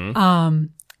credit. Mm-hmm.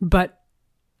 But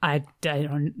I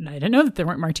didn't know that there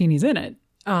weren't martinis in it.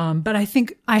 But I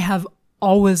think I have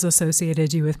always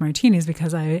associated you with martinis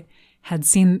because I had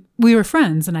seen, we were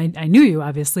friends and I knew you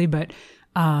obviously, but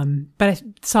I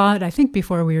saw it, I think,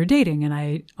 before we were dating, and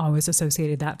I always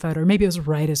associated that photo. Or maybe it was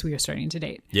right as we were starting to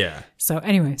date. Yeah. So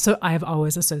anyway, I've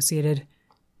always associated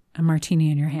a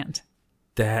martini in your hand.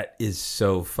 That is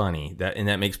so funny. That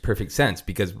makes perfect sense,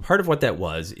 because part of what that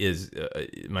was is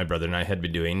my brother and I had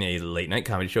been doing a late night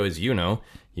comedy show, as you know.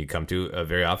 You come to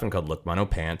very often, called Look Mono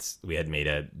Pants. We had made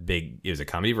it was a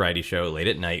comedy variety show late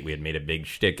at night. We had made a big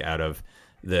shtick out of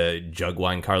the jug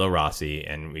wine Carlo Rossi,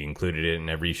 and we included it in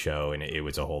every show, and it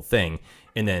was a whole thing.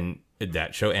 And then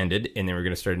that show ended, and then we were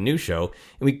going to start a new show,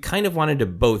 and we kind of wanted to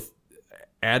both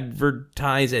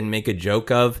advertise and make a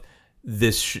joke of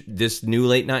this new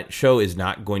late night show is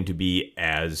not going to be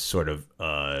as sort of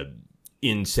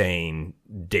insane,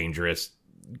 dangerous,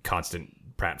 constant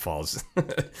pratfalls,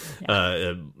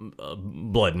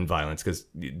 blood and violence, because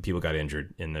people got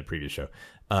injured in the previous show.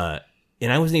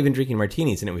 And I wasn't even drinking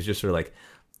martinis, and it was just sort of like,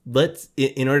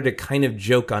 in order to kind of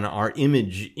joke on our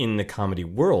image in the comedy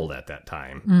world at that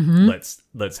time,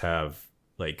 let's have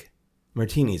like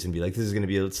martinis and be like, this is going to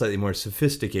be a slightly more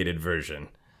sophisticated version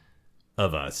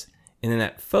of us. And in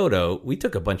that photo, we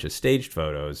took a bunch of staged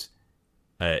photos.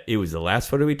 It was the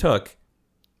last photo we took.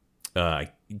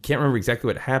 I can't remember exactly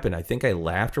what happened. I think I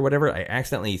laughed or whatever. I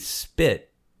accidentally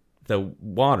spit the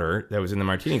water that was in the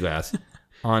martini glass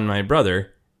on my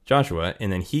brother, Joshua,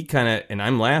 and then and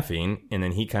I'm laughing, and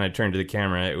then he kind of turned to the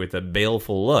camera with a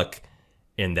baleful look,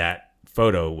 and that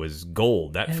photo was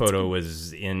gold. That photo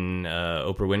was in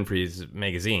Oprah Winfrey's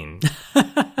magazine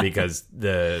because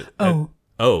the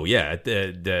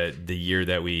year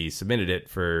that we submitted it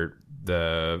for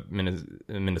the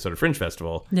Minnesota Fringe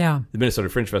Festival. Yeah, the Minnesota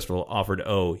Fringe Festival offered,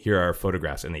 here are our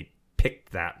photographs, and they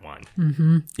picked that one.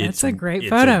 Mm-hmm. It's a great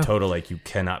photo. It's a total, like, you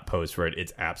cannot pose for it.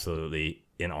 It's absolutely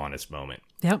an honest moment.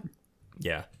 Yep.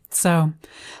 Yeah. So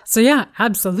yeah,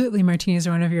 absolutely. Martinis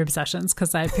are one of your obsessions,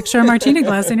 because I picture a martini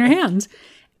glass in your hand.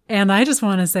 And I just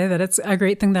want to say that it's a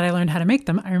great thing that I learned how to make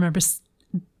them. I remember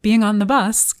being on the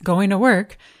bus, going to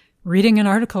work, reading an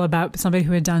article about somebody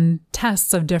who had done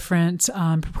tests of different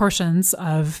proportions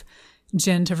of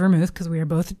gin to vermouth, because we are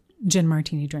both gin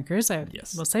martini drinkers, I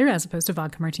will say, as opposed to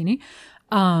vodka martini.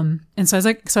 And so I was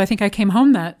like, I think I came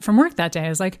home from work that day. I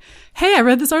was like, hey, I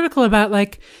read this article about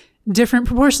like different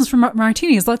proportions for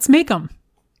martinis. Let's make them.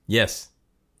 Yes.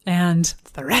 And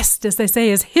the rest, as they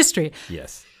say, is history.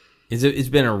 Yes. It's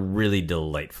been a really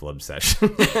delightful obsession,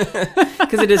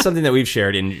 because it is something that we've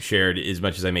shared as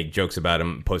much as I make jokes about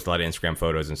them, post a lot of Instagram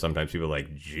photos, and sometimes people are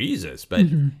like, Jesus, but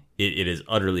it is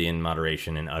utterly in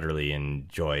moderation and utterly in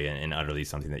joy and utterly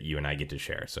something that you and I get to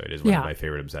share. So it is one of my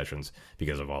favorite obsessions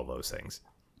because of all those things.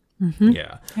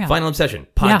 Yeah. Final obsession,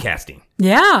 podcasting.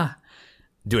 Yeah.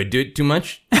 Do I do it too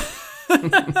much?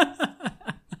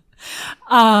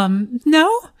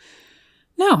 No,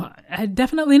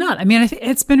 definitely not. I mean,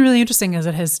 it's been really interesting as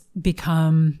it has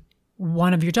become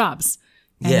one of your jobs.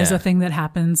 And it's a thing that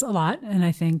happens a lot. And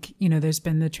I think, there's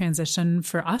been the transition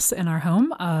for us in our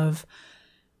home of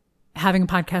having a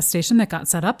podcast station that got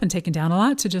set up and taken down a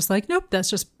lot to just like, nope,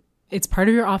 it's part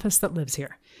of your office that lives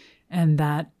here. And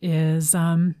that is,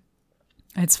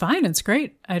 it's fine. It's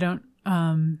great. I don't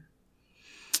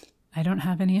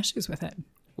have any issues with it.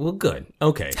 Well, good.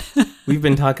 Okay. We've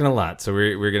been talking a lot, so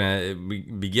we're going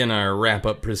to begin our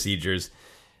wrap-up procedures.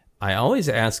 I always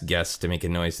ask guests to make a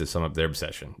noise to sum up their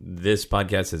obsession. This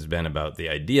podcast has been about the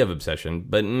idea of obsession,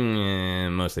 but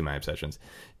mostly my obsessions.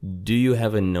 Do you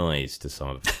have a noise to sum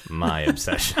up my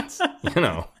obsessions?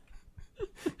 I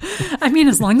mean,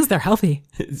 as long as they're healthy.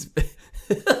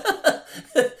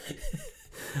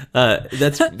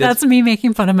 That's me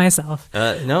making fun of myself.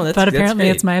 No, but apparently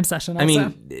that's it's my obsession also. I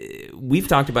mean, we've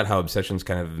talked about how obsessions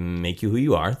kind of make you who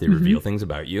you are. They reveal things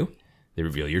about you. They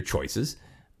reveal your choices.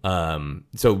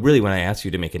 So really, when I ask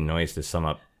you to make a noise to sum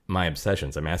up my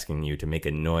obsessions, I'm asking you to make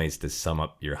a noise to sum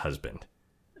up your husband.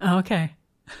 Oh, okay.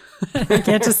 I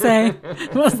can't just say,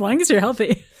 well, as long as you're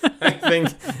healthy. I think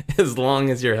as long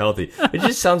as you're healthy. It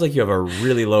just sounds like you have a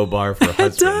really low bar for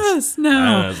husbands. It does.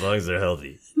 No. As long as they're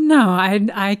healthy. No,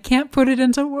 I can't put it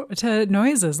into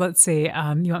noises. Let's see.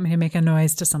 You want me to make a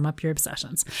noise to sum up your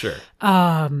obsessions? Sure.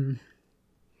 I'm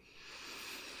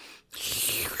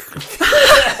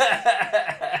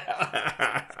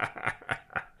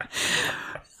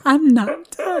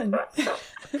not done.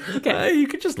 Okay. You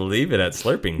could just leave it at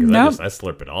slurping because I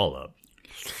slurp it all up.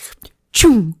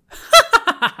 Choo.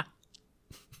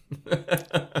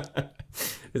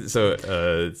 So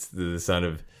it's the sound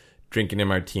of drinking a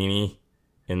martini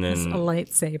and then it's a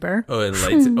lightsaber. Oh, a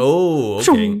lightsaber. Oh,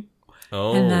 okay.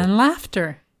 Oh, and then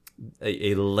laughter.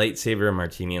 A lightsaber,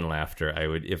 martini, and laughter. I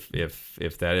would,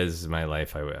 if that is my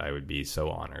life, I would be so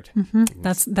honored. Mm-hmm.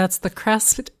 That's the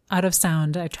crest out of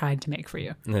sound I tried to make for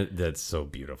you. That's so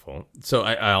beautiful. So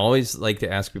I always like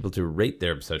to ask people to rate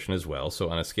their obsession as well. So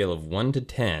on a scale of 1 to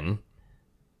 10,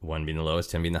 1 being the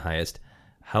lowest, 10 being the highest,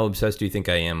 how obsessed do you think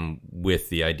I am with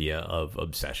the idea of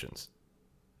obsessions?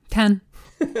 10.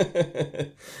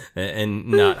 And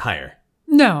not higher.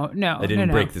 No. I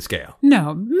didn't break the scale.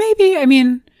 No, maybe a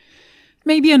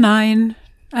 9.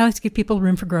 I like to give people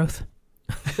room for growth.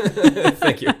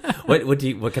 Thank you.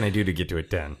 What can I do to get to a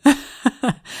 10?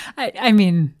 I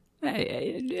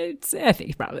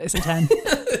think probably it's a 10.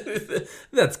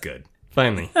 That's good.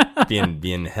 Finally,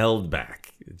 being held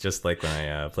back, just like when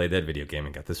I played that video game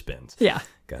and got the spins. Yeah.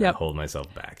 Gotta hold myself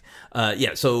back.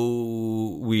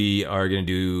 So we are going to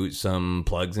do some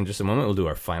plugs in just a moment. We'll do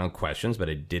our final questions, but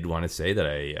I did want to say that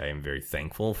I am very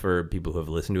thankful for people who have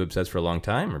listened to Obsessed for a long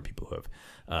time, or people who have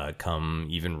come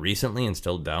even recently and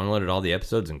still downloaded all the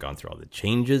episodes and gone through all the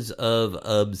changes of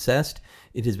Obsessed.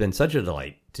 It has been such a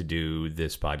delight to do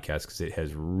this podcast because it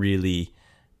has really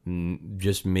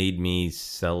just made me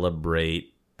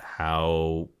celebrate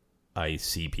how I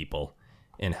see people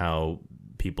and how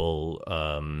people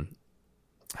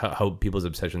how people's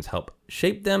obsessions help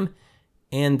shape them,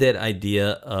 and that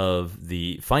idea of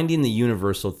the finding the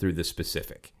universal through the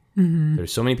specific. Mm-hmm.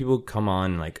 There's so many people who come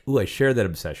on like, ooh, I share that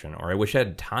obsession, or I wish I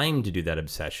had time to do that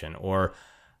obsession, or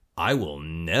I will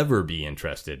never be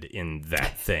interested in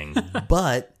that thing.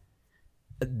 But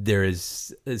there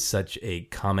is such a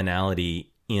commonality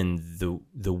in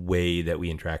the way that we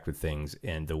interact with things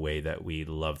and the way that we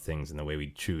love things and the way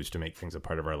we choose to make things a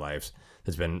part of our lives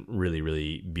has been really,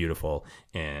 really beautiful.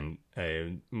 And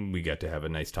we got to have a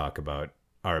nice talk about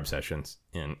our obsessions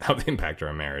and how they impact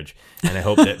our marriage. And I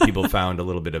hope that people found a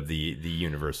little bit of the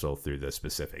universal through the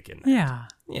specific in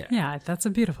that. Yeah, that's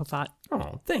a beautiful thought.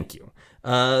 Oh, thank you.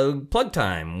 Plug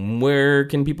time. Where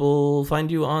can people find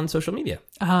you on social media?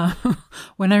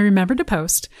 When I remember to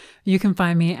post, you can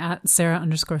find me at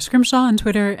Sara_Scrimshaw on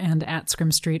Twitter and at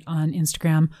Scrimstreet on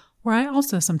Instagram, where I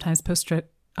also sometimes post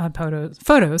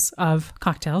photos of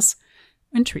cocktails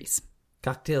and trees.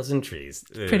 Cocktails and trees.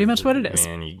 Pretty much what it is.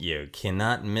 Man, you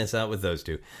cannot miss out with those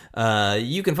two.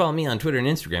 You can follow me on Twitter and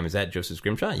Instagram is at Joseph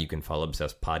Scrimshaw. You can follow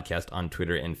Obsessed Podcast on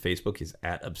Twitter and Facebook is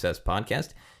at Obsessed Podcast.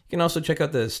 You can also check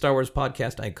out the Star Wars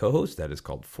podcast I co-host. That is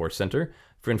called Force Center.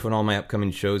 For info on all my upcoming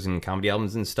shows and comedy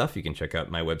albums and stuff, you can check out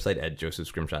my website at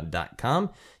josephscrimshaw.com.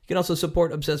 You can also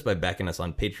support Obsessed by backing us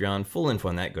on Patreon. Full info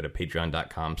on that, go to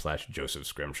patreon.com/Joseph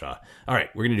Scrimshaw. All right,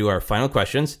 we're going to do our final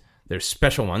questions. They're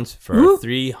special ones for our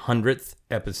 300th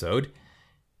episode.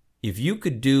 If you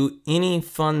could do any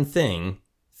fun thing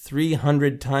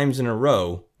 300 times in a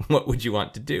row, what would you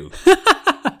want to do?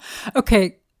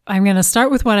 Okay, I'm going to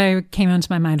start with what I came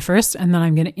into my mind first, and then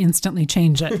I'm going to instantly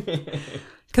change it.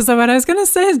 Because what I was going to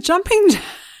say is jumping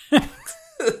jacks.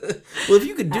 Well, if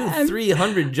you could do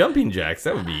 300 jumping jacks,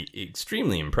 that would be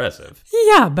extremely impressive.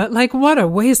 Yeah, but like what a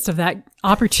waste of that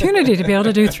opportunity to be able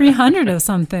to do 300 of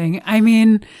something. I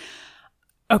mean,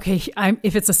 okay,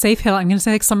 if it's a safe hill, I'm going to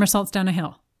say like somersaults down a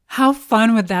hill. How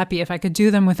fun would that be if I could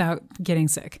do them without getting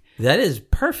sick? That is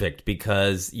perfect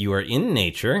because you are in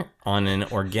nature on an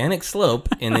organic slope,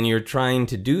 and then you're trying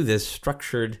to do this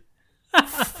structured,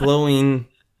 flowing,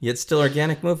 yet still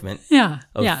organic movement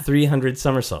of 300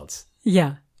 somersaults.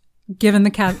 Yeah. Given the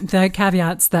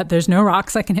caveats that there's no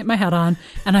rocks I can hit my head on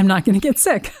and I'm not going to get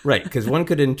sick. Right, because one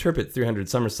could interpret 300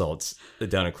 somersaults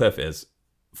down a cliff as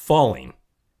falling.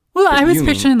 Well, I was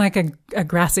picturing like a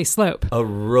grassy slope. A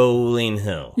rolling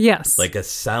hill. Yes. Like a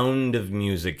Sound of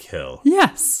Music hill.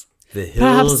 Yes. The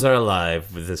hills are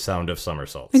alive with the sound of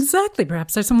somersaults. Exactly.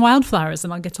 Perhaps there's some wildflowers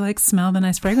and I'll get to like smell the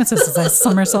nice fragrances as I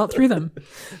somersault through them.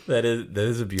 That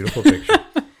is a beautiful picture.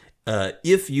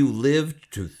 If you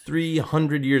lived to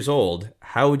 300 years old,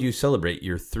 how would you celebrate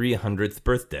your 300th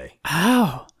birthday?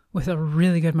 Oh, with a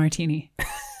really good martini.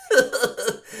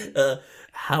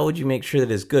 How would you make sure that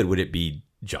it's good? Would it be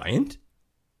giant?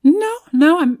 No,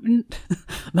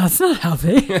 that's not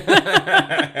healthy.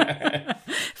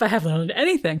 If I have learned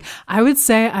anything, I would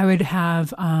say I would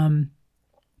have, I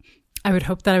would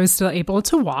hope that I was still able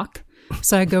to walk.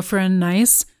 So I'd go for a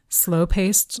nice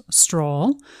slow-paced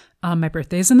stroll. My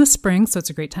birthday's in the spring, so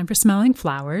it's a great time for smelling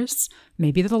flowers.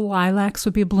 Maybe the lilacs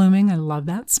would be blooming. I love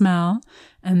that smell.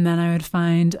 And then I would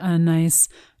find a nice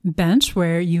bench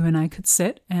where you and I could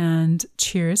sit and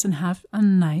cheers and have a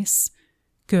nice,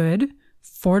 good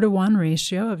 4-to-1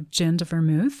 ratio of gin to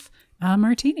vermouth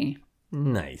martini.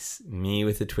 Nice. Me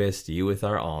with a twist, you with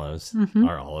our olives. Mm-hmm.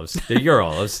 Our olives. They're your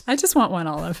olives. I just want one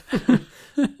olive.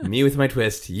 Me with my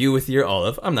twist, you with your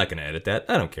olive. I'm not going to edit that.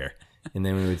 I don't care. And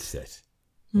then we would sit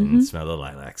and smell the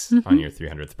lilacs on your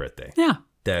 300th birthday. Yeah.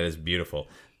 That is beautiful.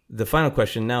 The final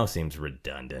question now seems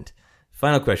redundant.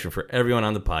 Final question for everyone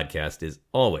on the podcast is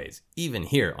always, even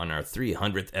here on our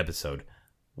 300th episode,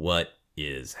 what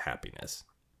is happiness?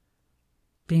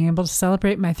 Being able to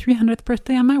celebrate my 300th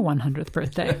birthday on my 100th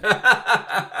birthday.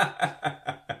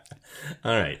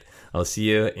 All right. I'll see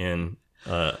you in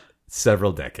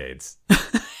several decades.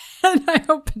 And I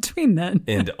hope between then.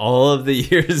 And all of the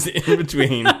years in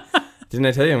between. Didn't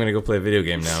I tell you I'm going to go play a video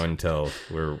game now until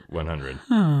we're 100?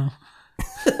 Oh.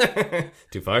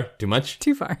 Too far? Too much?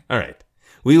 Too far. All right.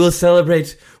 We will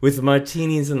celebrate with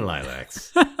martinis and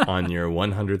lilacs on your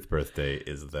 100th birthday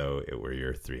as though it were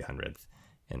your 300th.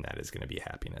 And that is going to be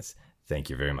happiness. Thank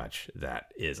you very much.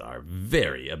 That is our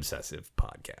very obsessive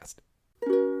podcast.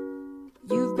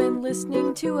 You've been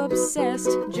listening to Obsessed.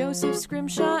 Joseph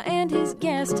Scrimshaw and his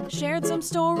guest shared some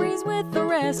stories with the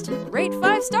rest. Rate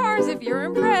 5 stars if you're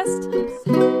impressed.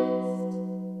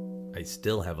 I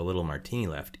still have a little martini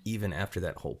left even after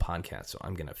that whole podcast, so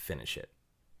I'm going to finish it.